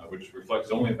 which reflects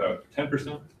only about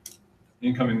 10%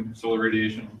 incoming solar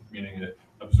radiation, meaning it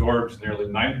absorbs nearly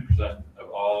 90% of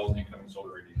all incoming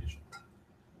solar radiation.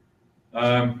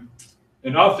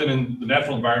 And often in the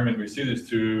natural environment, we see these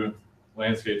two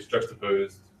landscapes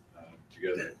juxtaposed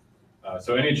together.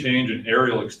 So any change in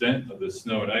aerial extent of the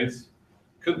snow and ice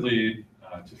could lead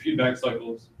to feedback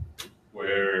cycles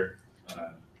where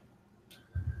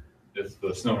if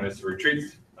the snow and ice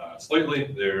retreats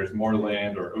slightly, there's more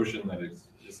land or ocean that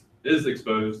is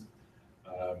exposed,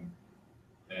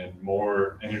 and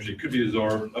more energy could be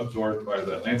absorbed by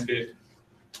the landscape,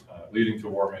 leading to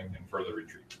warming and further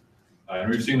retreat. And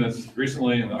we've seen this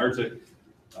recently in the Arctic.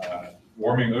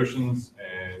 Warming oceans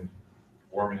and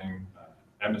warming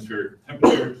atmospheric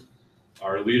temperatures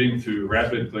are leading to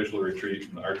rapid glacial retreat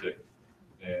in the Arctic.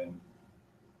 And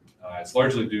it's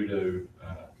largely due to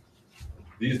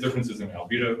these differences in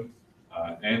albedo.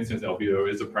 And since albedo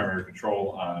is a primary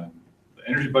control on the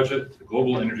energy budget, the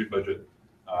global energy budget,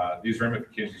 these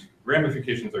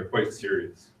ramifications are quite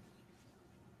serious.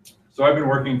 So I've been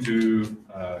working to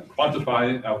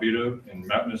quantify albedo in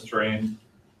mountainous terrain,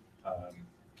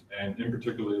 and in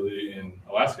particularly in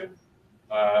Alaska,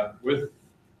 with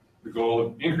the goal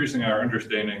of increasing our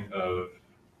understanding of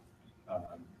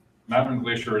mountain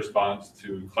glacier response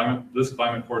to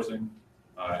climate forcing,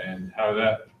 and how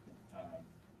that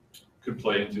could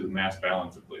play into the mass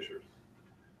balance of glaciers.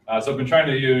 So I've been trying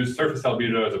to use surface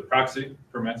albedo as a proxy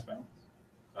for mass balance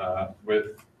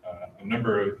with a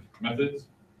number of methods.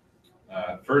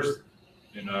 First,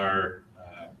 in our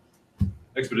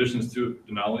expeditions to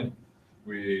Denali,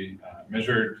 we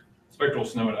measured spectral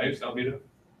snow and ice albedo.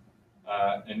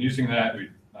 And using that, we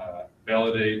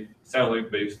validate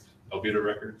satellite-based albedo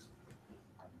records.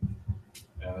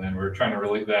 And then we're trying to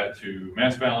relate that to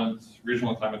mass balance,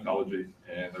 regional climatology,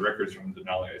 and the records from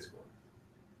Denali Ice Core.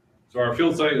 So our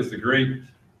field site is the great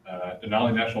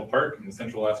Denali National Park in the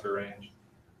Central Alaska Range.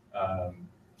 To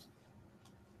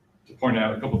point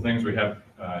out a couple things, we have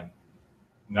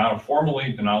now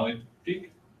formally Denali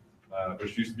Peak,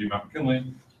 which used to be Mount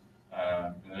McKinley,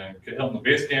 and then Kit Hilton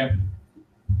Base Camp,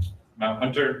 Mount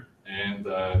Hunter, and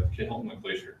Kit Hilton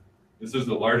Glacier. This is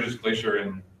the largest glacier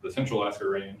in the Central Alaska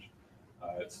Range.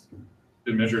 It's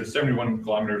been measured 71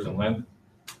 kilometers in length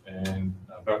and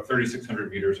about 3,600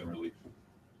 meters in relief.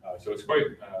 So it's quite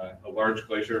a large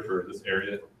glacier for this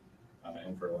area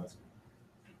and for Alaska.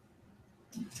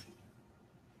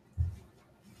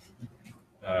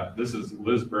 This is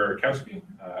Liz Barakowski.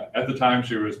 At the time,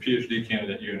 she was PhD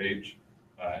candidate at UNH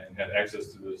and had access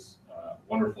to this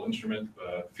wonderful instrument,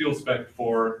 Field Spec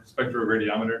 4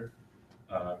 spectroradiometer.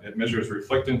 It measures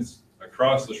reflectance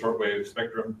across the shortwave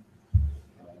spectrum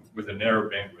with a narrow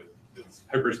bandwidth. Its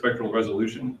hyperspectral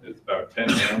resolution is about 10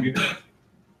 nanometers,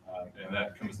 and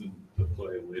that comes into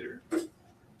play later.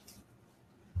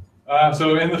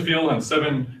 So in the field on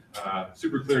 7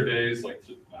 super clear days, like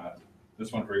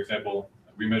this one, for example,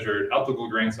 we measured optical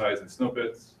grain size in snow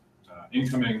pits,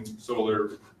 incoming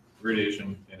solar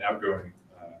radiation, and outgoing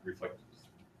reflectance.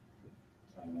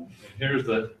 And here's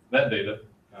that data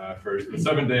for the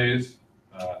 7 days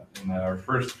in our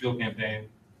first field campaign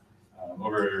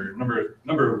over a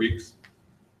number of weeks.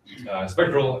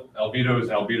 Spectral albedo is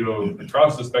albedo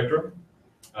across the spectrum,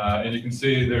 and you can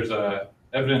see there's a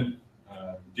evident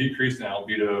decrease in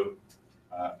albedo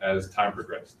as time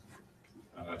progressed.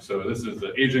 So this is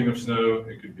the aging of snow.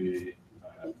 It could be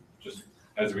just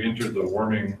as we enter the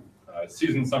warming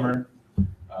season summer.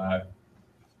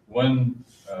 One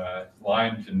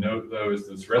line to note, though, is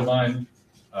this red line.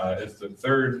 It's the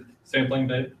 3rd sampling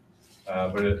day,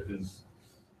 but it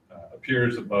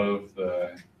appears above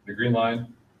the green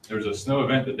line. There was a snow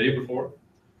event the day before.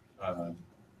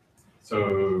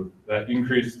 So that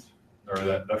increased, or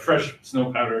that fresh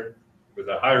snow powder with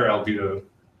a higher albedo,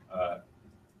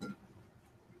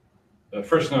 the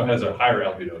fresh snow has a higher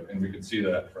albedo, and we can see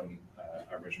that from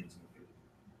our measurements in the field.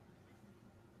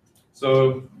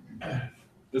 So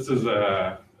this is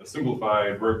a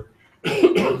simplified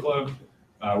workflow.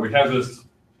 We have this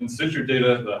in situ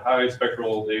data, the high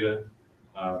spectral data,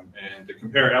 and to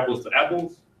compare apples to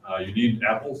apples, you need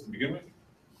apples to begin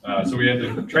with. So we had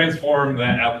to transform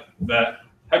that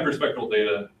hyperspectral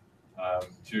data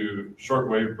to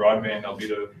shortwave broadband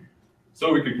albedo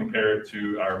so we could compare it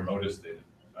to our MODIS data,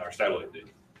 our satellite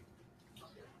data.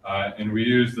 And we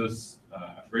use this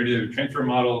radio transfer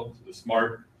model, the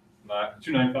SMART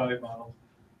 295 model,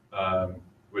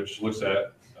 which looks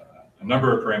at a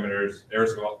number of parameters: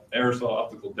 aerosol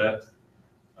optical depth,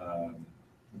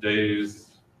 days,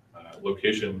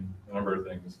 location, a number of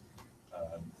things.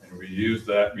 And we used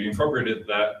that, we incorporated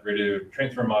that radio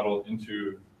transfer model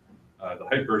into the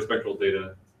hyperspectral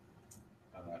data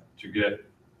to get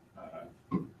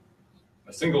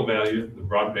a single value, the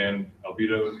broadband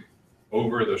albedo,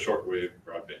 over the shortwave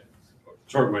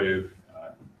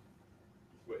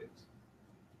waves.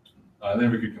 And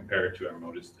then we could compare it to our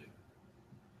MODIS data.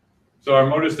 So our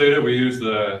MODIS data, we use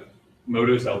the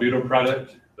MODIS albedo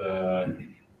product. The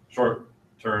short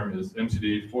term is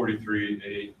MCD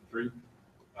 43A3.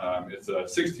 It's a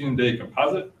 16-day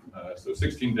composite, so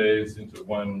 16 days into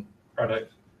one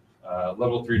product,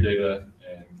 level 3 data,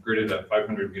 and graded at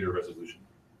 500 meter resolution.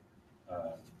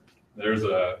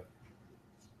 The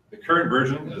current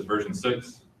version is version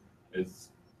 6. It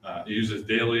uses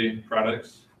daily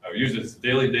products. It uses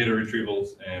daily data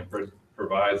retrievals and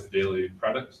provides daily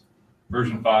products.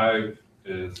 Version 5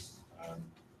 is a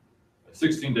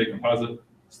 16-day composite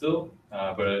still,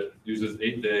 but it uses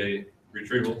 8-day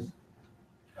retrievals.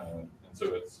 And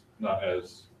so it's not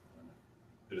as,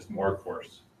 it is more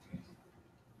coarse.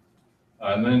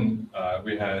 And then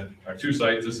we had our 2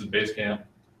 sites. This is base camp.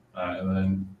 And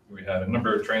then we had a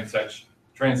number of transects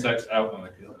out on the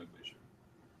Kit Hilton Glacier.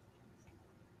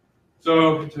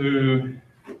 So to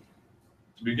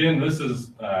begin, this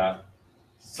is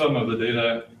some of the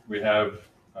data. We have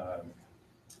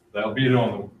the albedo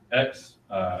on the X,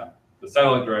 the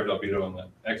satellite-derived albedo on the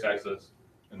X-axis,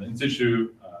 and the in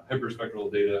situ hyperspectral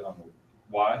data on the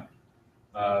Y.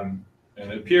 And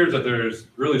it appears that there's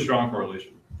really strong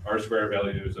correlation. R-square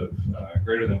values of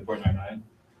greater than 0.99.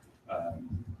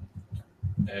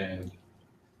 And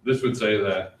this would say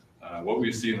that what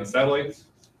we see in the satellites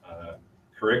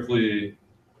correctly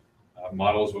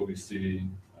models what we see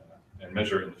and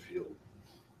measure in the field.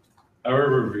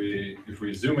 However, if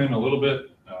we zoom in a little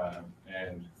bit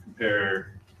and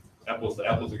compare apples to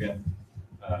apples again,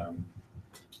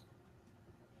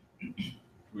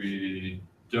 we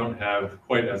don't have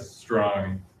quite as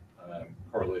strong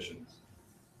correlations.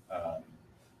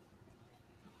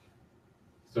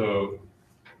 So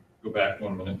go back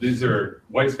 1 minute. These are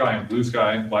white sky and blue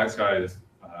sky. Black sky is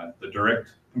the direct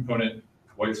component.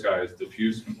 White sky is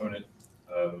diffuse component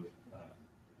of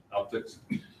optics.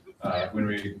 When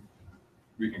we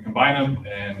can combine them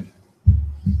and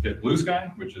get blue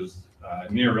sky, which is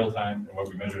near real time and what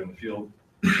we measure in the field,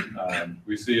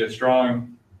 we see a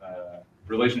strong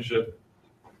relationship,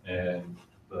 and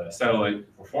the satellite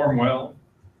perform well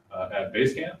at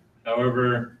base camp.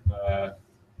 However,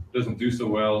 doesn't do so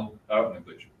well out in the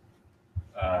glacier.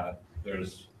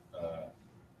 There's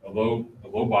a low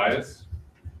bias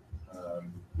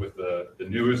with the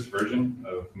newest version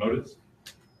of MODIS,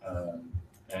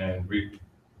 and we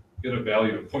get a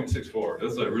value of 0.64.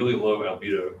 That's a really low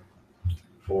albedo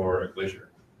for a glacier.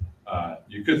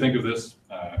 You could think of this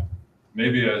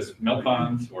maybe as melt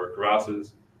ponds or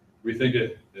crevasses. We think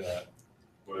it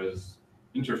was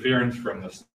interference from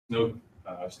the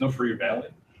snow-free valley,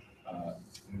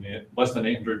 less than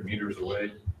 800 meters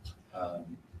away.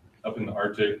 Up in the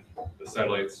Arctic, the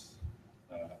satellites,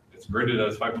 it's gridded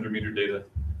as 500-meter data,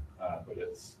 but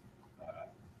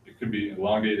it could be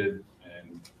elongated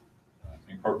and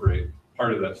incorporate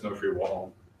part of that snow-free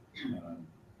wall.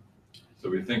 So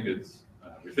we think it's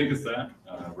that.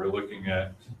 We're looking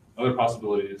at other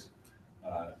possibilities,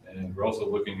 and we're also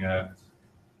looking at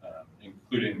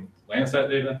including Landsat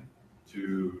data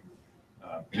to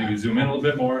maybe zoom in a little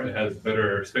bit more. It has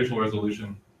better spatial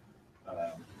resolution,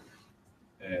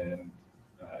 and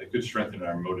it could strengthen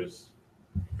our MODIS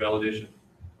validation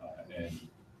and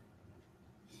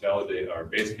validate our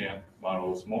base camp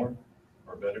models more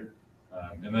or better.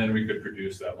 And then we could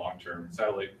produce that long-term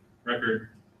satellite record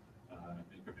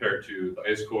and compare it to the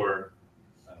ice core,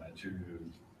 to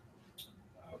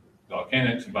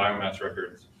volcanics and biomass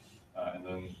records, and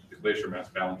then the glacier mass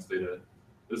balance data.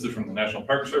 This is from the National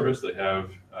Park Service. They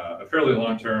have a fairly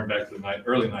long-term, back to the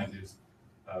early 90s,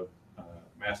 of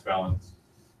mass balance.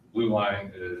 Blue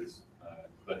line is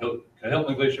the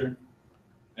Hilton Glacier,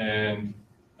 and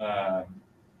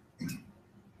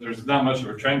there's not much of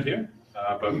a trend here,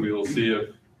 but we will see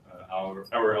if our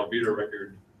albedo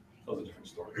record tells a different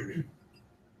story.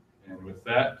 And with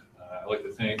that, I'd like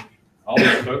to thank all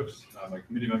those folks, my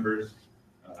committee members,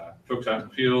 folks out in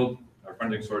the field, our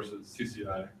funding sources,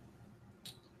 CCI,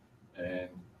 and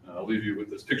I'll leave you with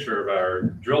this picture of our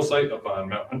drill site up on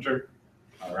Mount Hunter,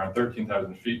 around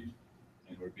 13,000 feet,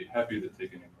 and we'd be happy to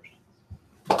take any questions.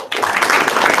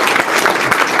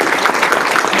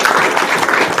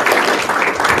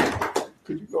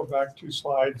 Could you go back 2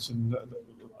 slides, and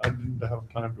I didn't have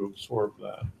time to absorb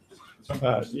that.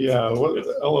 Yeah, what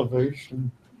the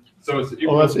elevation? So it's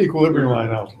that's equilibrium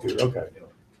line altitude. Okay.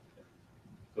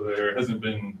 So there hasn't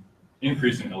been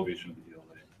increase in elevation of the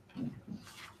ELA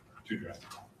too drastic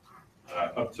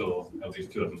up till at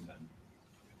least 2010.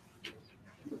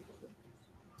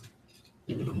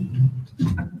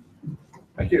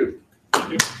 Thank you.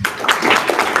 Thank you.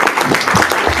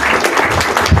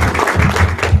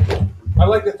 I'd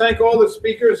like to thank all the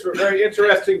speakers for very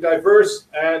interesting, diverse,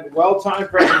 and well-timed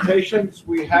presentations.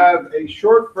 We have a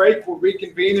short break. We'll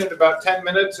reconvene in about 10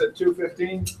 minutes at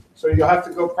 2:15. So you'll have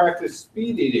to go practice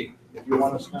speed eating if you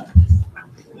want to snack.